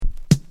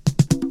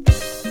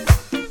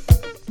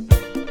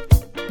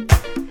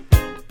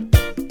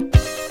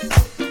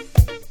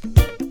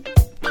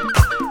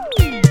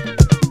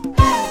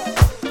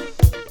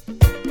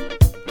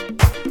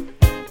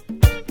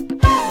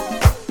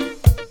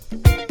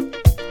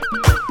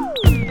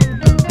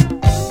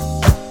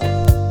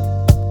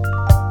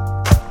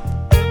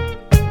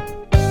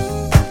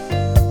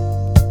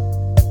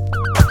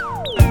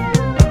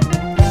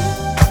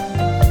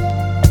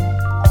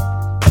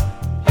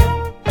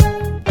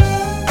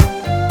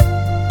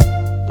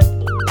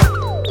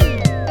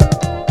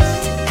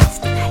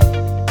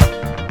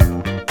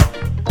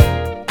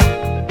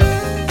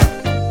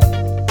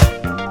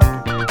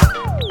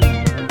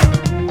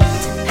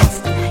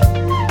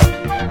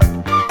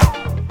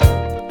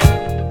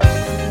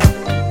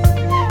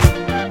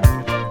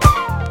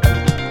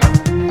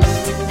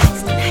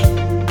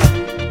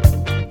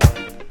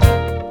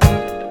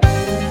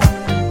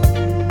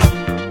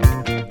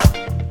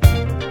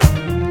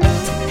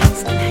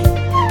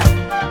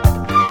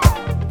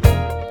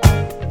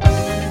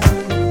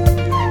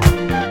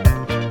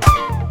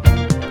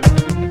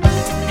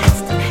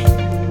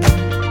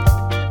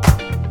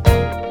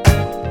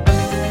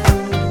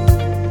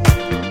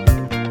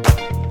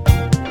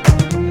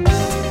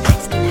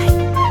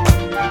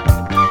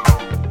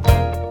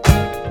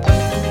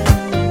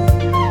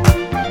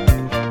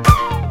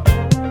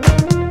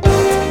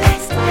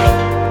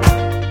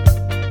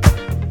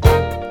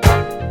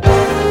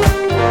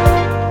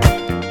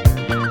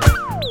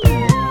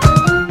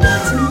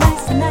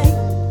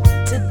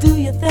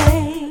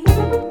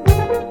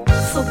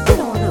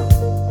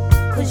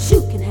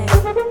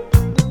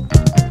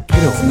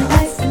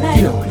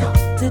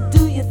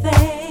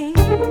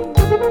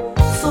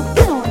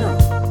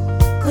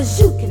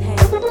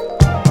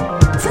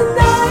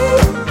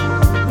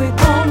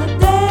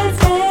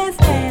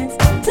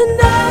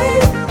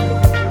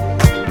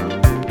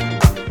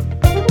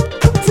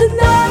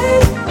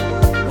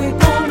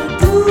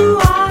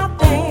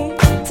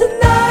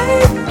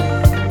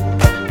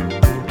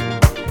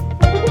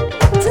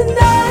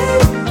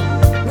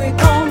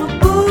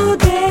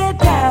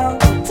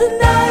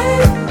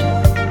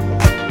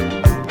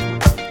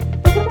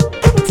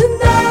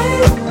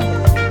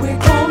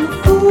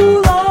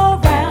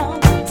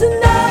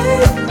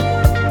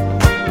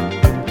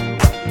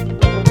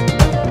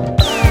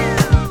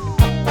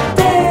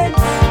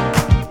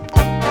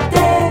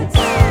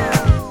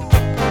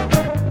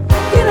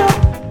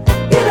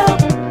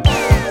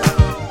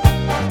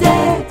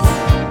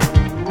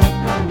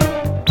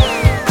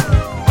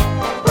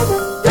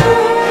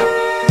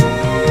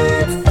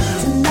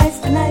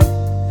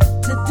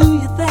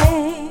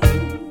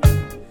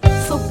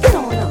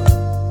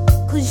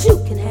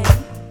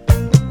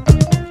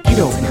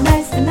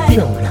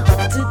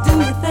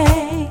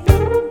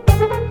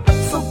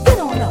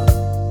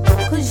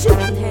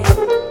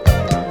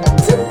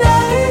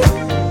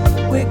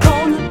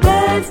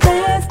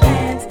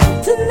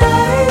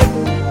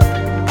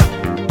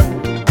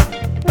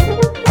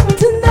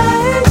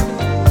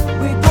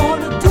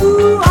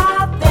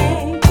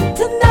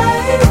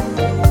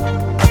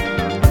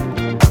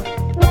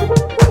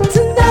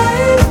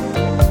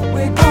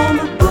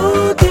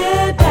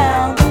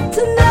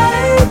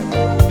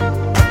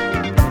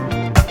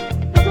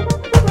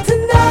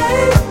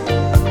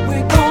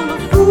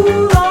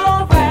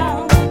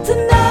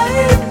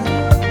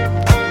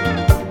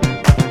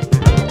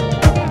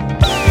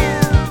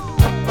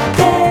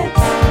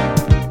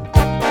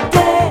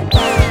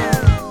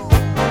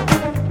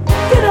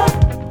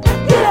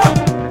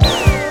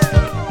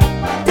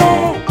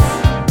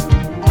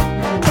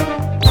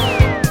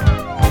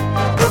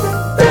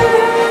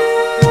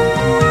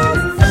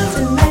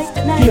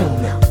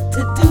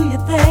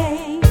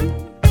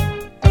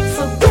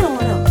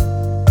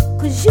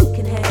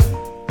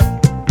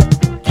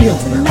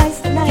Tonight's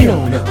the night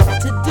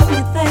to do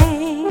your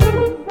thing.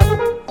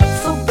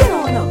 So get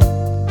on up,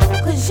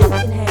 'cause you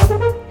can hang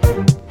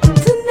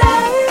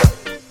tonight.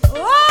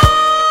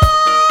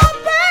 Oh,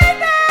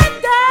 baby,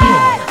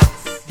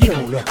 dance. Get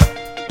on up.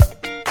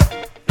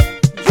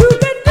 You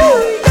can do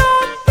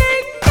your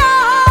thing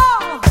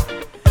now.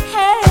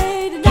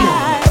 Hey,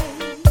 tonight.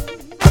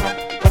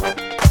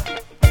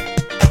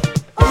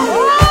 Oh,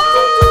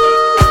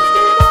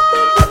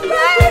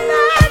 baby,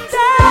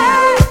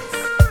 dance.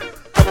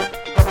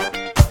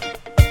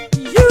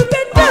 You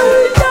can do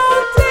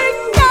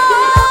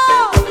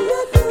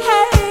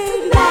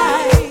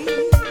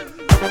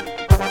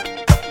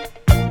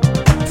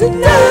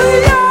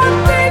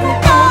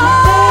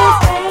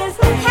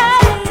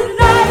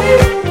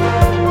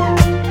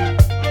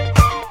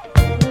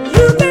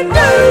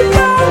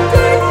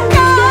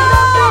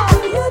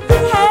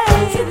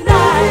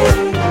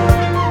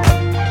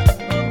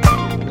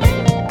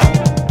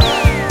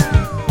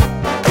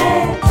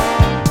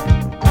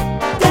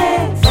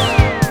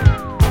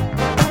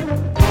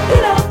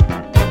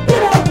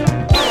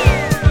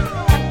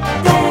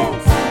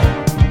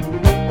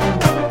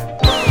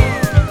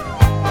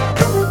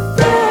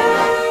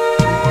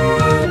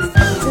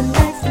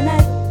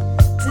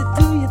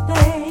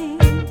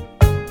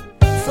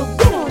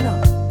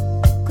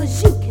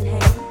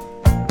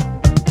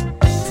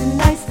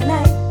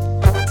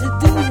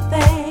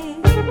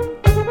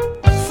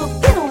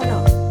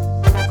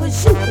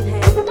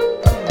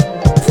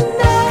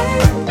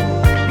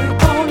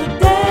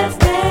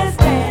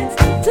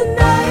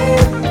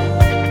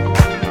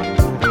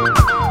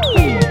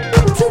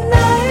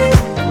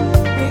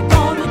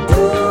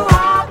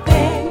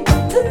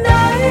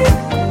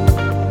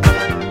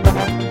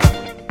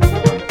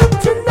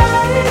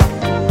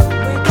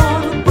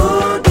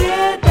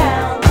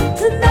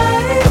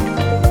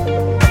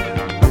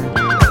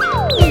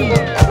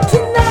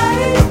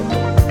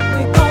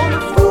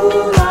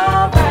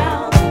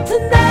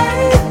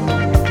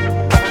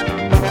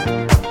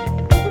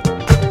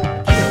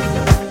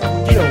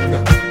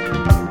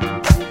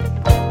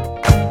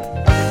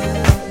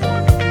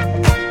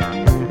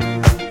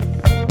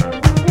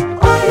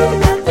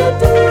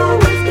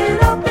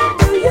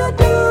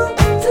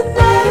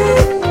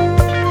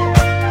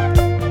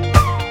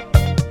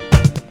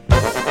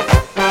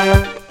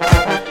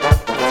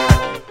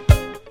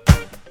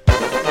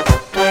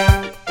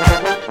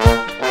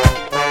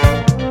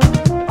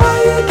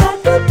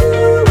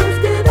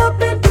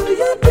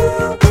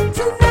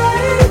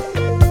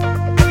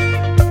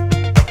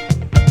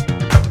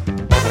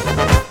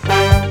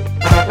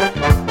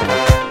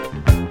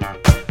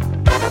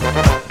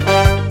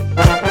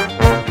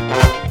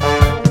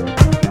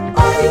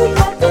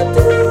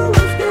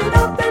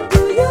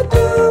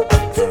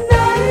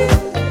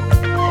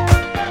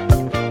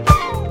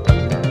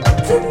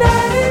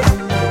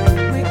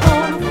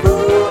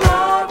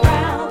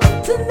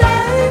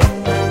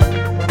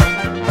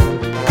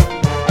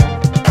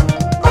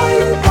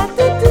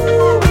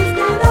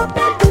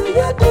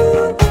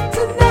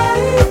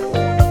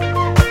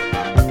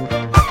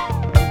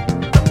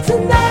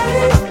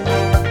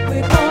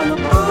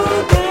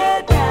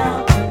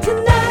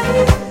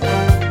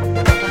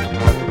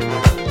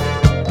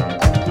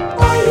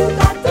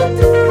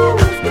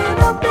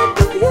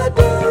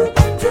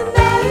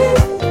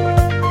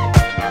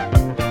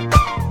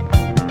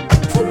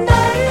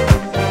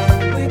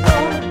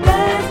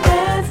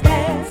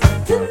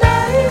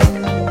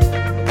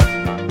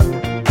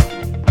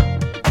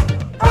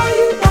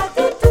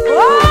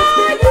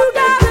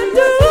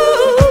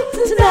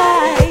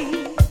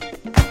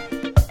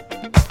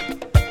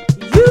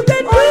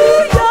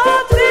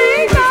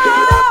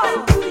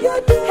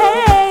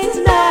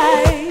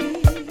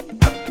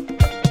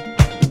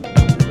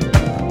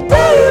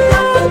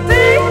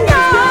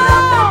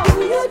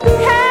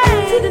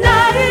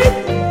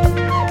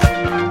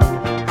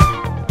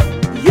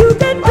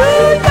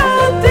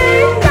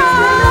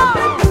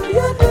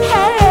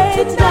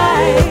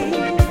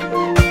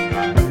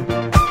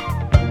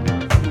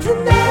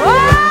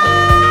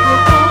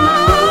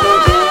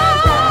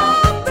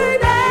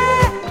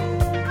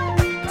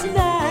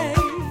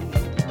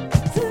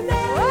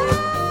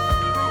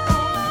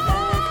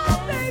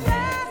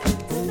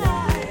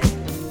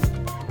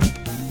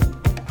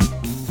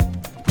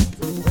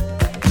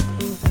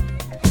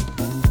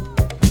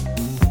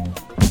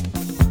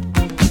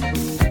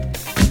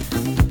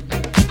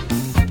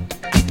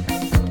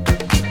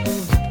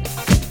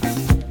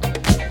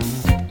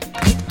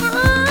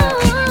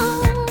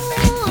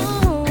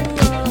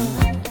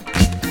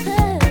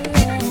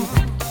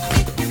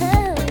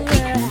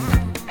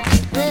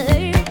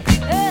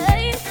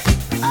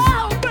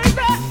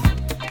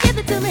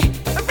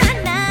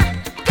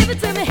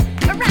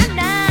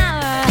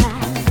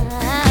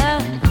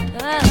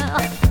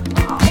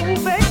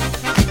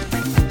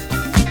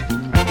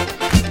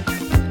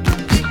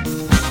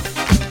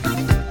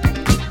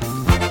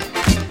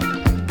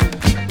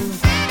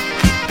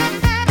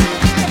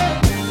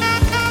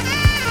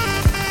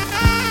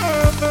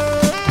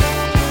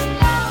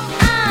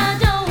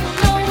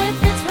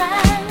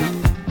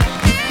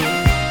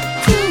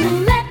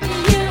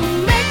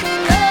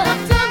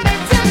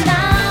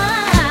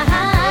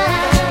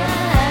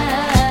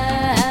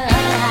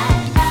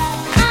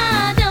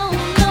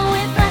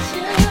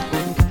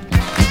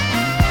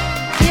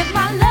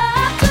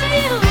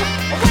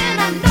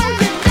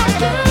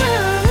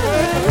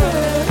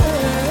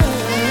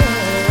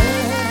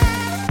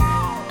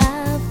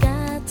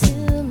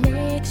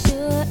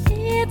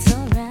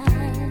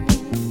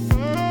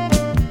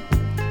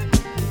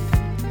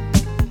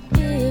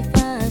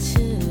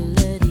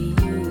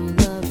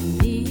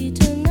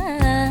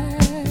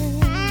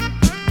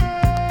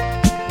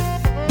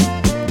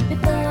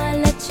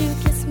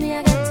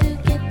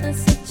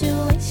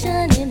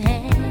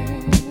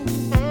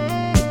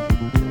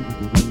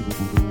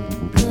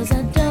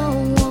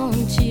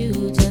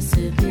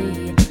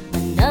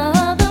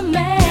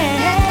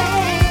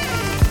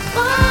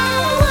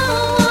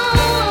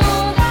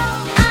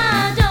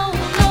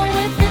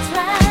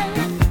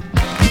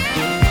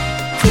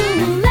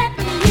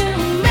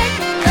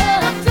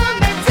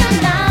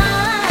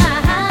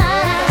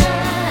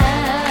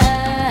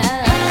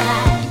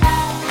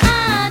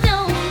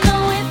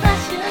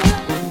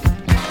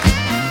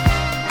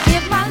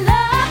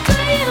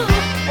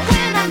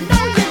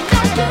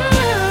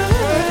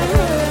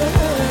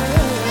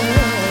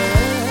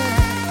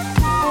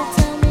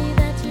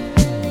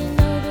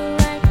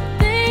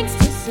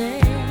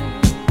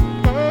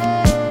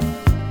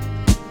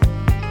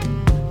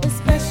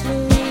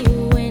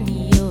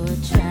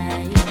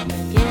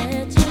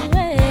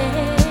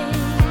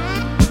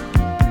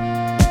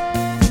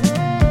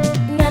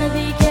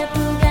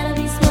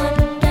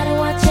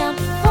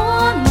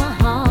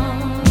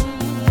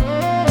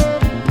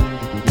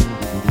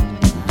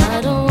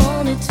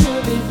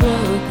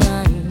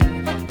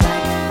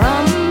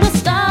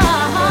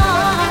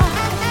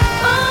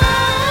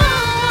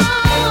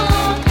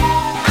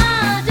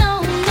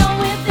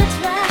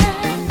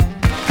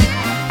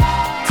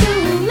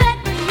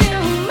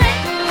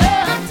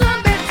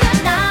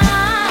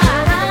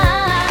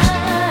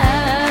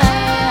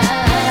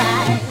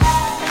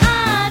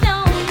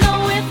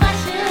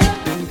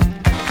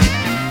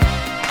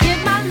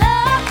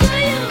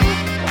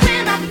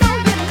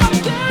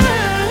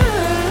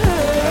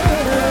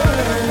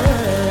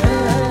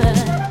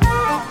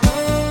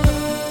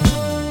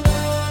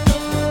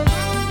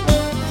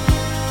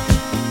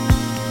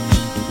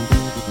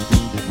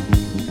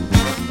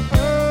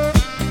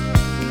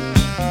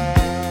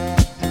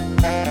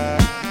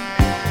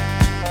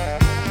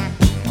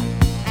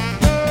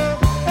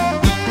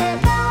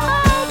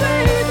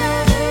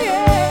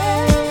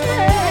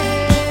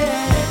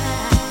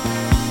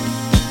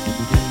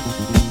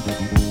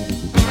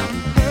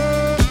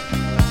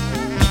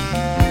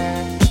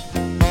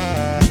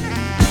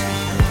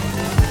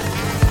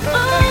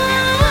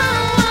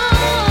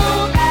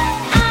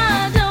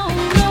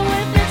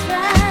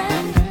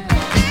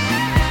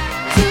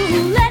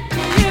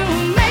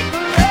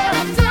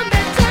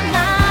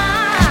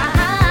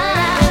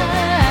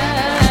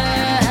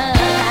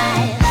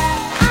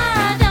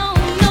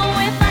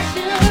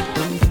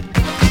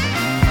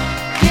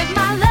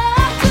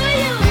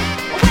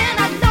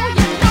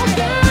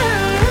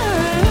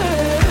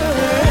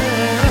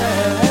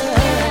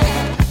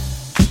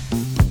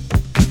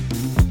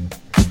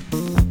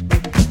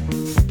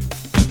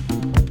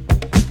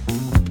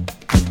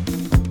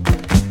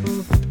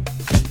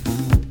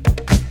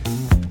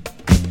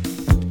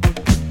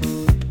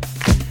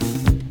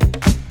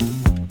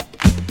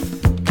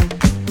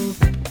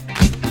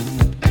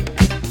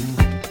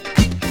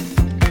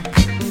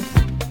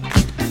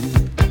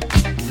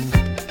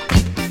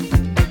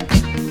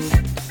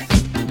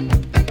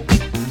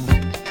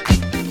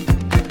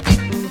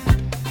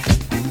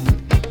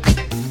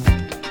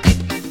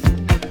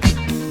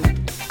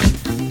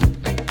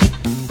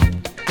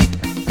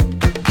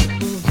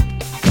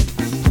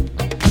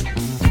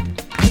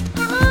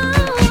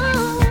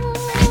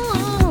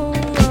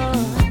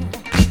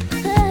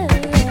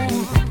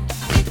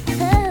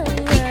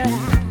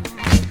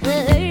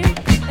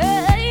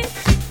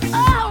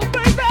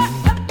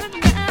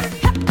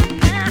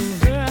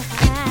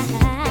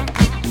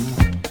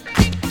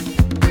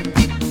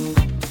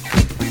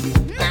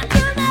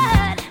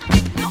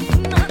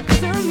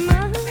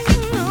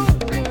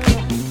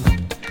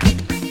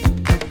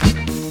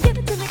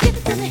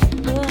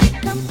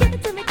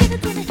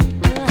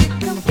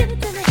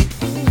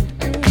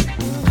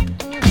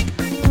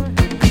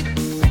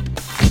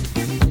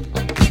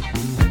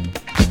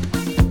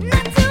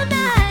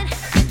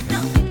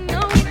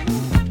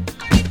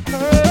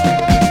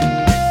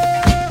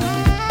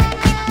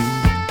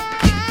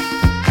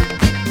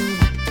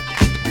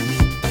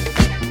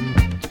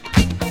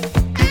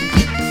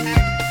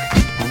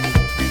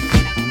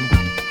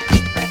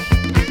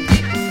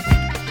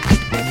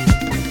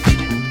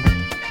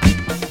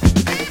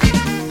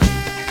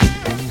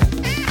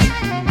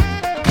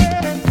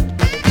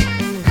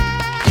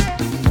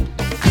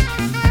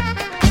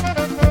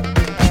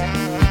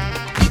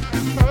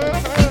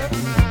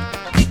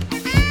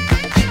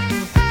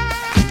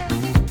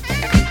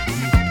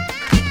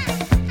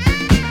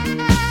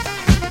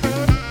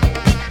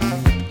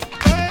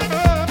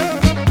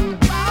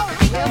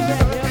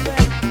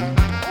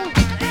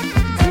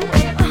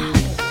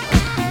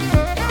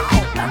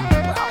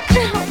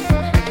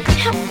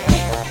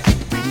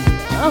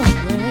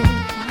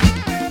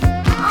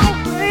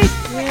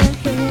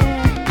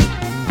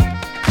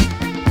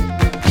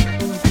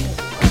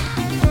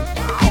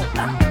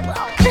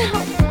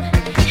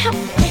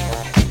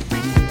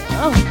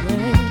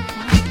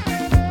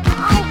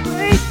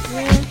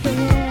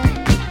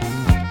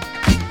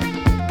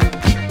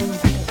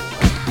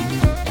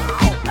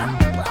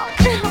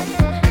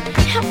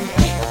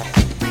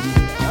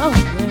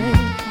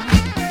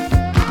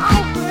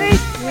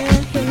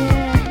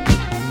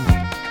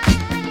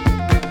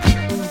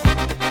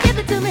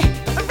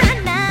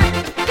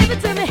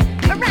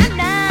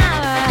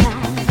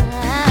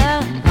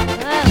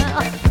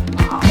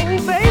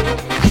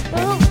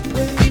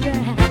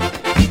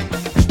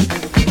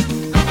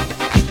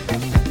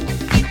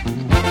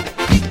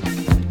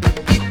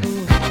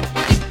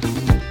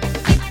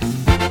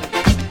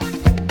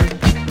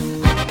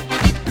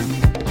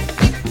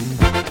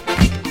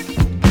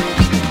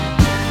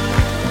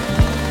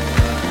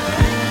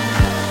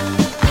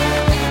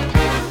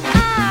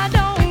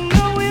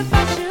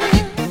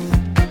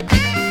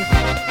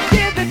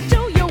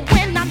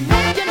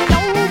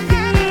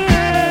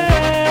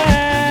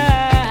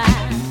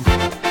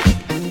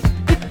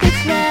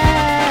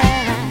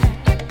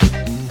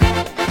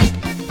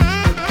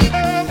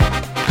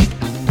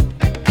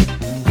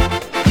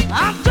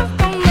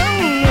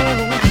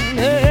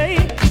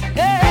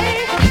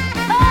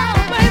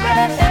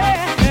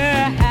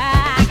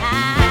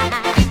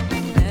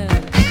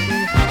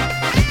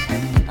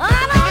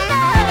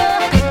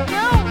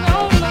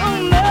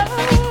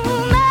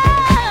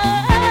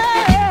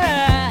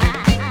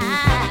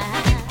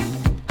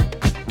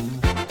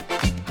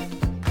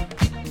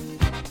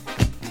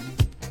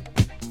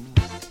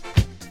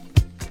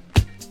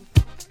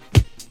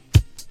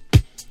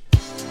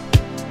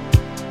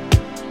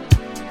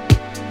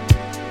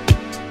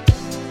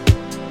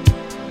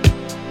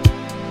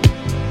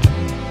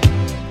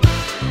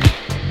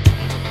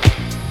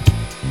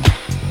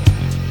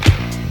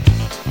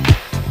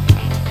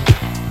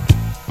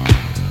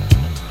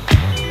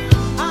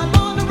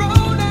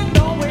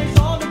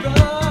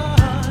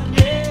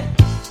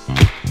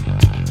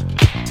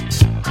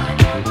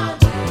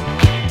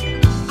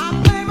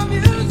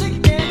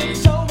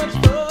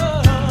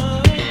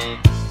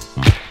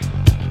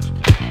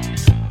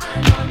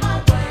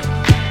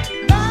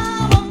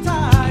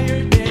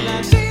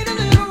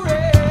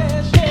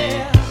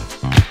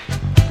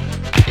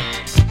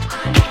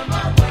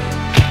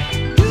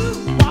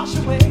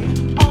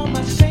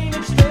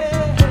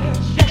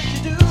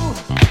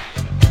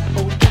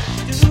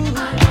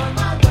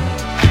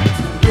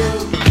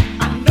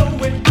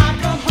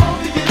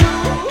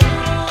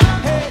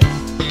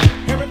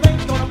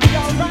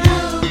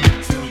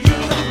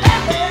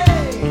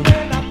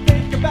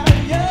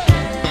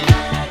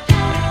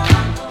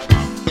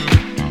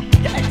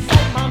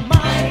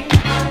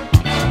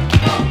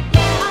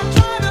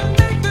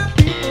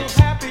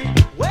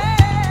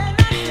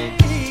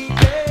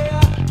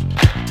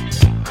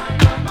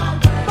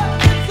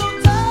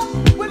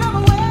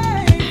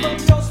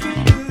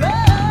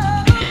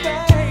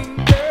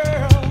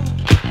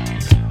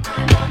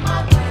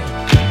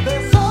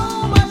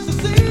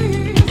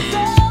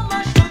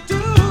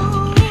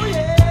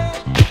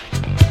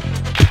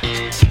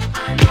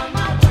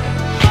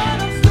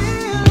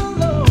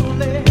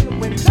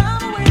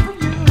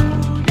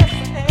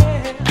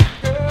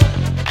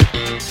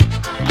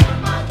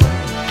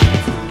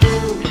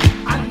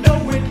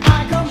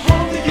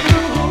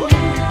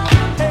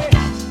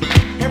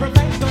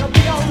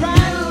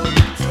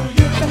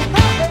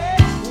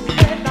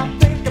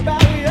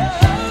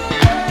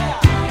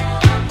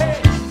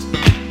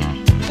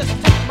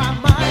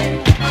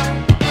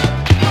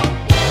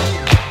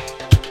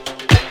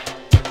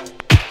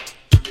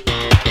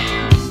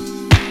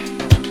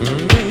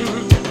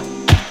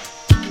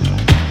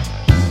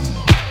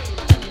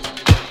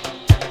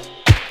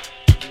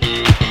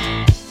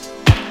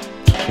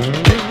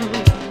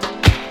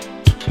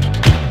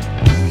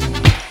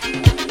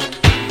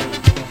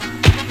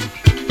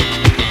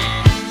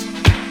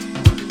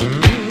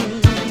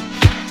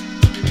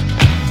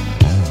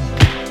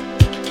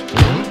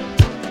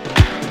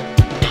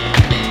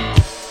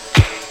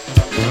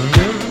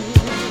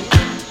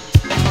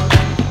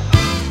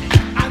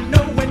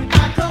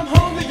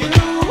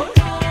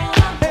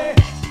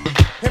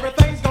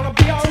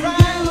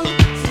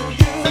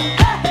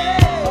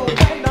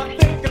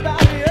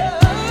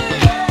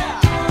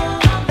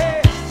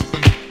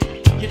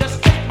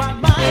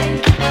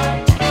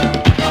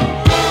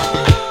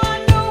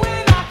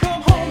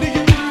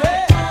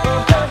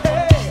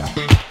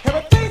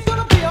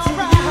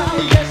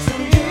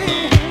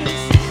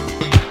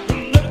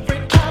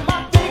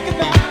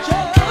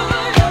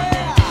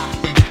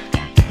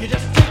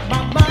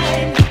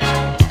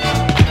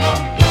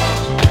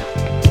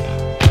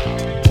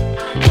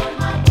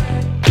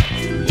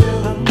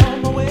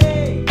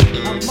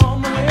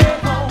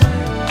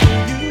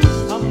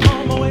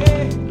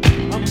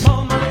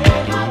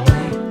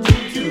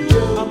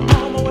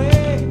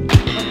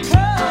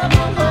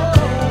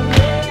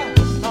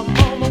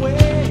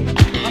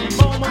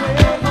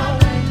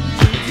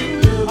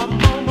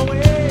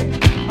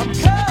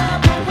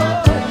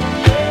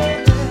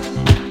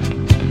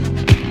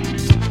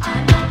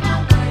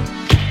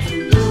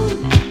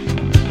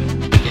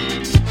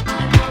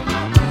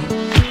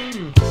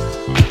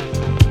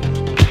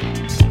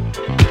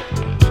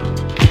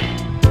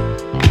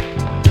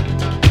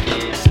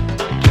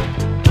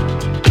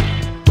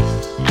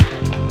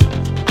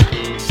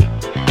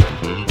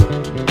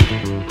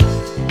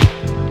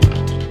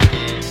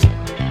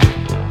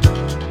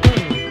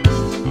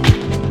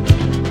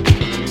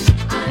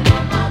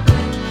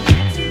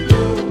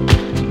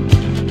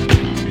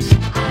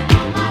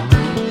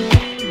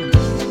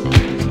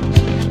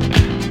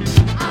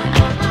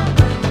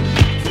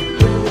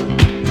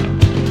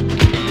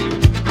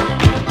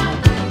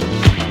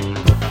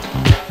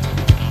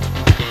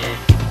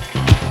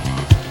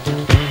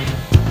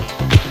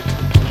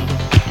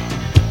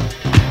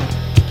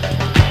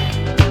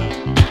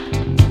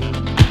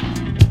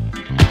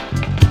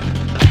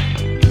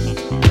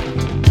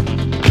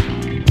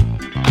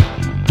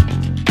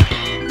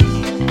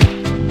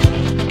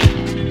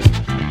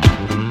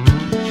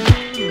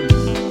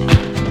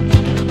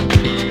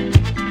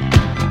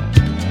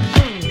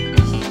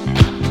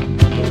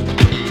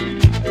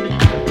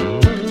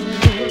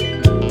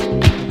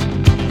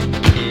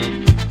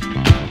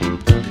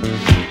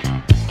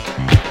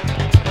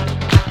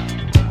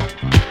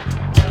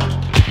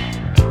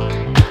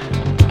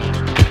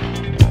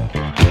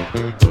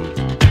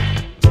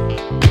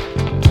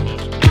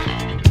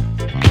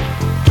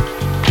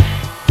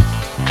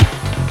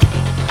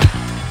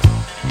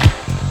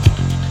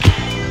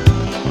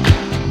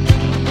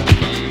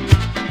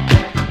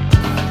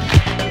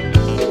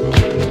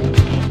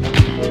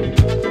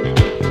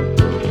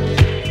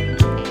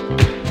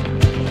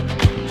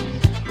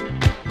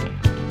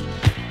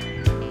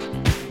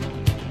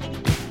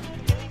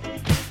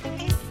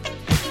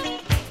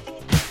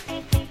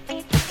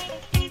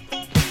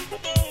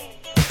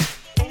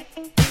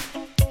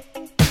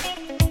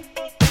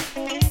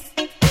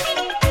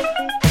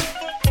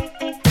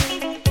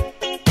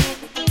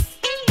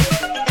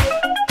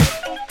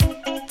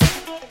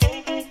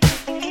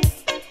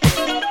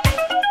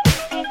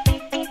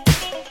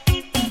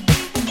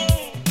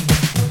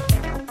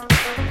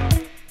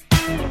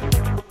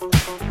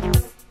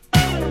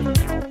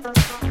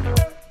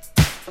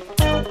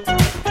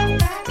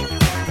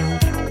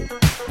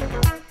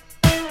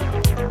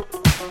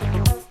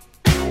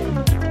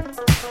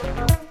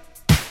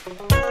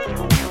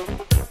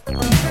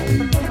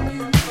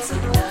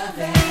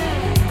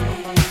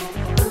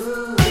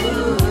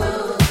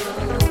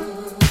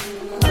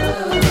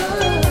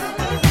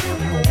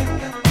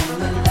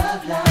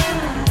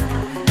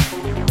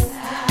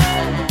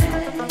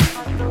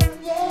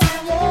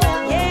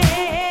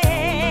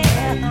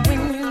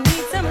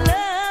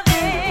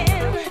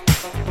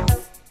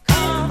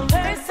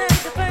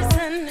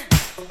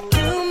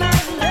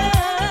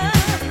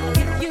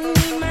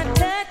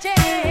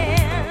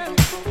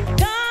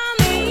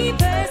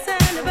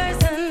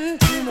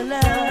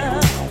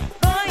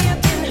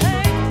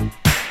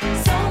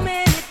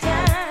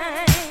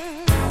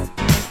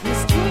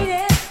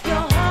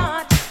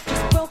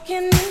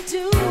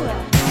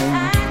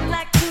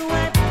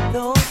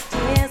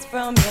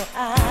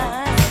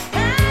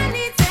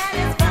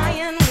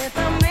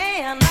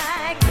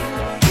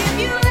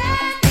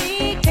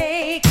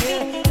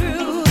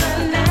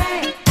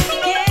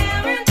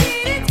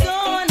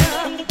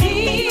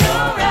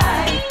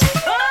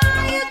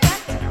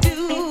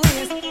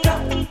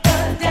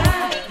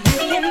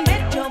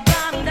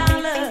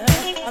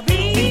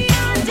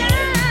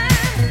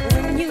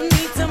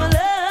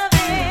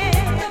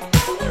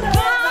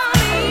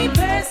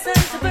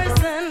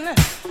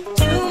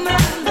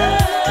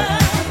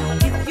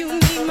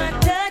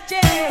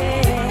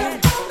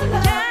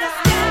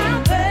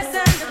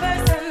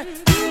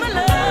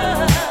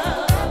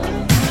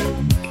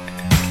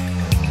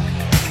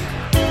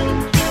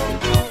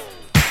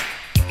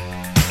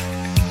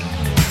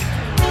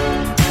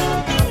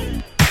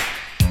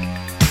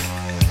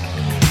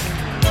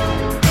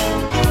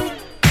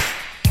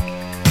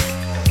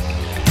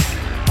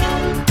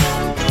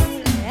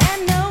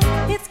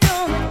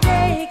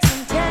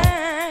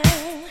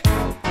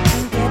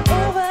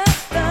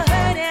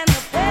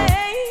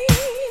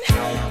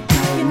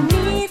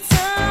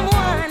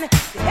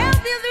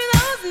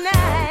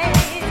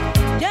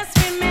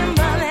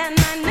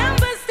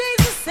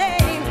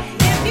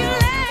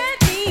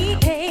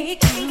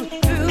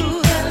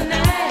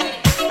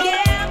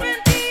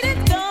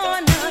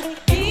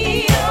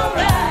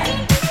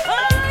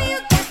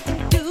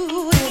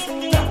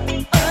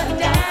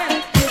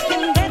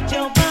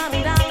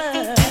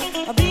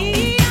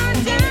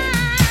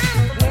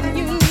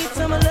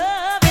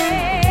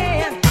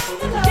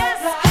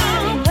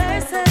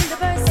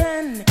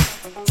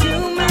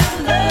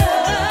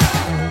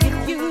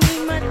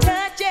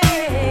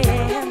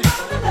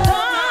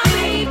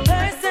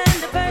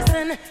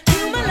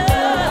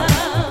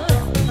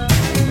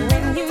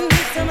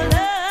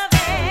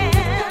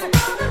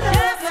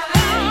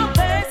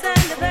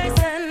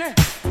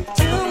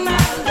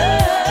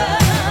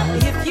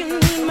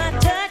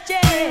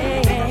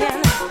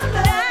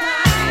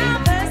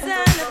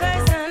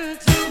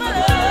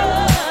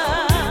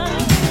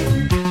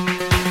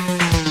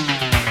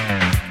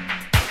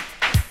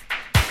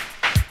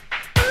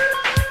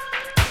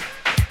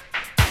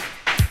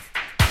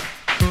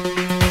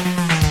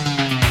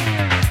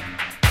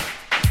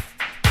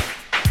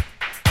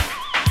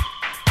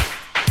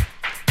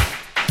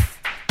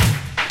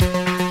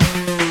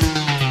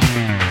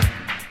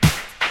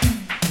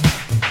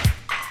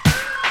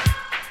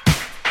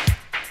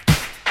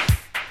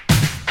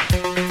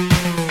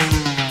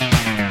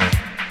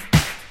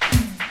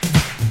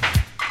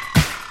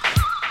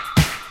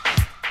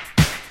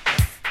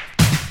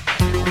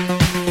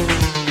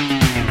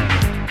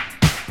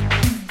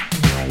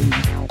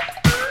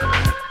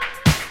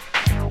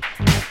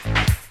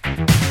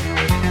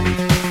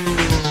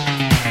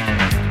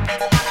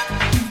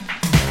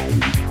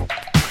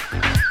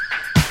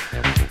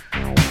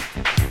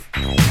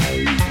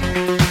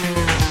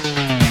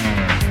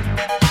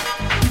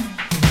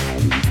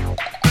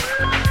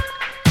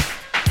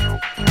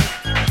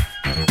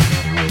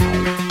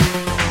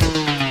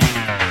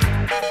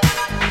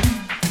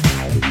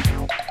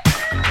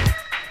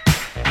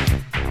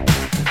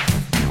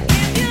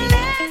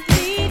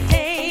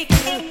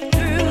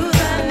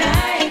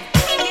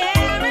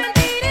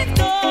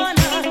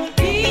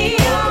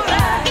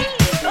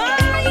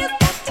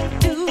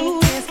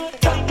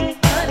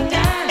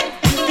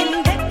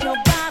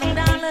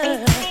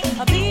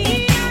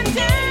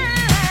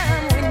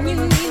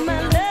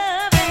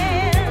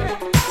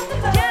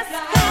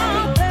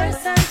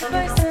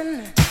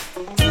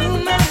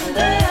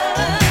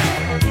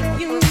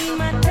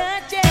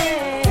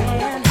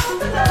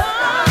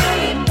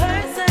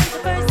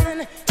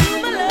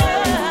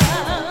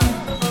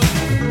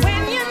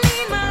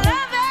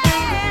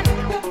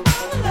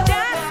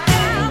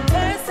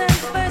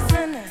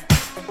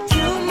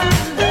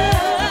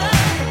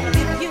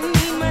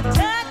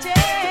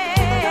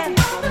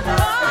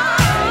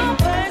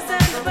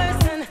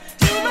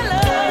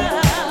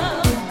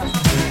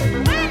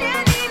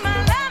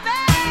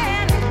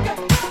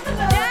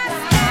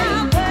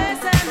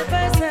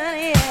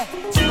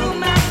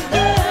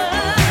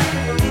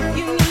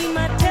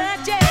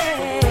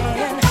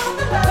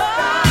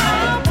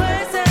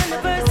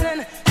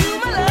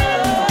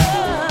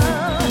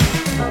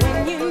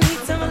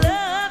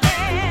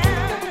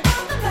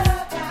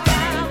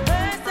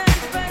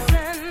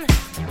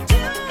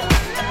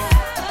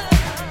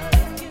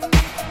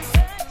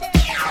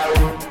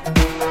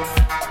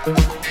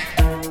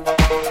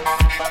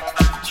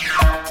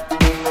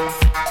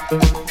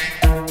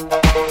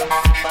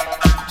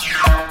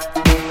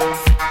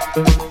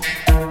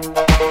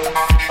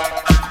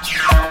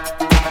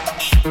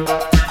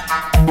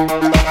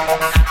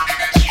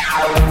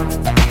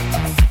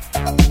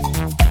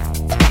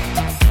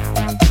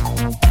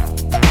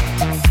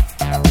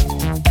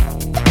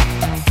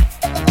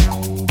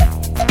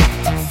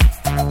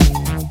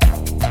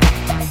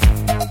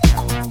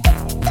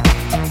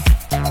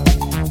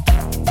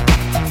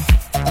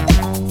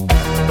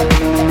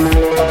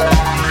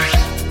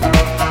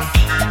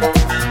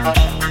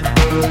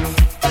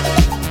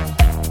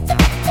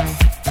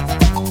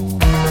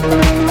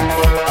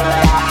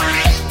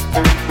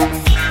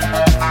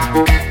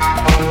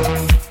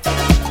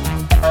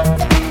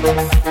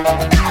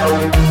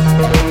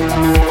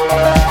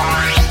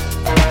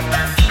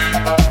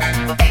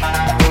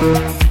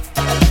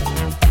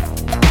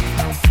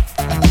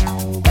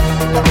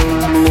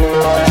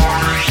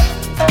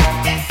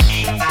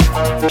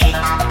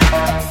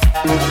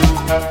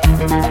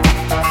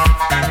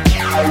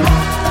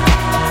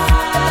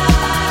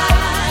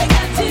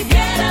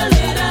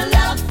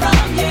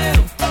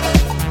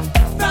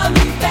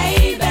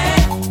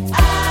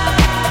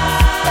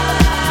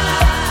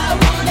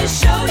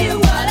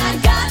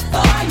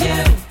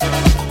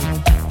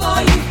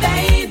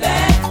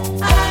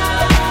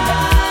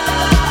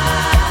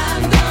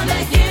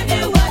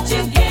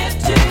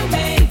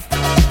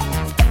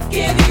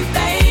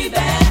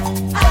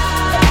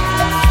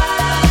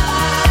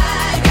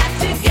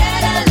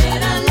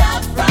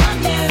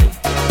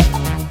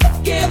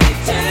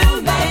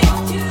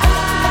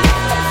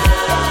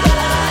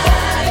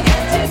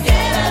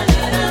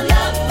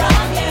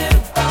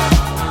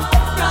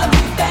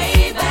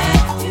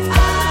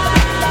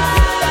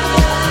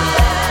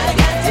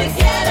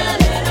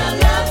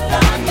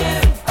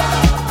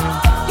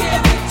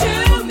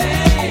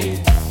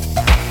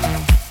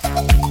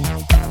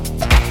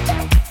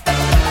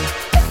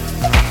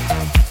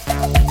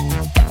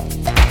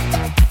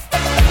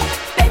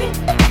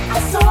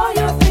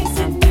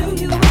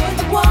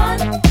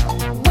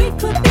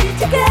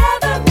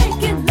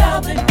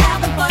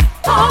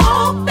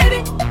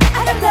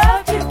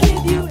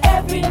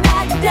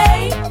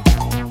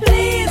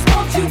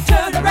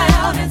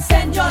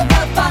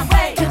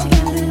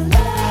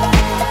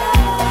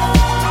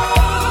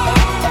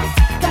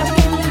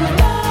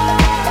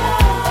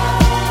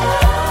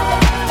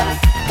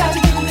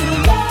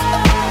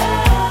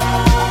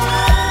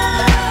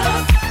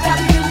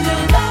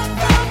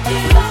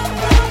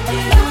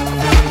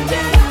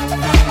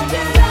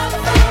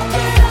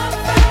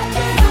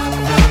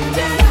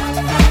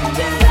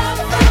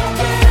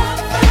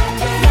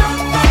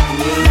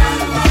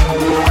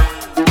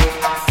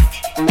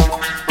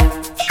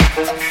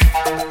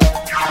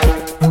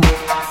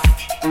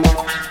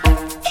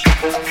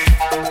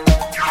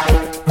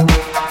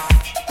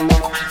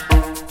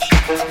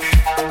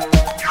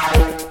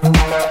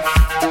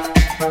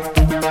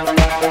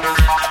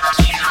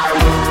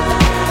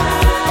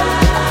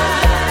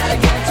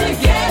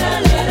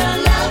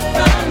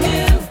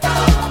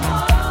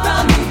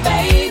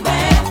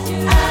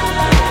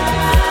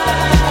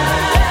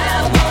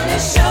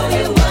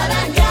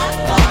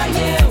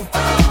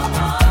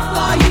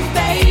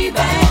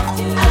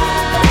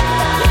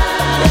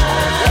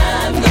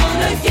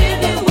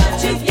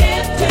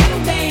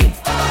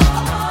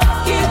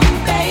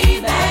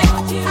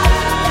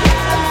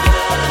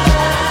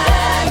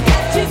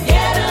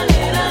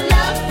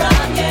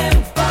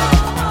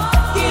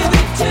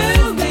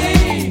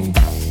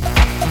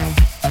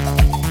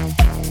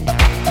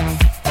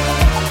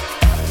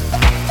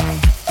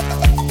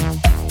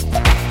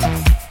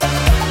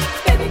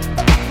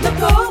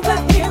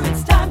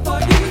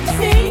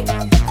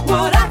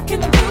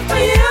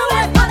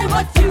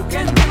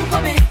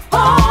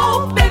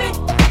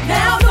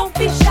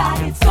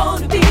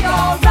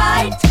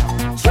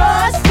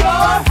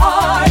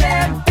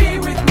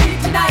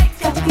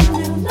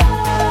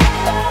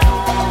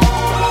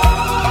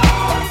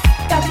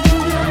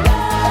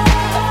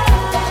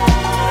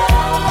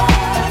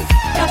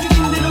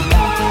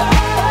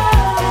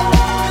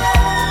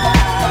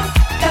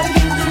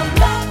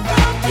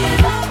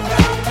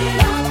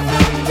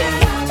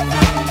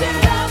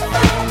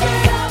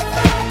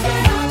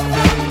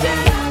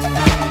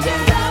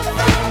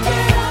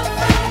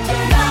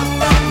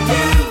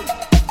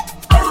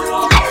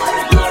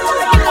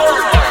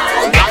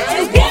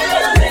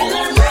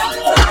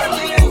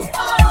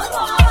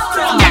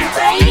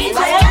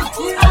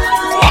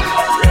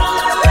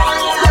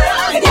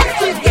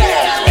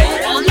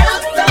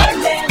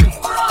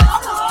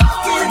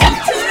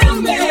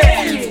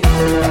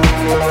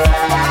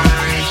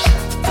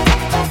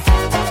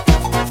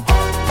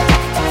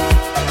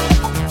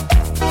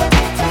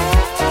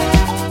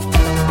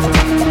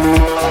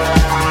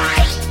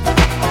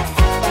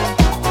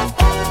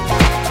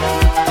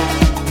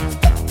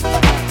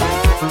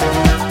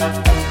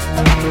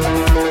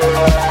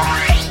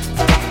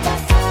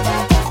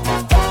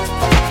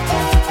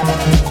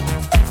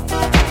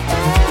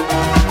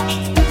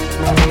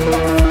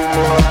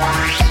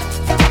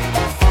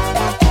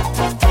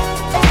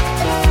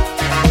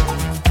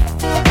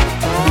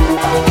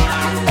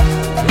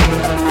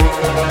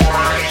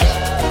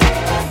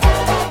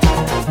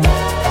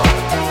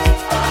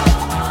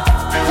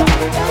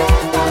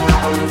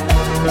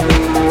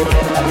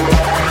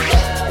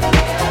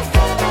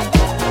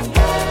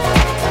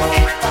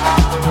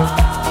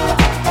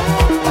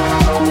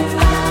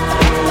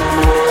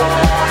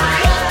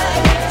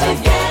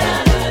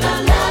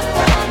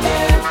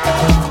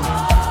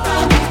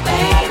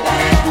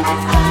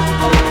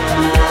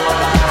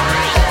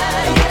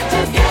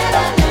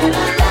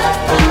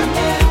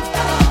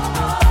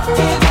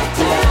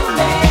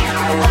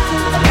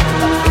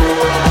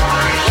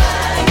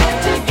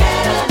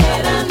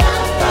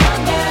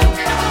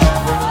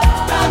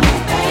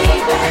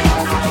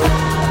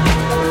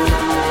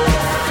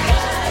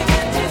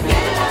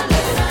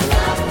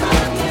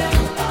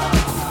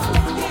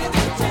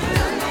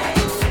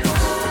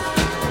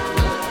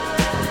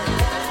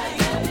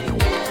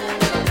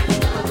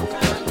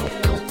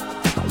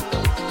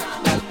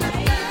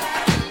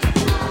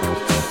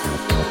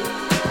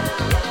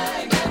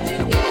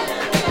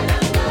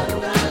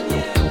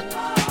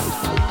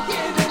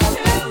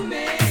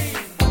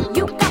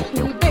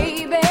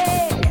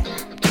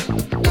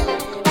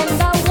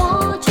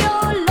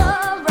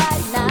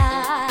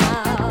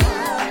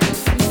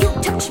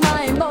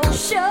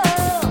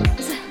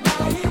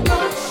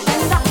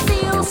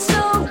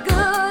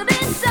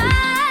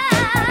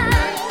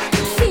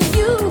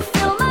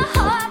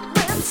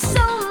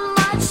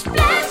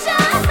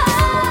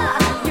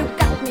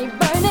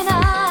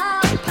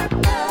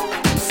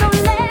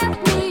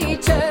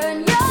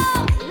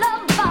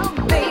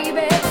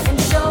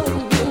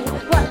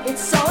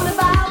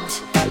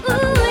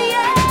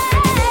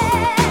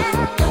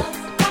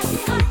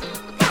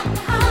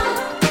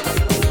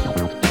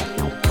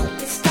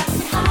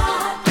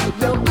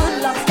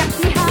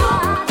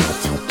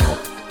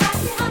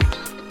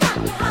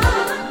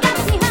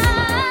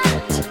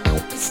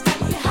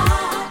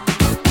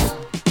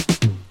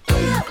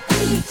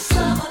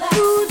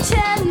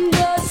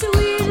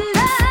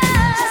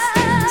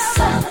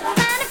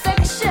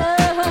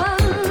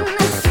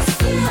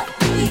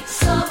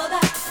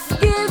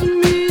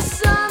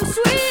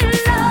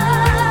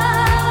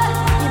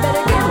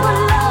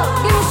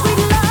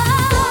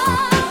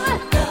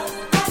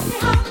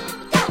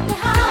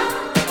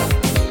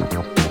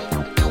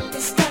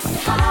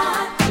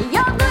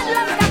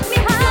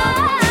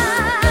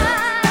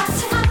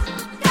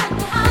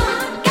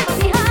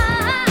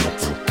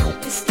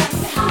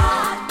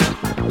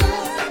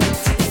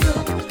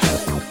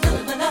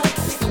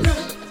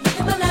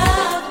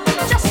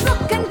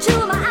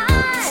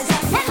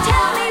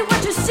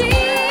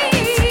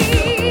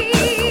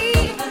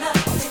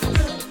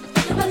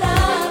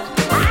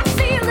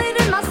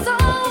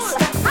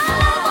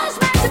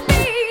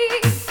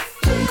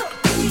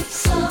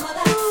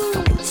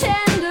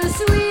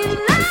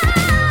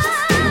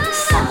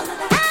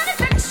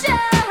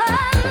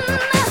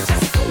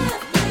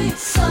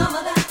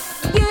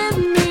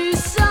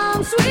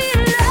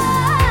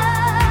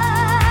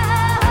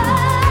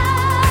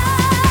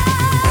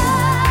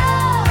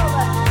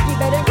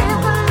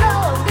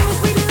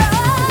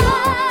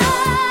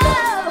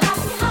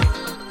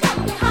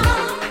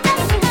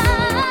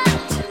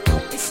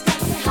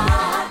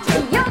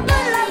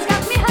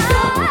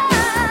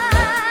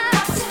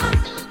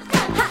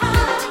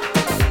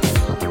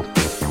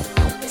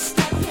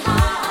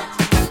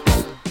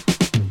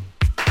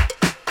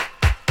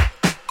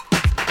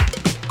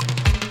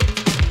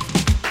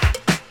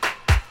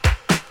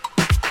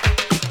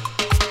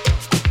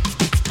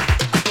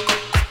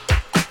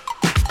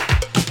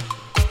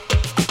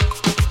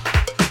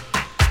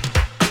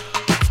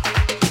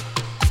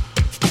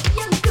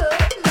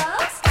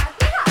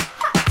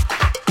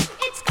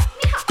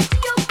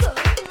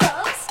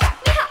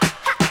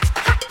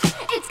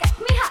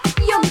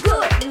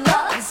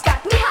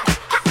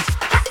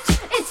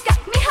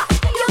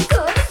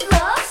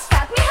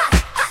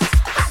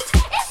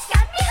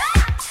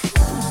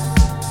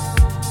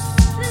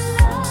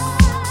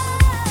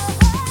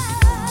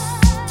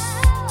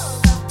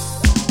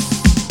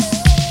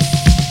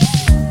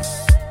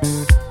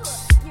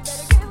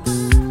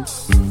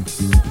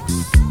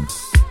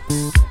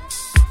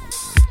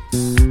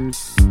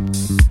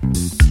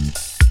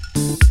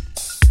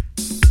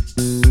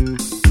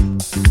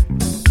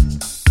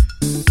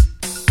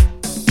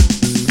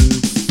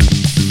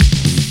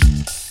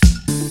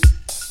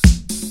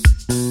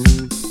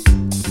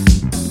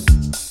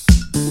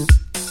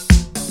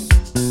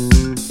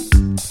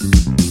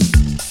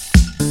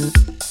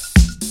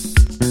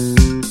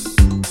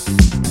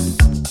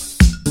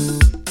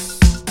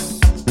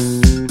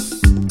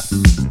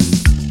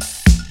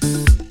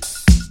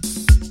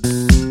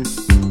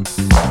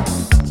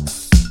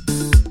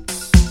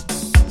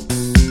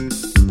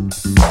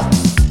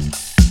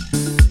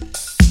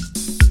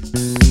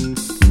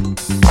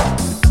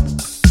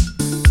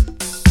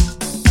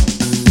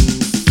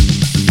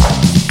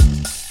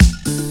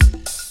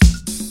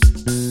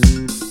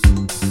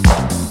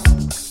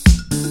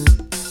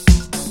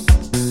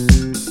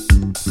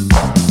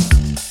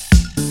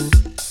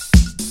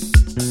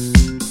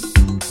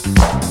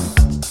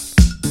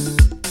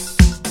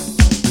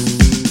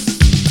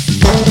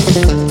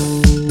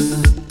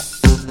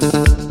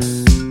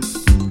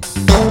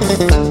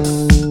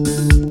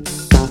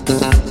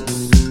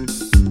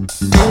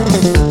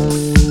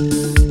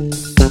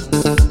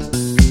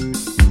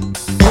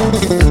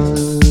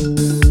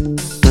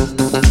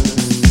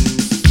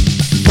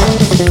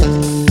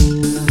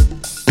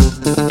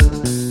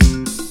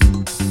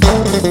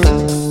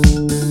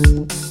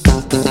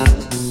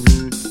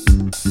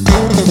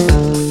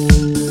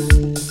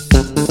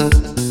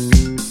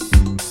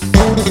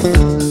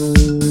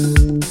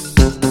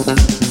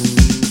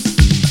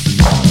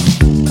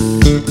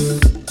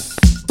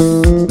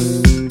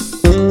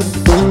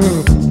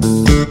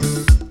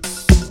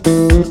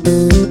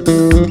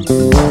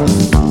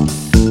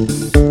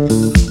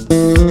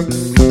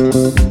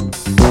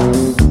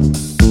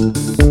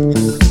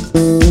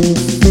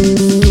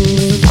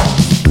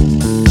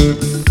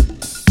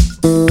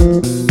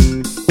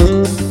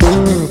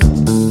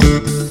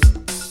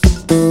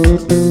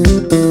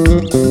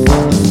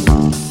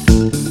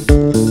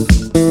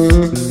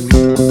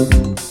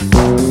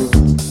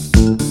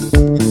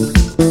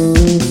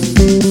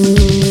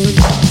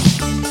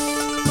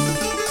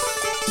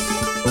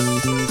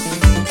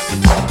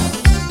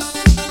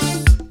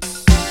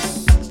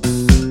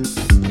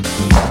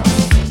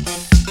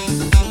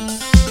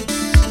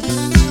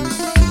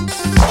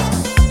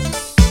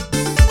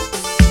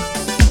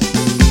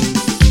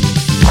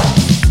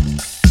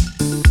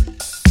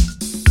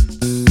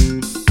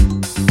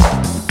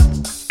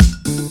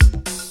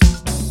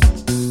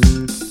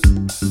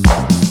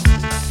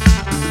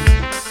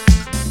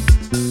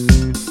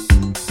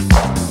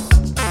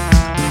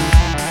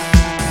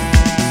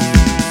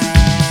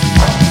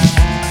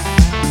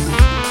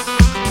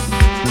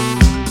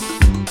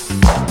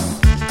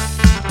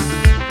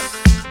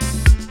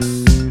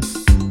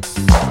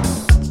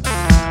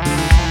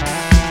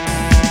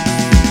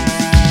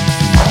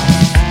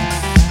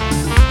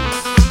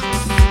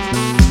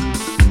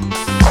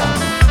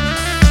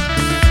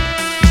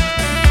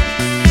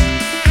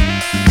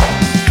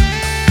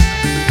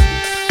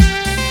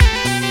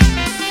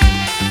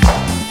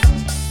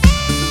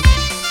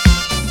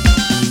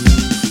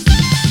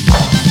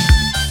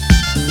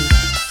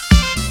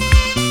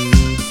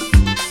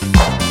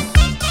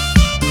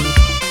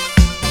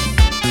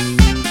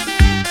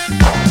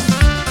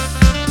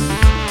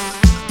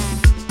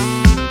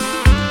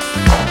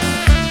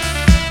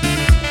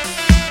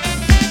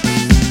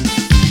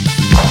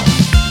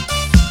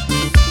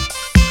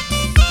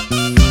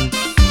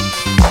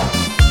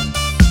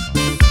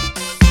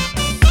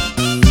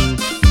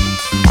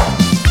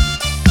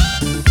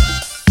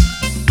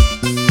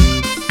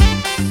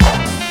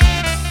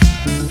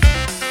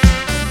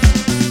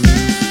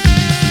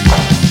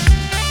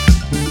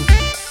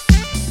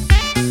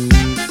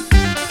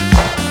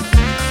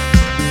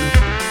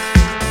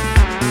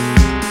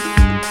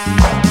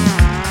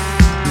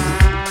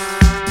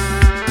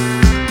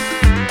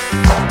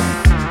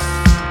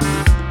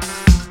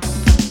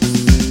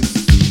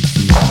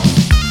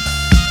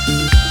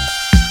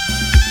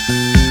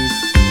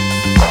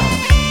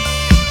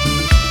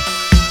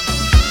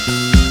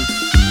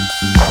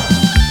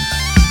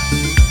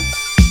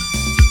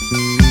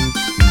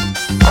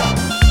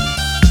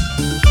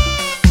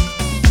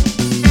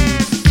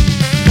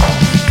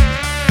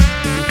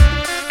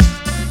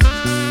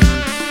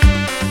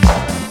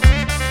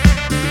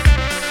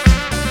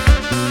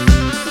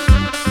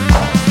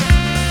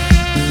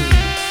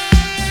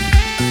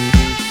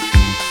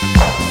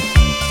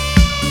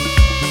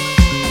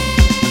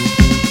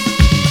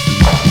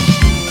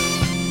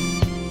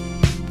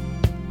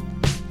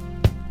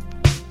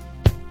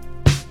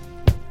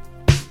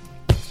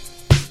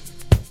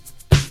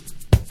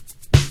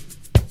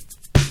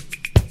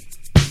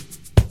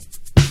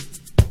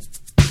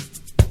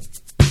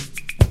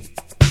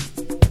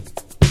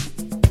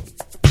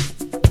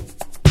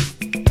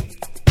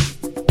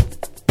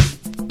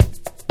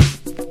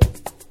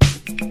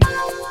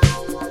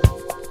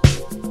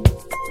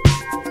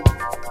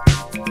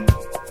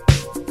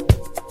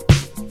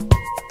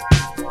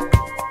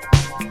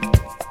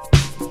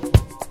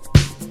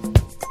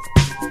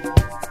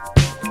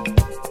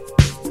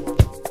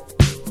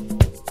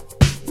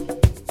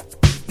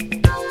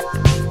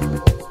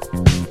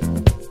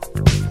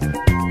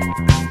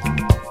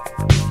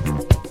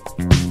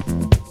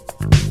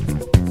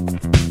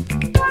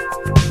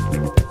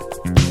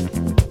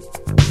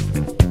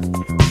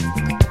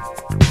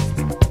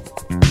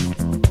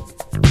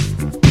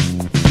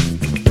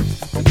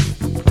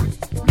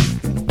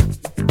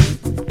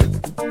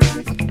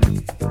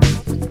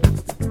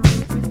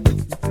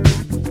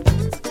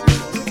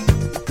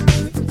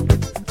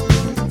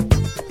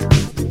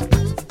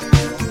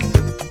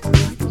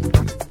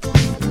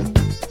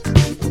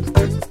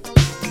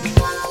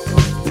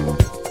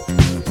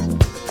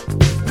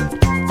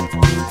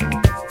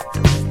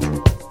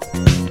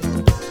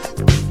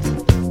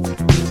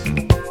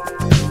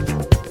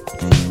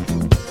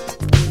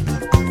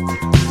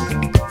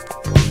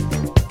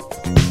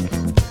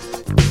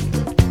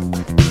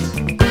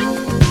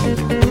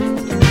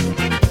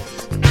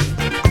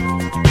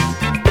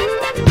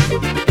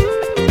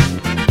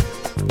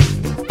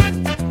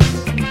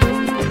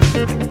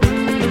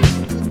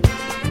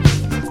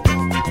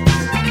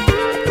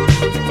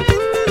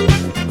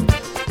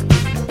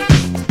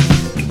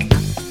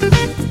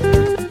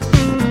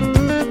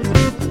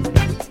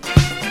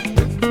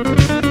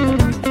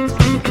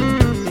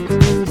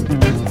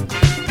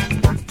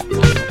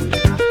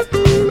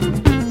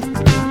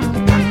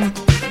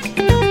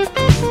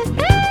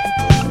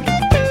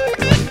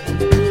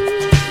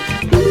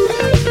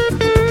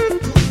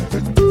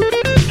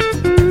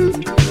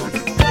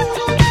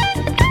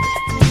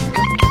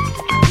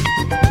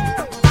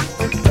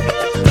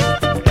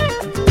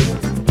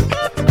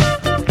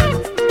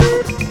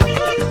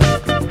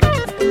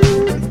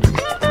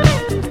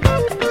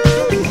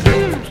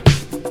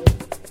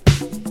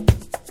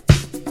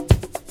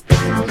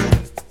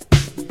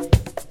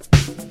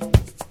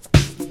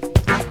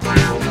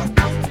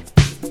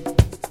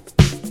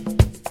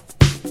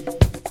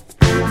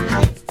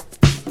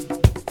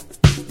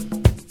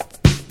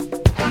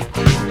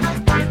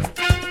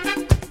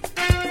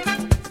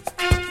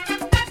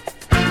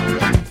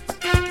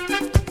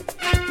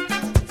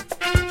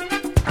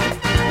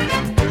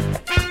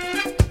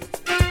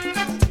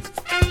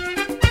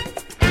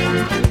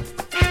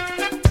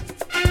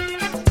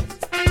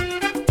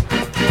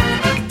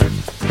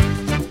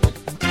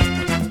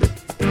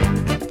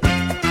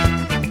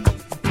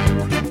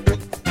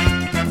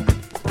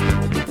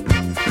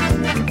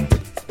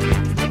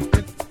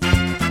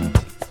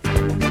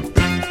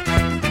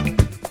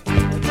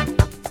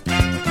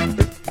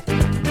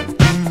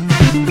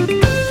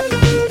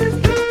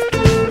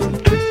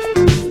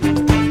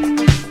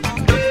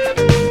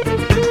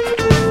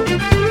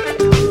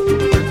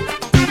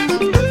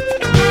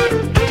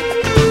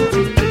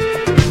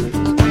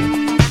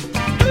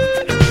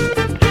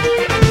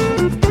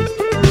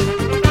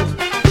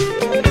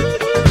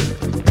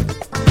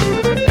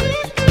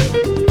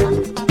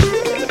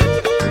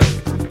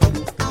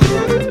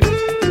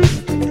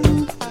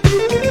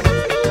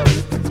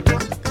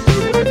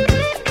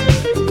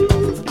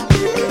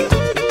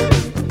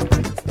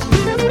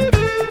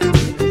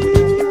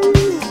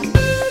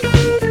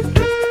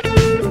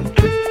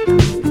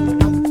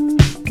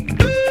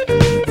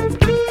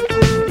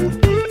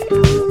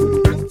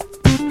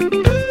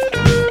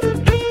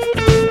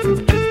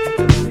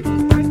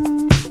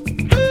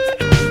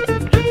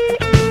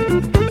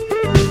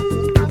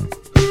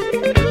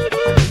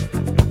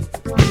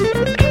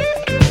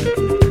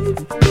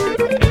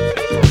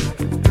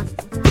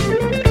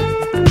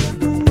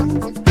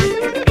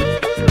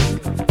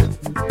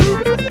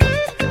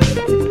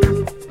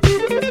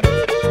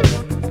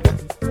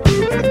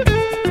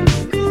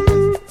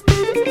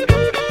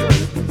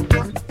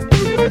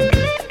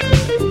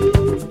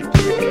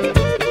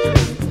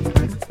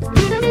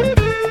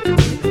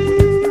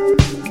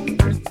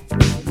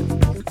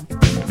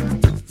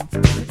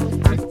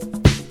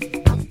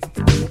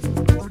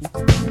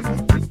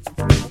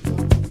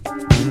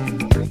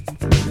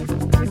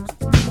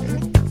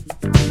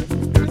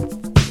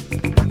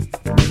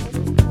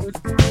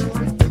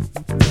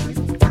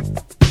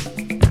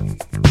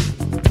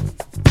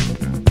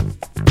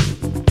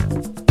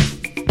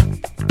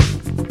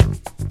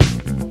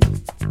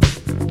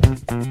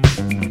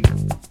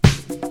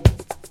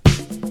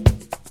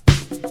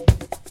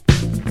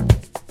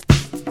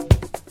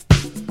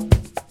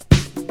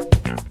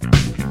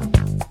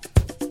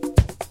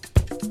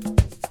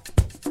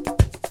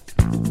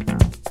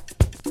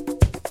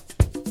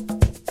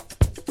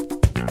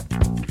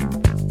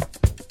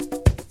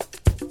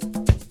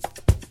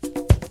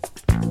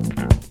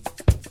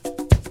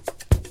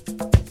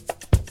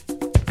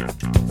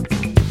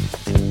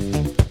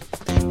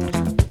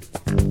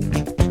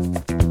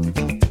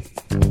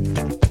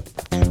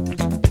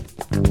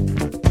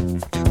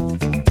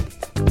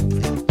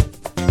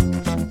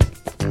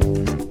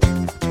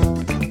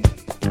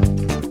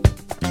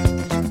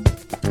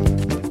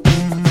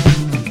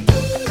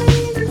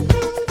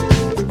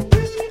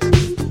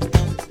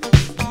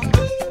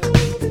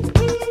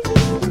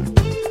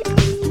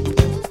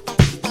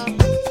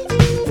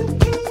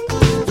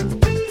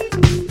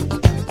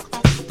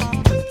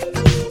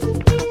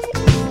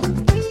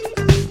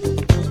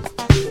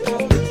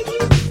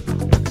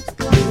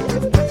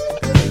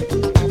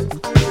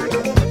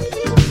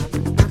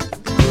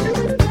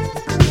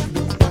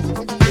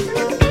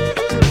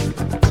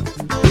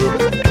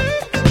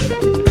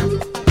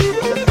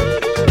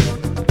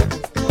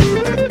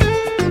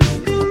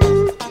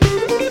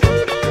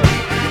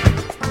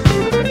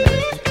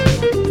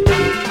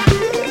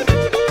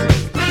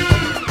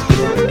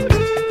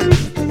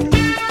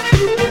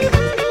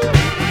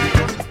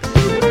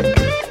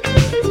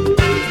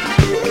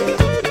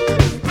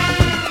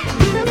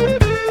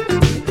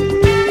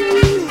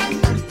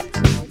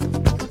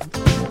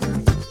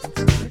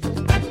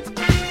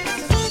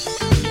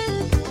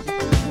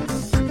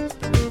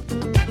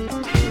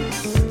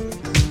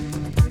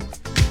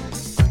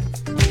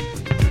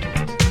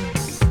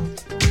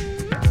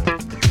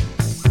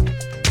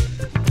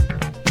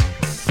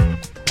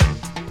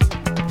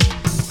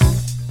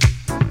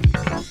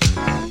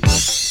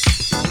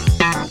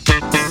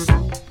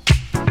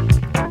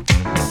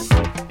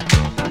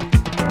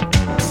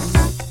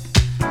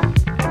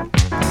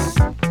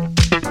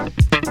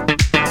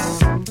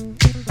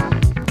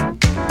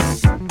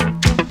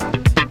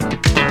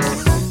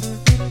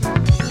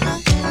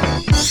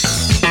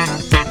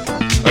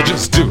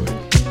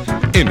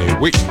any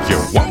way you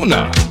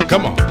wanna.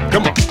 Come on,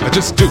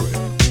 just do it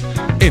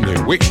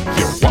any way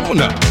you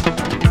wanna.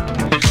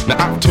 Now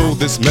I've told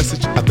this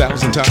message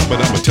 1,000 times,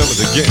 but I'ma tell it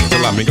again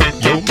till I make up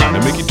your mind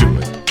and make you do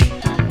it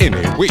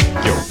any way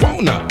you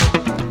wanna.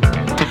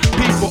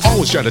 People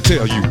always try to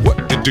tell you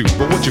what to do,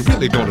 but what you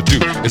really gonna do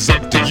is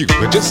up to you.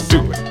 But just do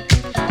it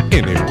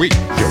any way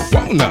you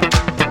wanna.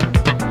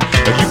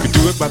 Now you can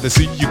do it by the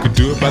sea, you can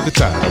do it by the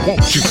tide. I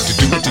want you to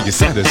do it till you're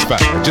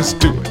satisfied. Just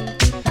do it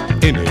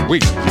any way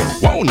you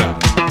wanna.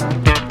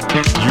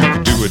 You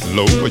can do it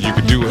low or you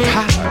can do it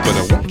high, but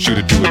I want you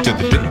to do it till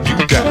the day you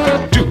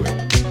die. Do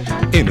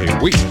it any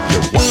way you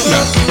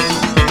wanna.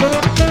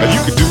 Now you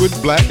can do it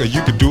black or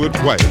you can do it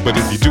white, but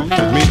if you do it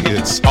with me,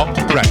 it's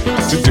alright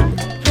to do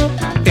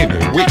it any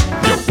way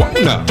you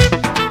wanna.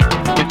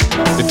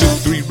 It took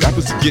 3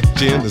 rappers to get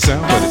you in the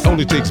sound, but it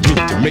only takes me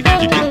to make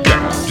you get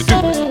down to do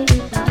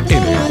it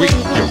any way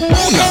you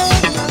wanna.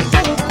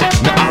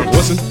 Now I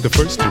wasn't the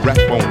first to rap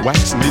on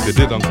wax, neither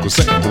did Uncle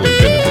Sam who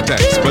invented the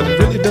tax. But it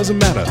really doesn't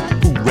matter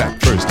who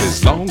rapped first,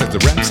 as long as the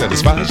rap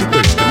satisfies your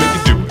thirst to make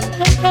you do it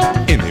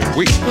any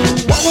way you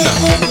wanna.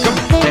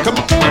 Come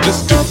on,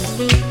 just do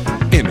it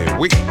any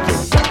way you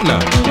wanna.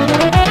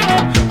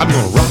 I'm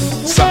gonna rock,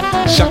 sock,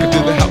 shock it to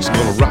the house.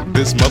 Gonna rock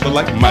this mother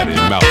like Mighty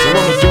Mouse. I'm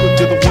gonna do it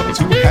to the ones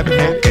who haven't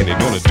had any.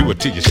 Gonna do it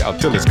till you shout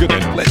till it's good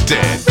and let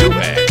Dad do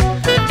it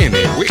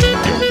any way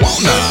you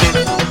wanna.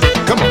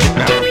 Come on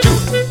now, do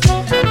it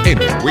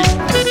any way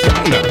you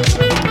wanna.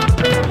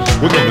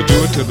 We're gonna do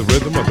it to the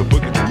rhythm of the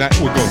boogie tonight.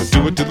 We're gonna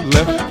do it to the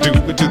left, do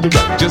it to the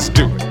right. Just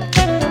do it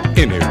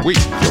any way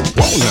you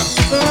wanna.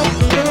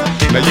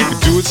 Now you can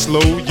do it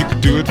slow, you can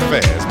do it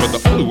fast, but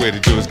the only way to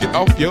do it is get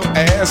off your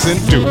ass and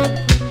do it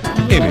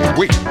any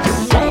way you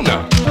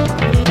wanna.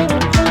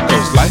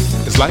 Cause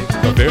life is like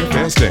a very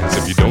fast dance.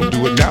 If you don't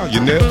do it now, you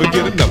never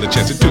get another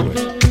chance to do it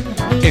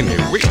any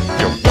way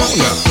you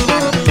wanna.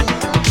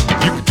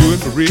 You can do it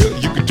for real,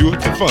 you can do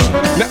it for fun.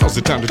 Now's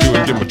the time to do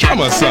it, give my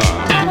drummer some.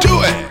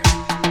 Do it!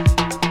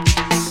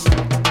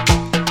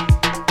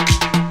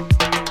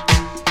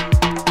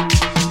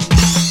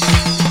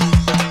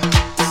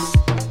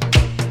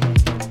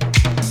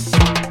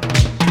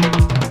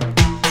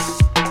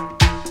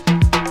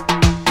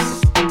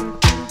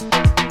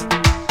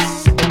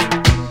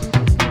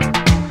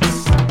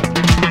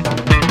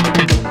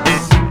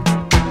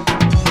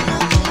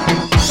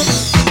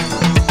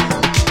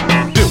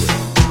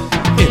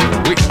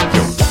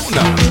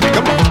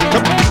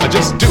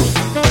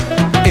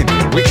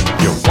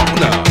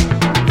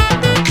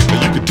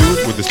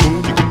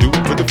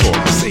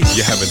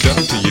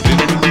 done till you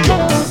didn't go.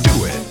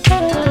 Do it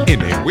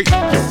any way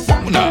you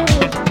wanna.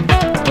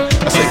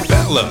 I say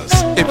fellas,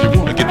 if you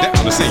wanna get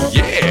down, I say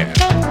yeah.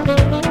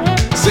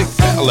 Say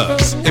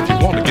fellas, if you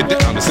wanna get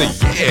down, I say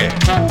yeah.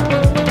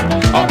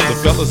 All the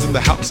fellas in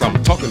the house,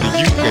 I'm talking to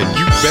you, and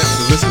you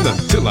better listen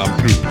until I'm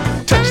through.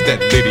 Touch that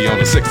lady on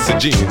the sexy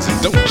jeans,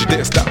 and don't you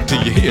dare stop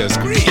till you hear her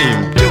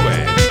scream. Do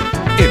it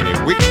any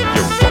way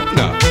you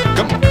wanna.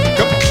 Come on,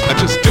 I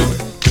just do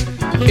it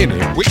any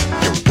way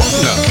you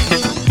wanna.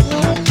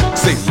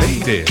 Say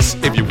ladies,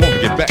 if you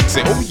wanna get back,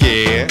 say oh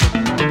yeah.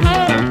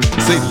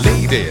 Say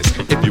ladies,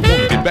 if you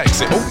wanna get back,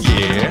 say oh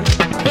yeah.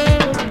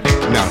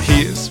 Now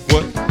here's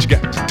what you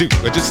got to do.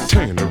 Just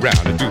turn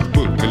around and do the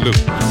boogaloo.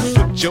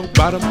 Put your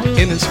bottom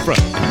in his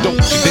front, and don't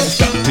you dare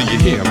stop till you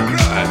hear him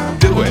grunt.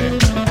 Do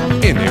it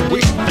any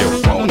way you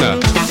wanna.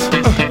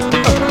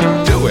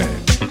 Do it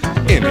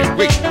any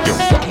way you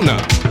wanna.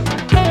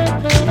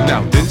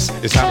 Now this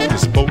is how you're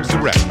supposed to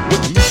rap.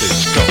 With the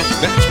message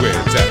comes, that's where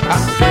it's at. I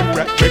heard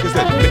rap records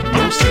that make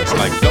no sense,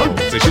 like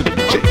dogs, they should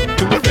be chained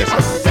to a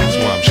fence. That's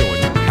why I'm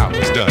showing you how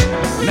it's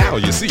done. Now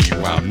you see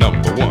why I'm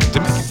number one, to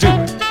make you do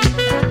it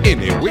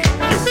any way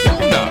you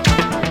wanna.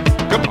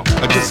 Come on,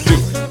 just do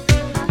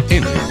it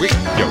any way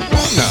you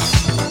wanna.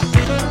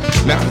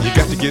 Now you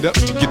got to get up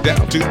to get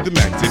down to the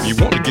max. If you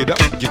wanna get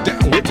up, get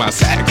down with my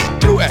sax.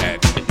 Do it.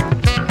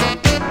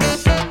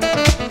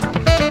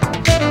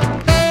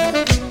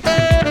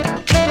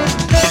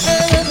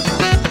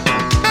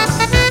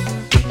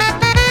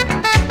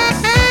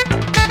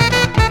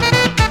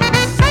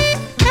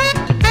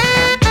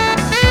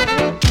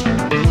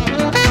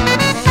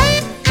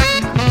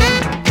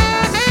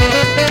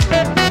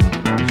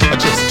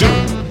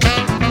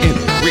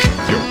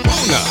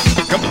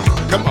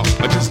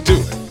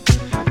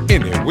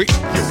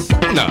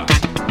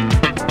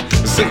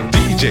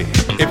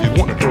 If you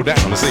wanna throw down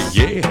and say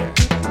yeah.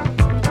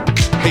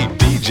 Hey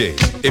DJ,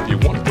 if you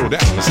wanna throw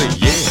down and say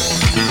yeah.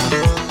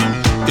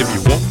 If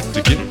you want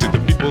to get to the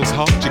people's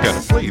heart, you gotta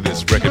play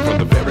this record from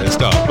the very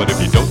start. But if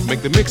you don't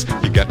make the mix,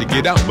 you got to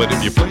get out. But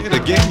if you play it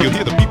again, you'll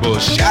hear the people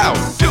shout.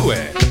 Do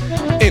it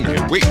any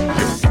way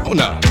you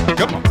wanna.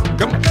 Come on,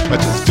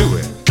 just do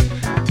it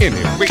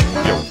any way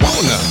you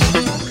wanna.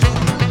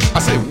 I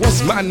say,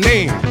 what's my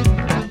name?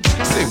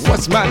 Say,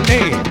 what's my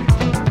name?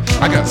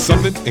 I got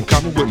something in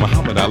common with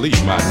Muhammad Ali.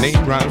 My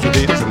name rhymes with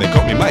his, and they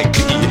call me Mike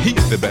D.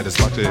 He's the baddest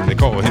boxer, and they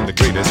call him the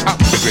greatest. I'm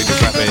the greatest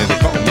rapper, and they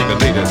call me the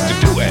latest to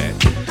do it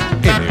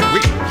any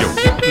way you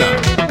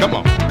wanna. Come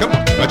on,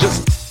 I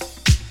just.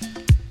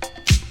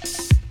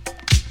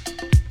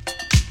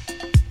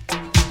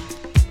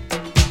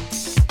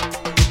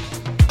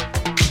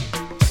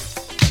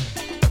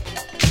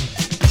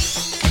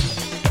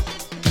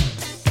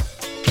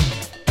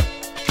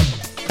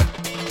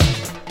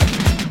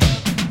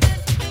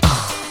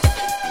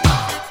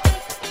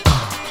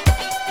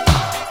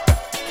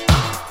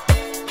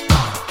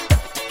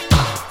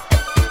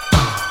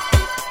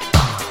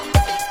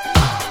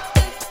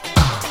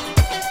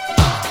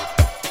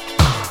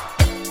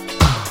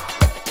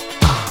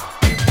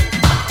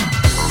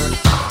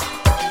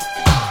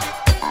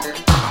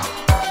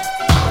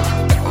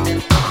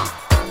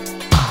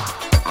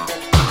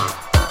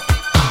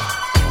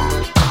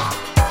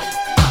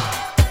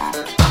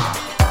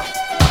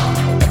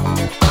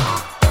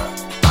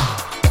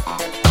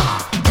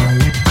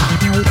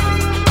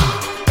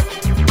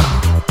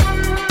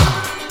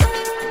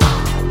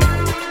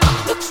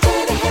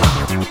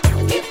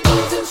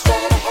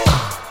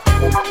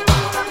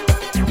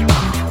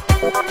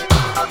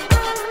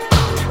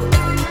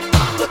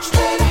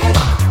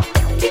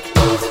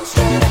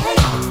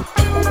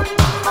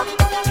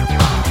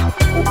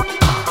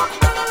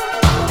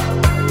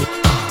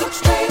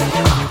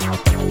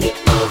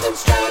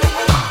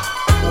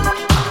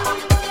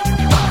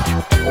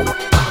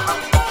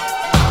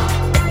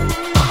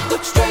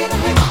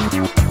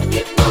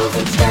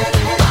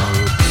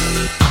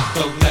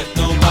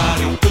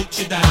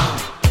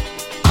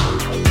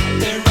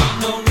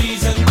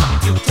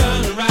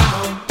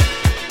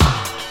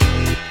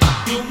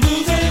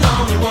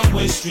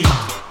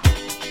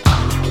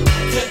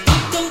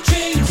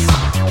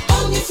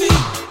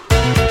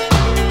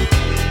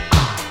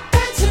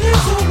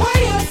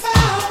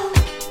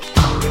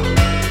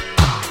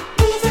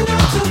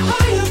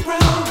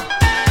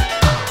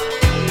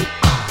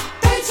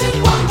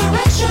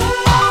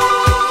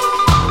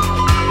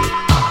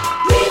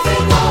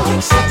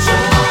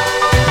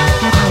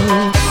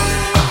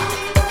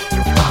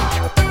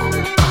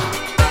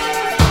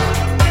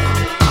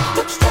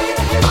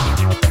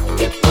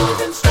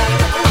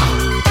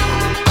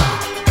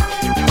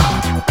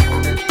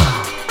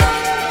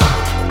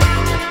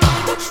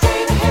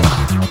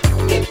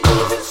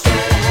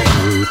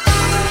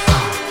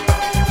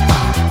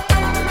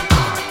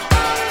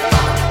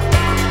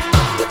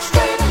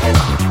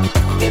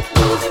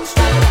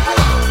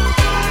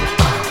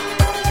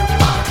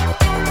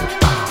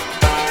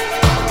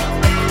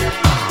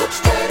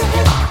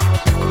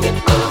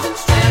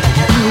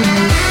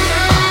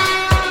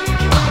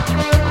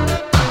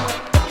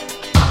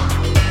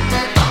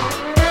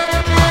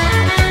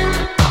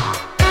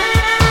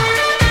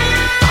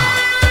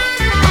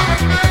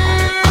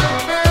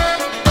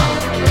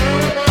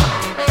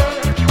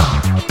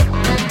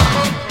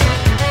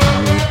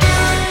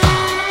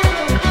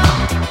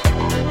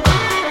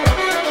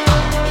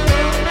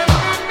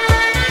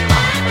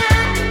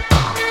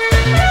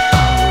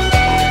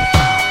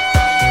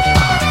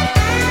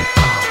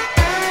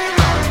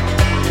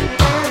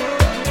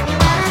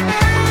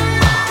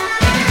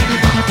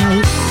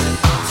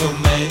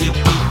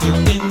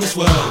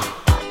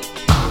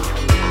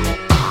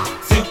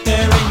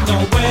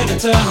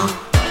 turn.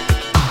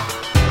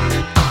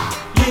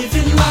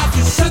 Living life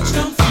is such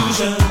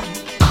confusion.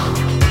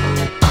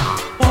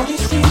 All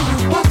these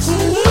feelings, what's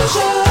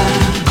illusion?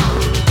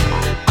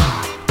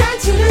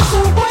 Dancing is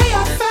a way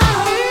I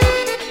found.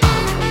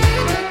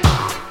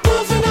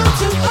 Moving up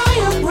to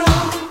higher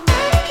ground.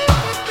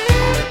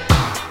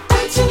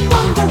 Dancing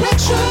one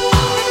direction.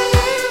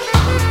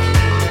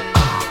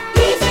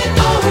 Leaving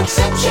no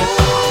exception.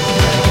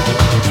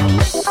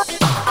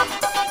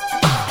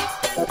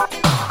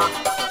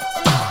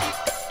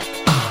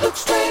 Look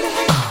straight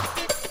ahead,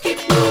 keep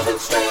moving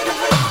straight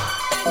ahead.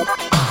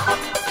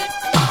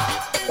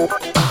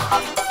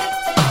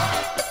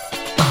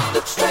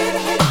 Look straight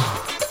ahead,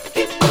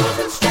 keep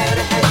moving straight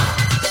ahead.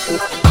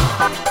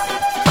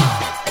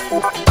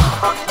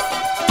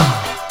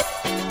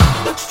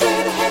 Look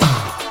straight ahead,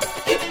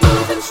 keep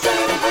moving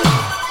straight ahead.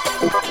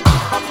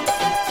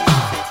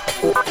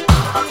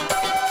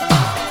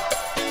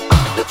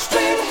 Look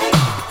straight ahead, keep moving straight ahead. Look straight ahead,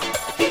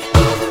 keep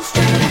moving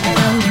straight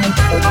ahead.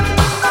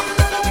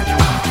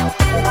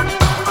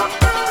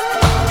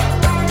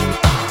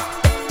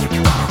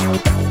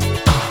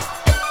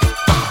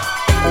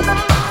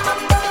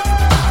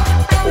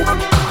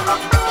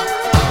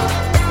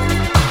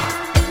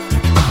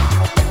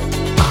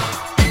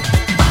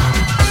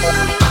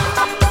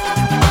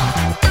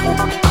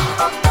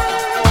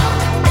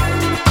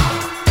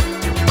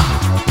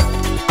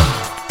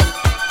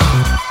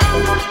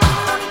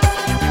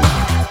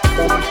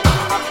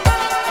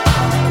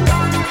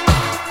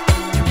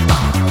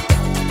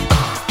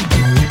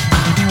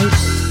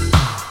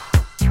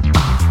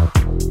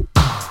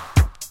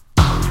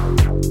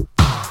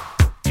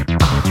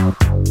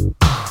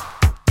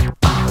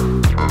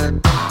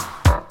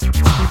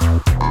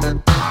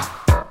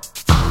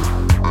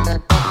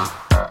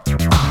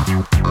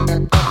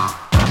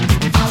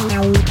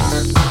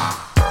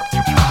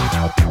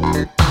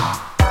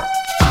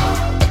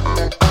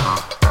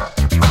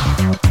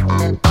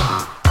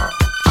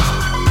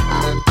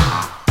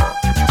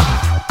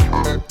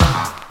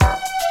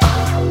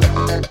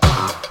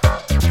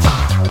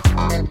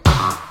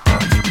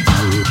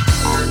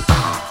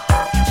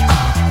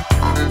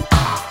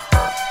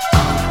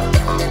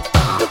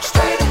 Look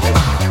straight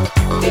ahead,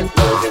 keep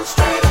moving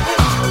straight ahead. Look straight ahead, keep moving straight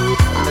ahead.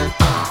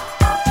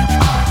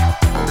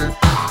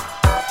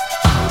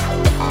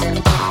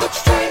 Look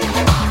straight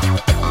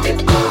ahead, keep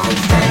moving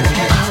straight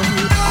ahead.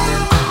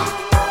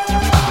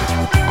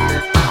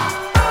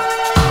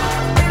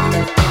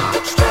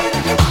 Look straight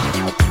ahead,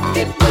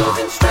 keep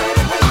moving straight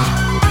ahead.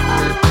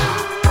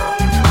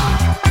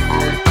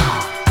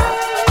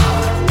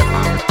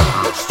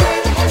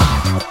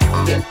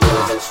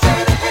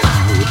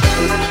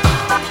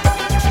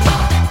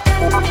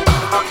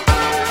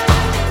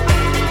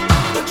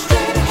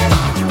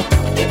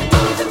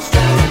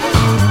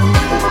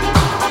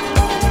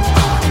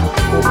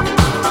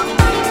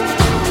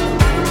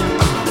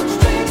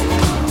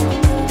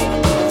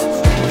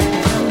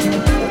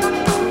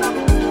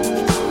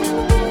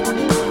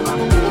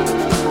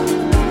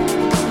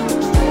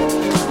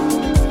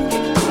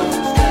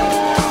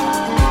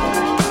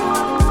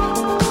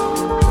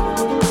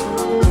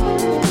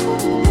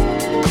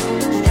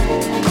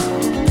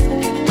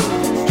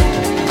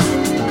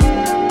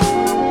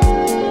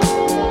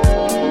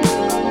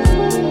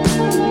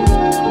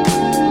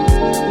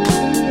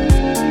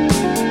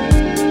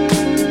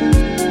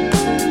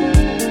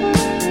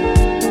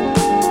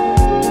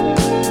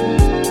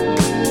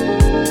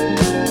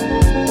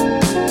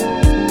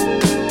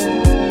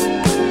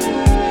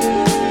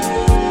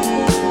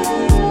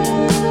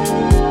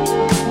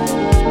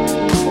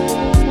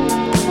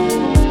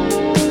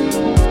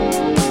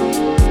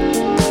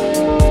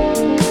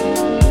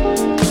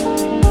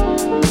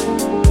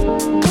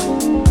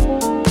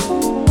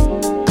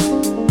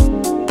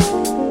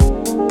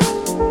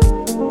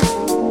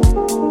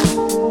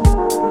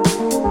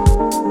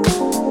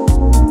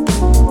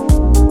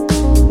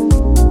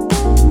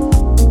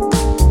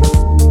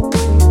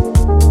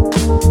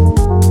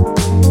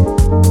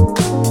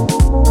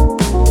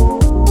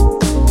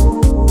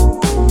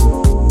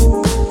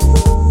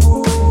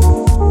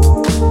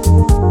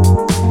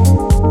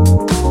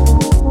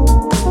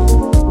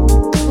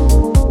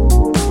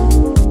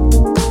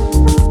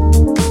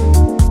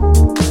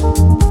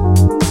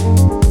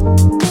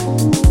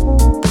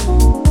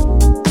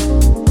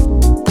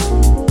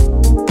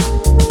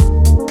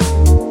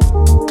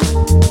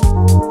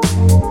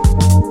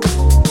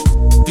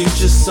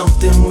 Future's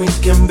something we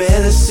can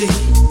barely see.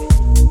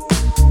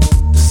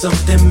 There's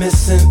something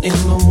missing in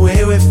the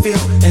way we feel,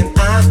 and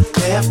I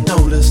have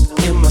noticed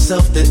in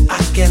myself that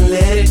I can't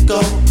let it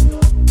go.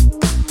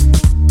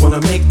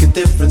 Wanna make a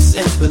difference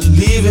and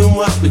believe in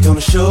what we're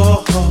gonna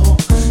show.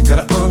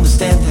 Gotta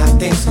understand how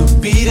things could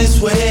be this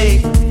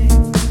way.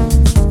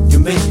 You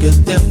make a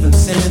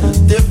difference in a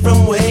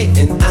different way,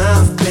 and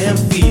I've been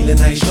feeling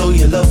how you show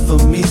your love for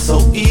me so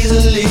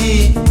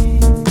easily.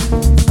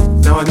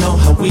 Now I know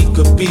how we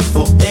could be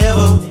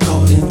forever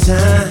caught in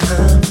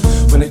time.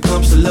 When it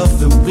comes to love,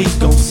 then we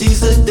gon'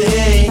 seize the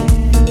day.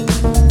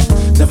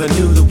 Never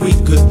knew that we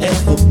could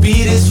ever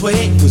be this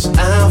way, 'cause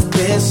I've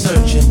been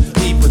searching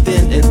deep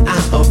within and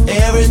out of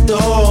every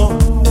door.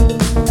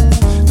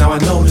 Now I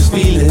know this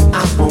feeling,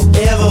 I won't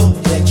ever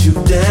let you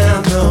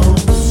down, no.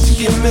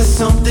 Give me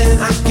something,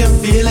 I can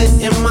feel it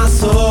in my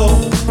soul.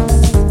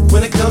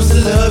 When it comes to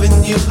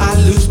loving you, I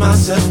lose my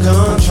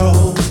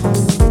self-control.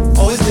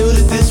 Always knew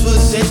that this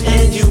was it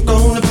and you're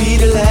gonna be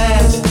the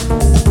last.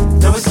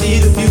 Now we see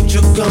the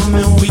future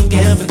coming, we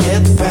can't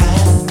forget the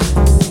past.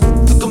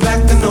 Looking back,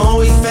 I know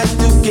we had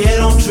to get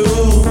on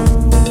true.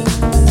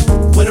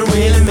 When it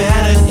really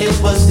mattered, it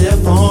was there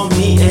for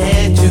me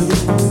and you.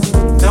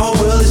 Now our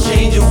world is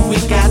changing, we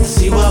got to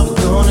see what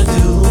we're gonna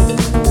do.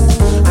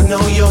 I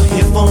know you're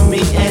here for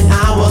me and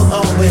I will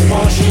always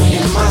want you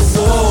in my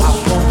soul. I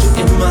want you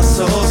in my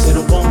soul, said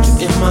I want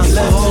you in my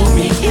soul. Love to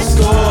me is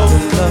gold,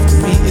 love to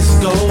me is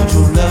gold.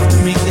 Your love to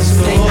me is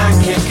gold. Thing I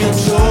can't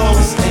control,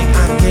 this thing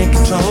I can't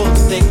control,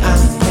 the thing I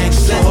can't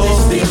control. Let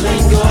this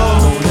feeling go,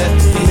 don't let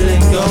the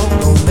feeling go,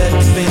 don't let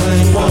the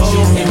feeling go. Want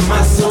you in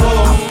my soul,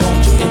 I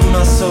want you in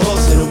my soul,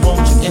 said I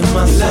want you in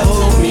my soul.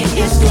 Love to me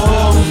is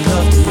gold,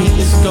 love to me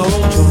is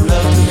gold. Your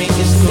love to me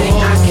is gold. Thing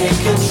I can't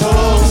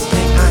control, this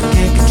thing I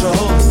can't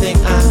control, the thing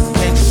I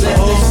can't control.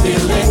 Let this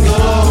feeling go,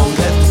 don't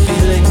let the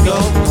feeling go,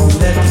 don't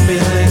let the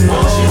feeling go.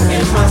 Want you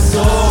in my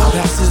soul. Our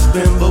past has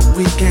been, but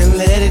we can't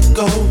let it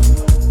go.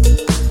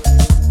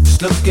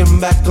 Just looking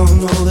back on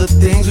all the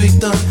things we've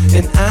done,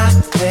 and I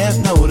have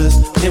noticed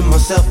in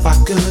myself I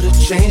could have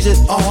changed it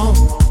all.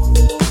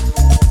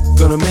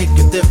 Gonna make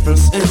a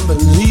difference in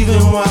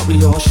believing what we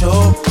all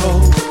show.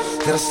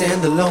 Gotta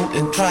stand alone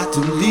and try to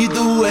lead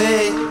the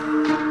way.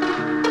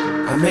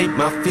 I make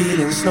my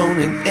feelings known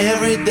in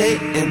every day,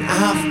 and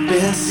I've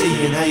been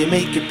seeing how you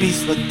make your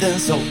peace with them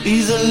so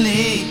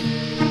easily.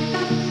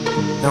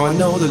 Now I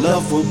know the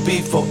love will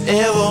be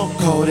forever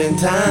caught in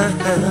time.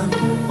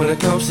 When it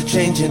comes to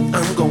changing,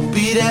 I'm gonna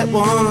be that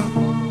one.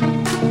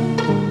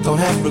 Don't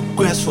have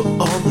regrets for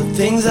all the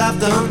things I've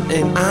done,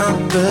 and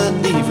I'm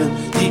believing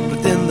deep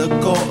within the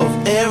core of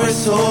every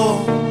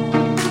soul.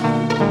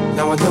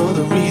 Now I know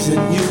the reason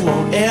you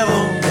won't ever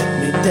let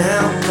me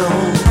down, no.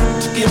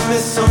 To give me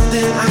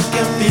something, I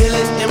can feel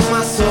it in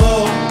my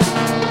soul.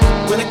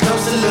 When it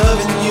comes to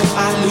loving you,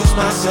 I lose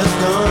my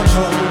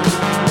self-control.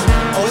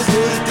 Always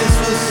knew that this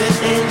was it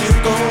and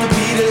you're gonna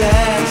be the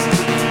last.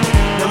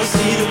 Now we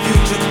see the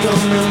future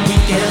coming, we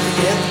can't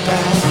forget the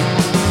past.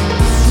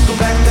 Go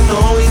back and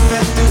always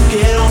have to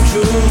get on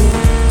true.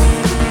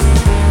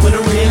 When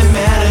it really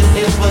mattered,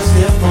 it was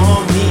there for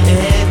me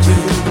and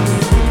you.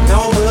 Now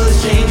our world is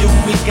changing,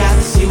 we got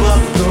to see what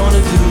we're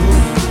gonna do.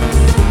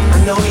 I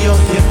know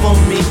you're here for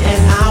me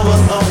and I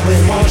will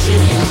always want you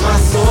in my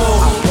soul.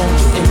 I want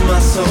you in my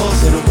soul,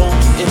 said I want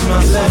you in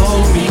my soul.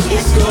 Love to me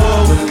is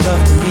gold,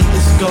 love to me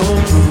is gold.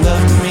 True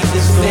love to me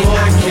is gold. Thing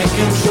I can't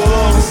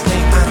control, this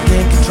thing I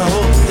can't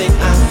control, the thing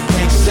I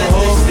can't control.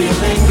 Let this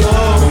feeling go,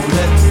 don't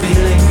let the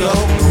feeling go,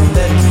 don't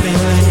let the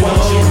feeling go.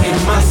 Want you in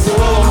my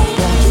soul, I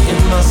want you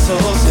in my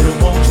soul, said I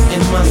want you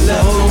in my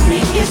soul. Love to me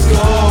is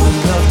gold,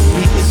 love to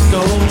me is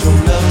gold. True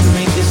love to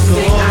me is gold.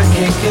 Thing I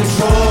can't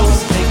control,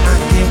 this thing I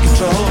can't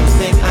control, the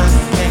thing I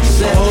can't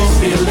control. Let this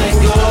feeling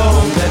go,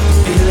 don't let the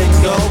feeling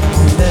go,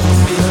 don't let the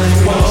feeling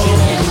go. Want you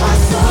in my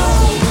soul.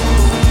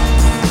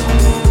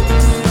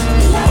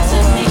 Love to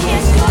me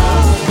is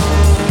gold.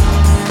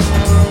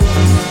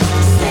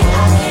 Thing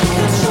I can't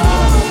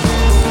control.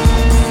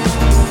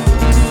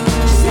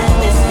 Just let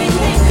this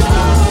feeling go.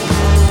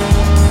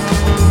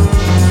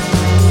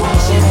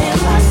 Want you in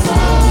my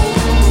soul.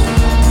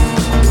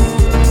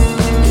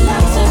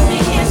 Love to me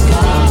is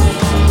gold.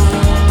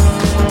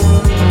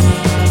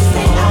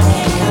 Thing I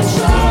can't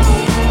control.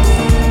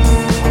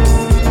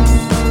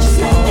 Just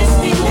let this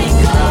feeling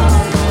go.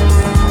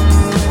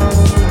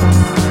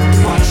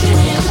 Want you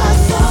in my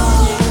soul.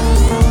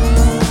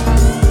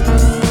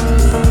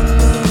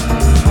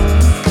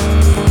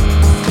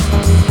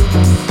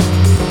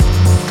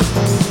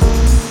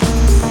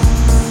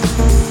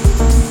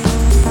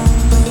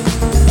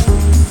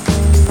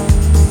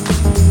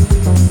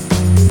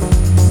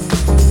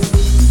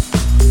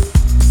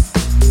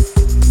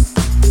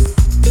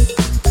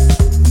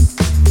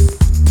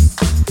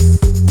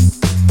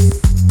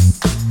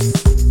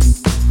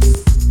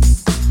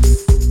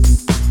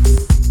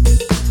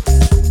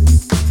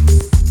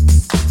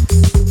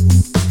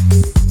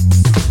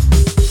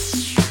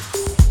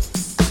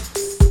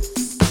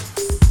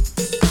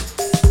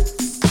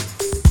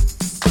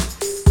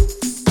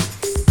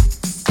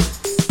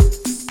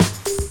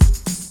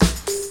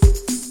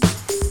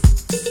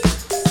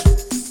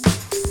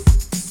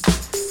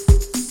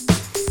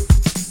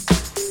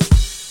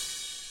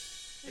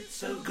 It's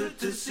so good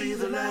to see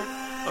the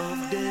light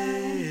of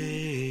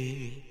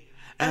day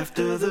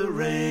after the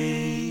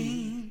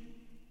rain.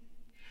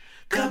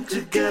 Come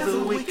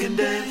together, we can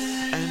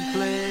dance and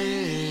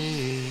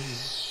play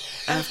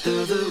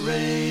after the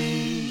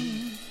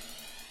rain.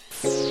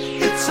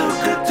 It's so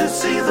good to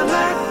see the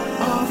light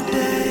of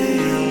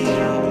day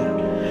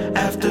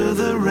after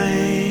the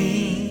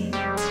rain.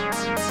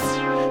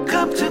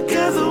 Come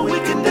together, we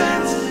can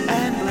dance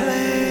and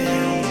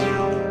play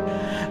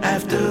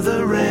after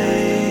the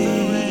rain.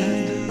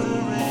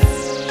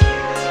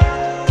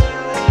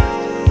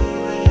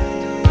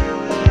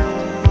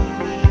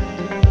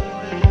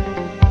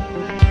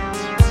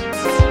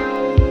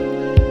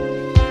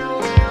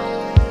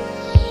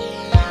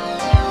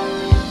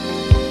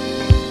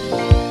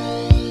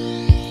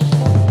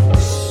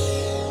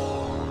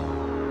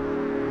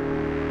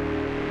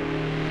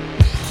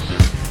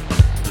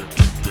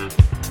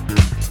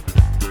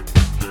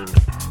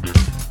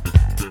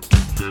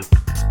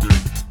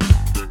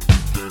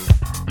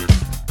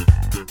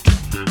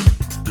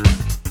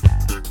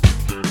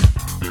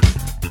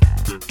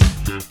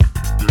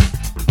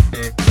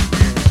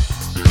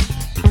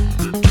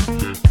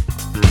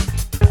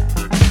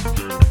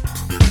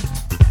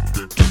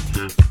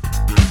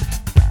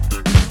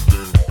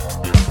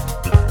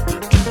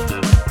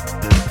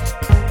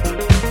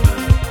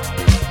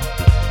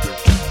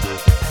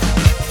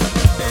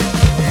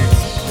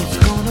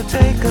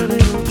 Take a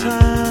little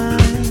time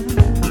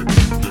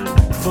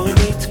for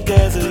me to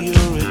gather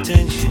your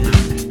attention.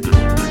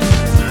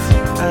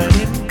 I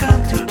didn't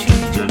come to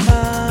change your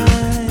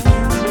mind.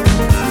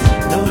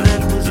 No,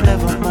 that was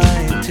never my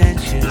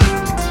intention.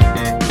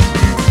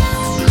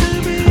 To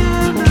be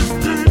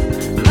understood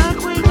like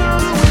we know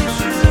we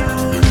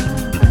should,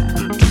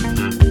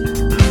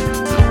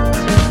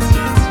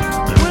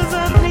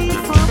 without need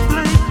for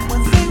blame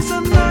when things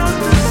are not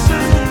the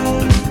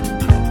same.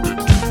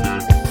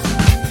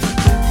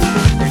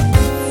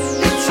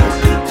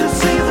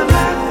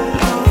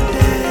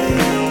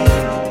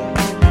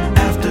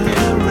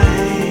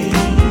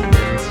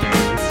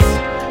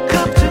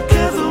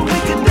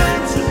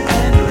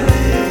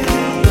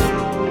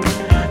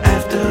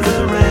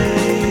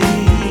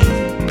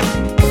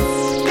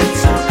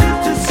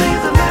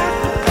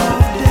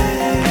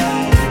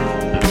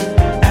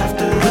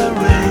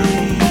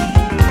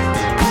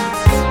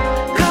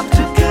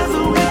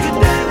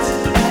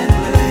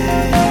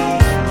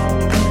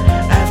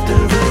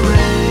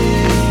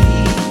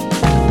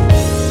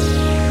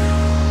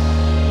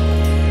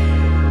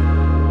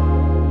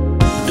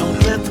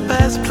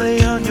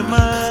 Play on your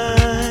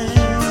mind,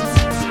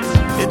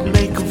 it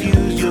may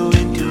confuse your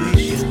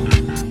intuition.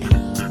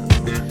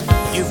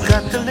 You've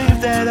got to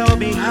leave that all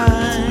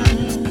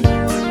behind.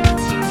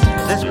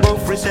 Let's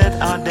both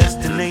reset our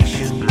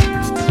destination.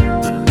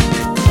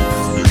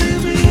 To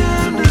be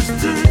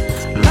understood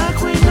like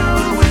we know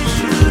we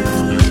should,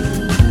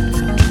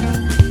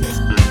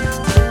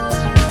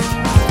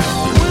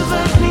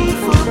 without need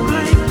for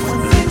blame when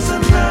things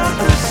are not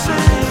the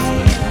same.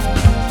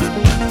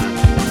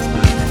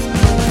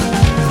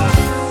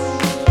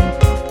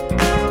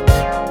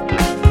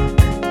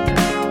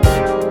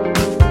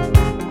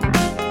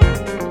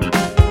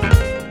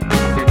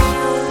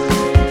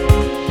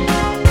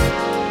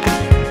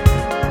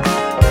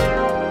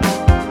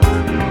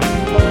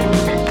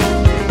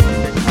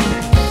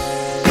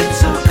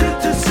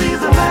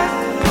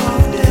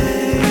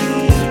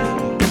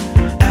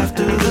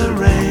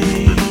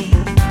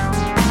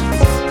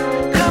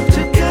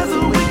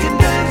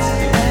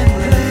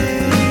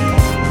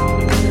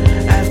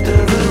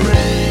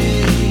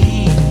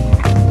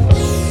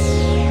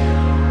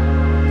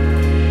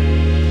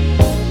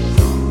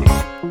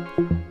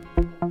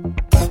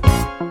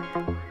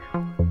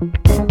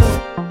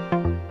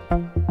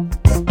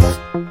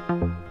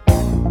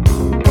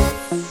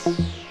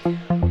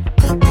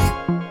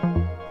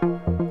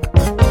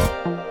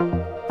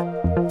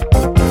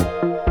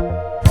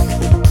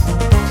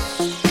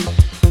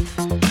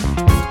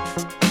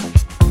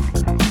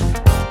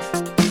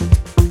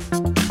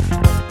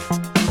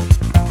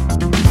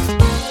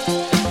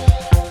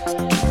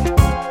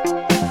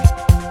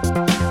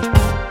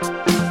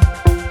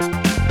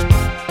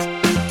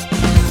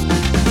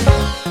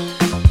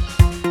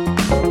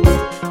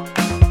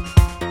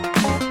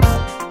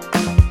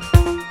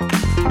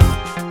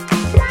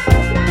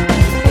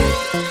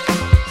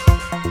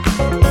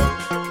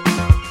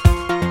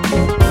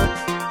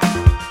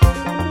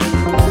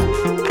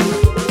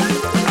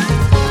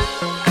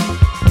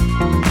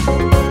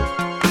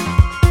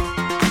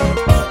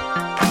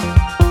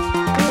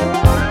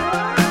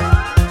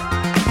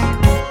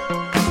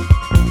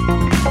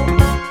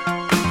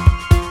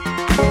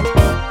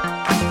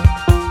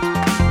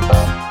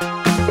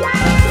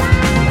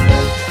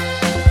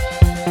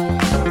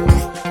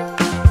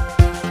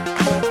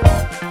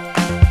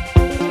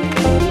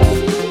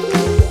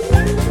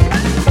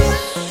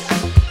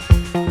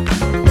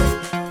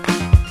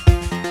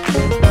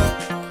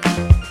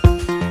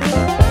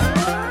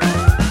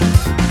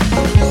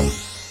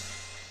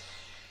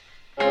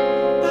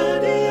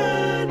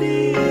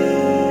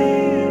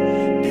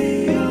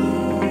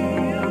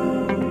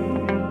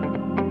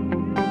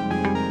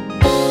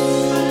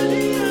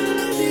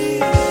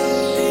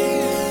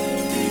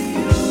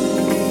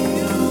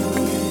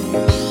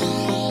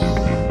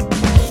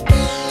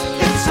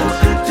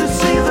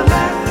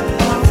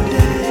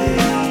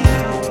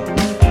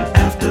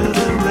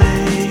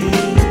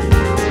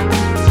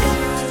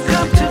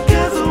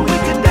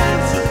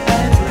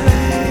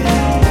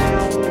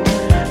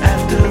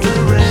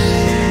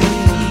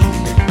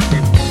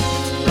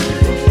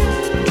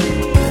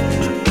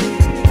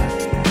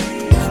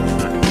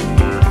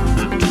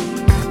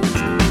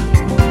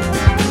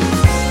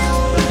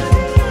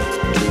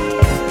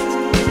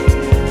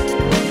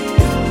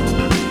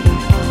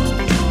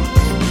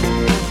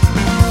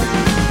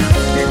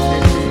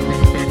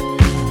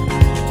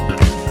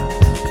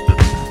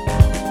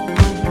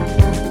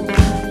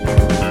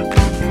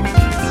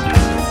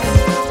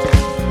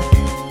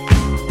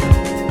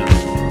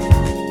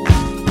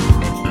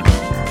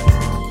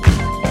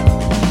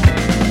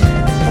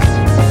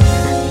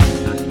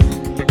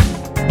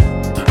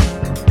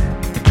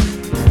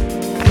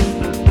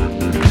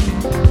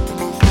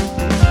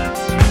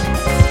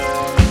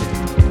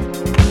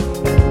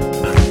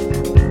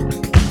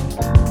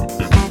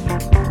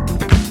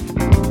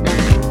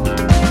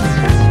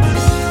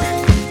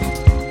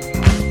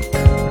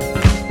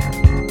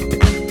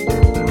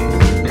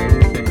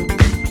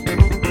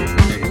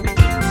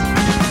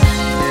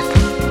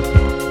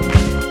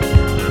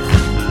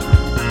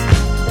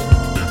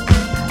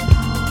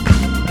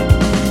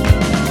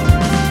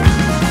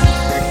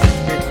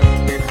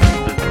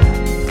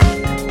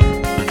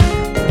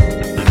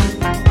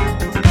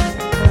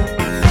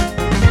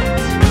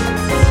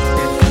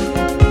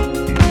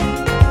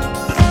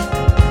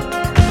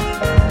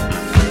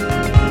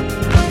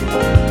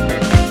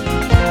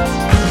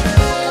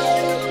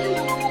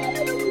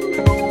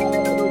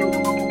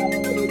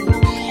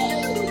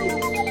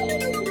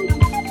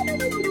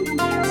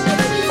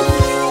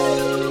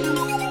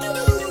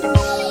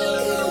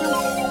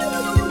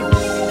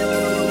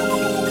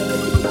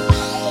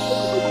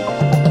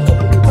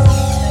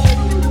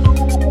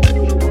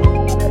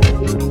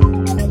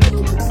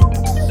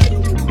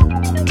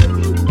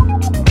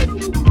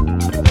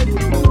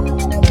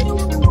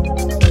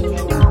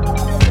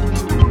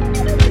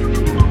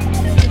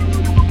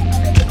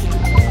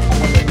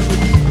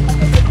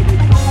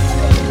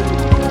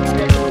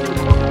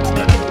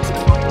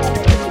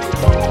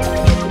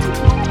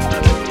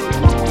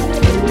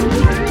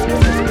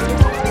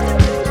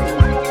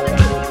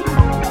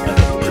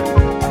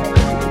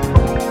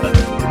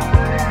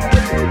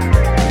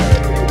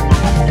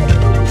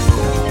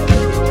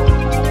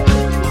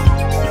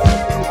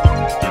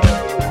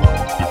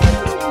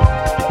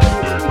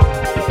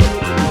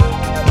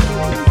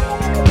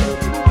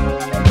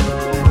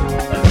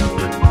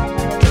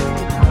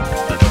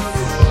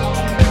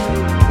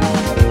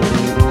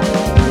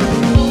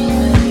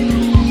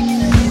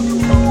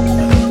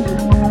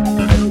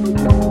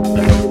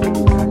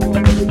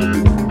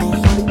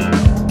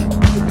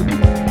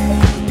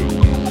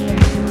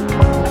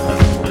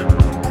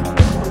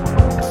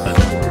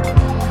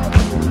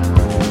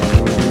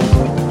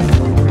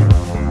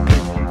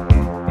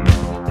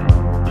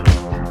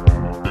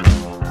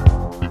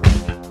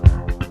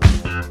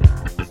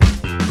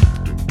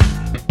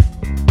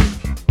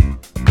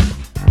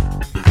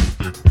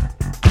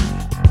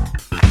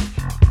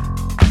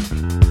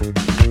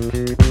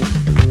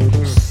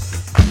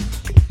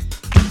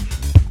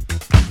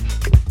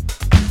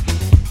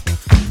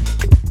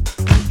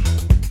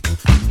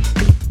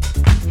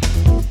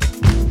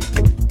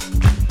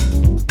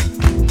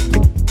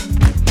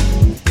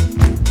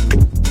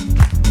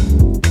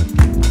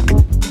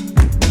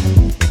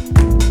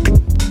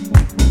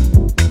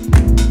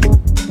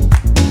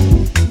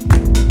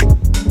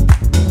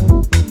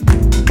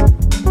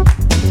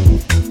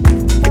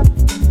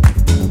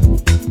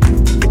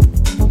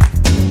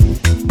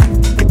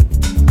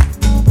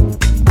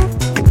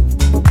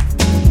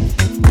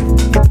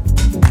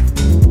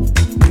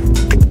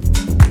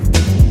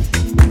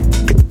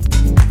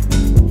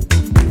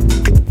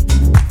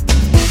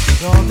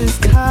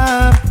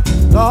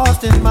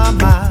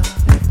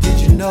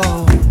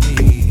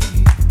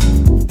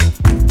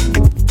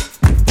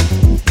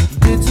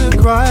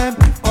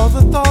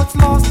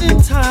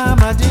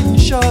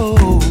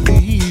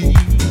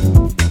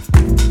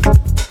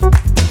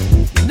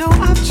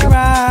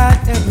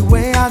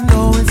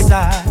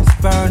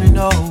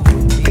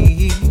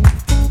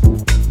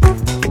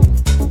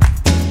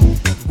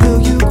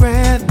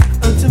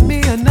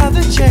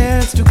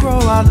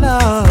 our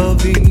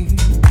loving.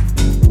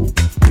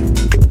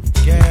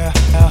 Yeah,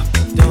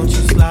 don't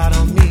you slide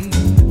on me.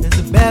 There's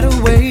a better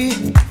way.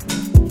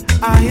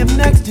 I am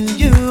next to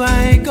you,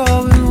 I ain't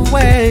going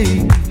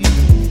away.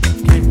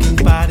 Can't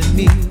confide in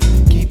me,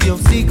 keep your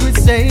secret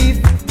safe.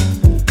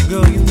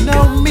 Girl, you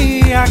know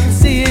me, I can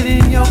see it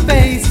in your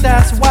face,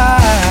 that's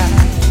why.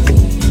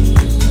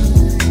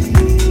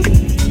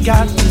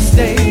 Got to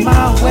stay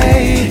my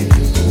way.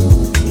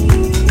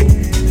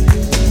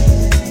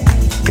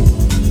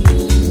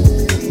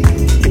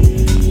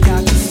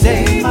 Got to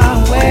stay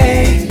my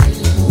way.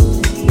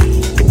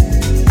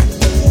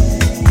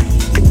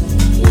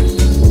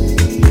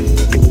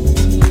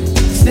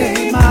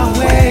 Stay my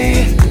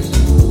way.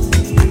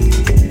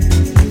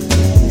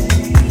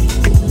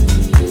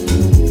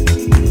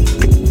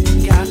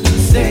 Got to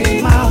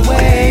stay my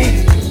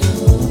way.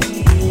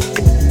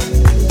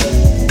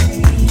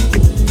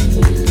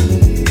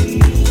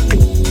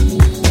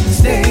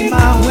 Stay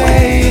my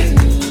way.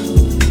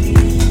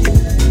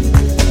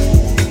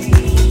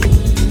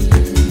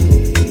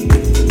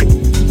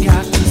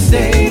 Got to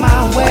stay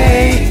my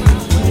way.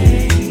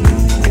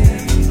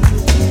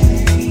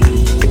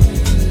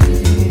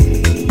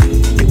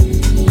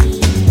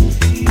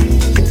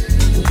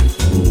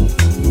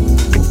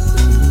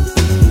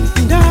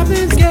 And I've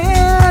been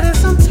scared and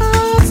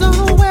sometimes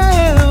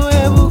unaware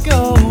where we're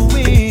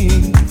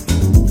going.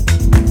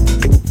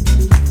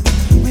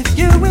 With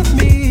you, with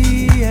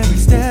me, every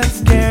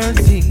step's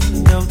guaranteed.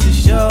 Know to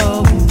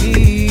show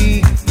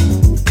me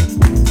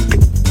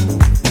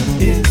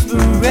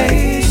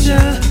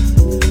inspiration.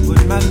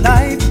 What my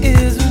life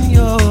is when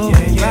you're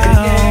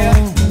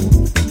around.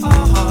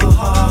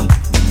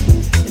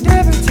 And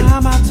every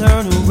time I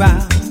turn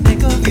around,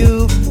 think of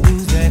you,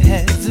 lose that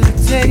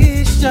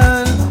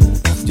hesitation.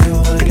 Still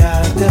what I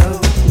gotta do,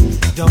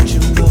 don't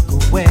you look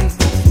away.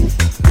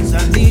 'Cause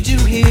I need you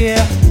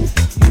here,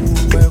 you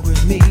can work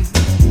with me.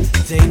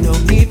 Ain't no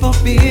need for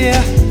fear,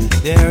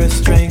 there is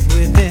strength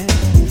within.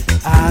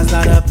 Eyes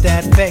light up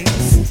that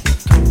face,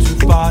 come too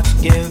far to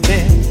give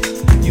in.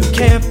 You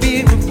can't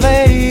be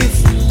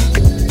replaced,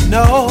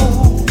 no.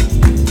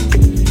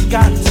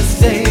 Got to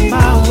stay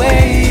my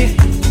way.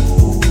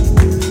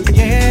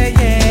 Yeah,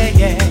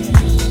 yeah, yeah.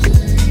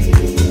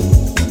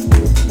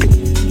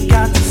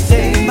 Got to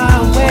stay my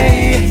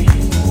way.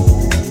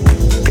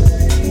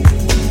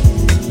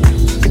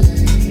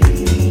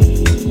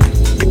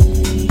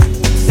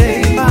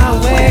 Stay my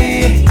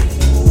way.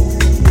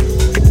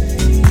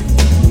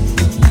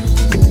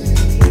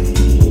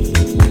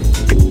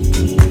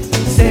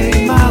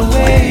 Stay my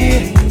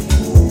way.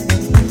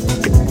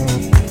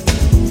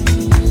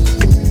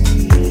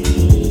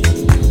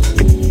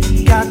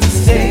 Got to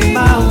stay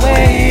my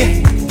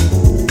way.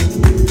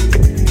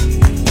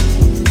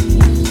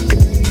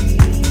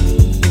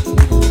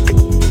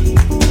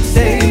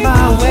 Stay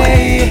my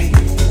way.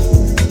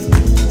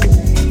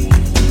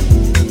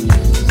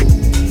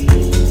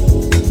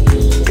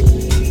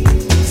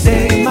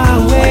 Stay my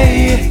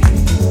way.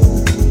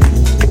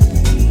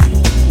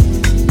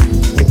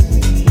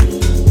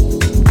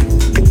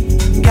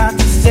 Got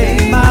to stay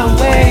my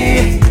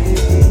way.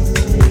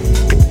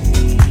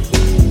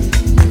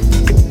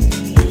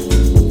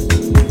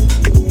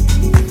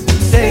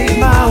 Stay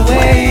my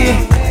way.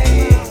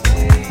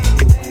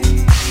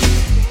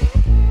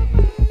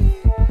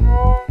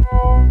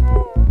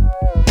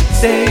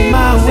 Stay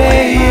my way.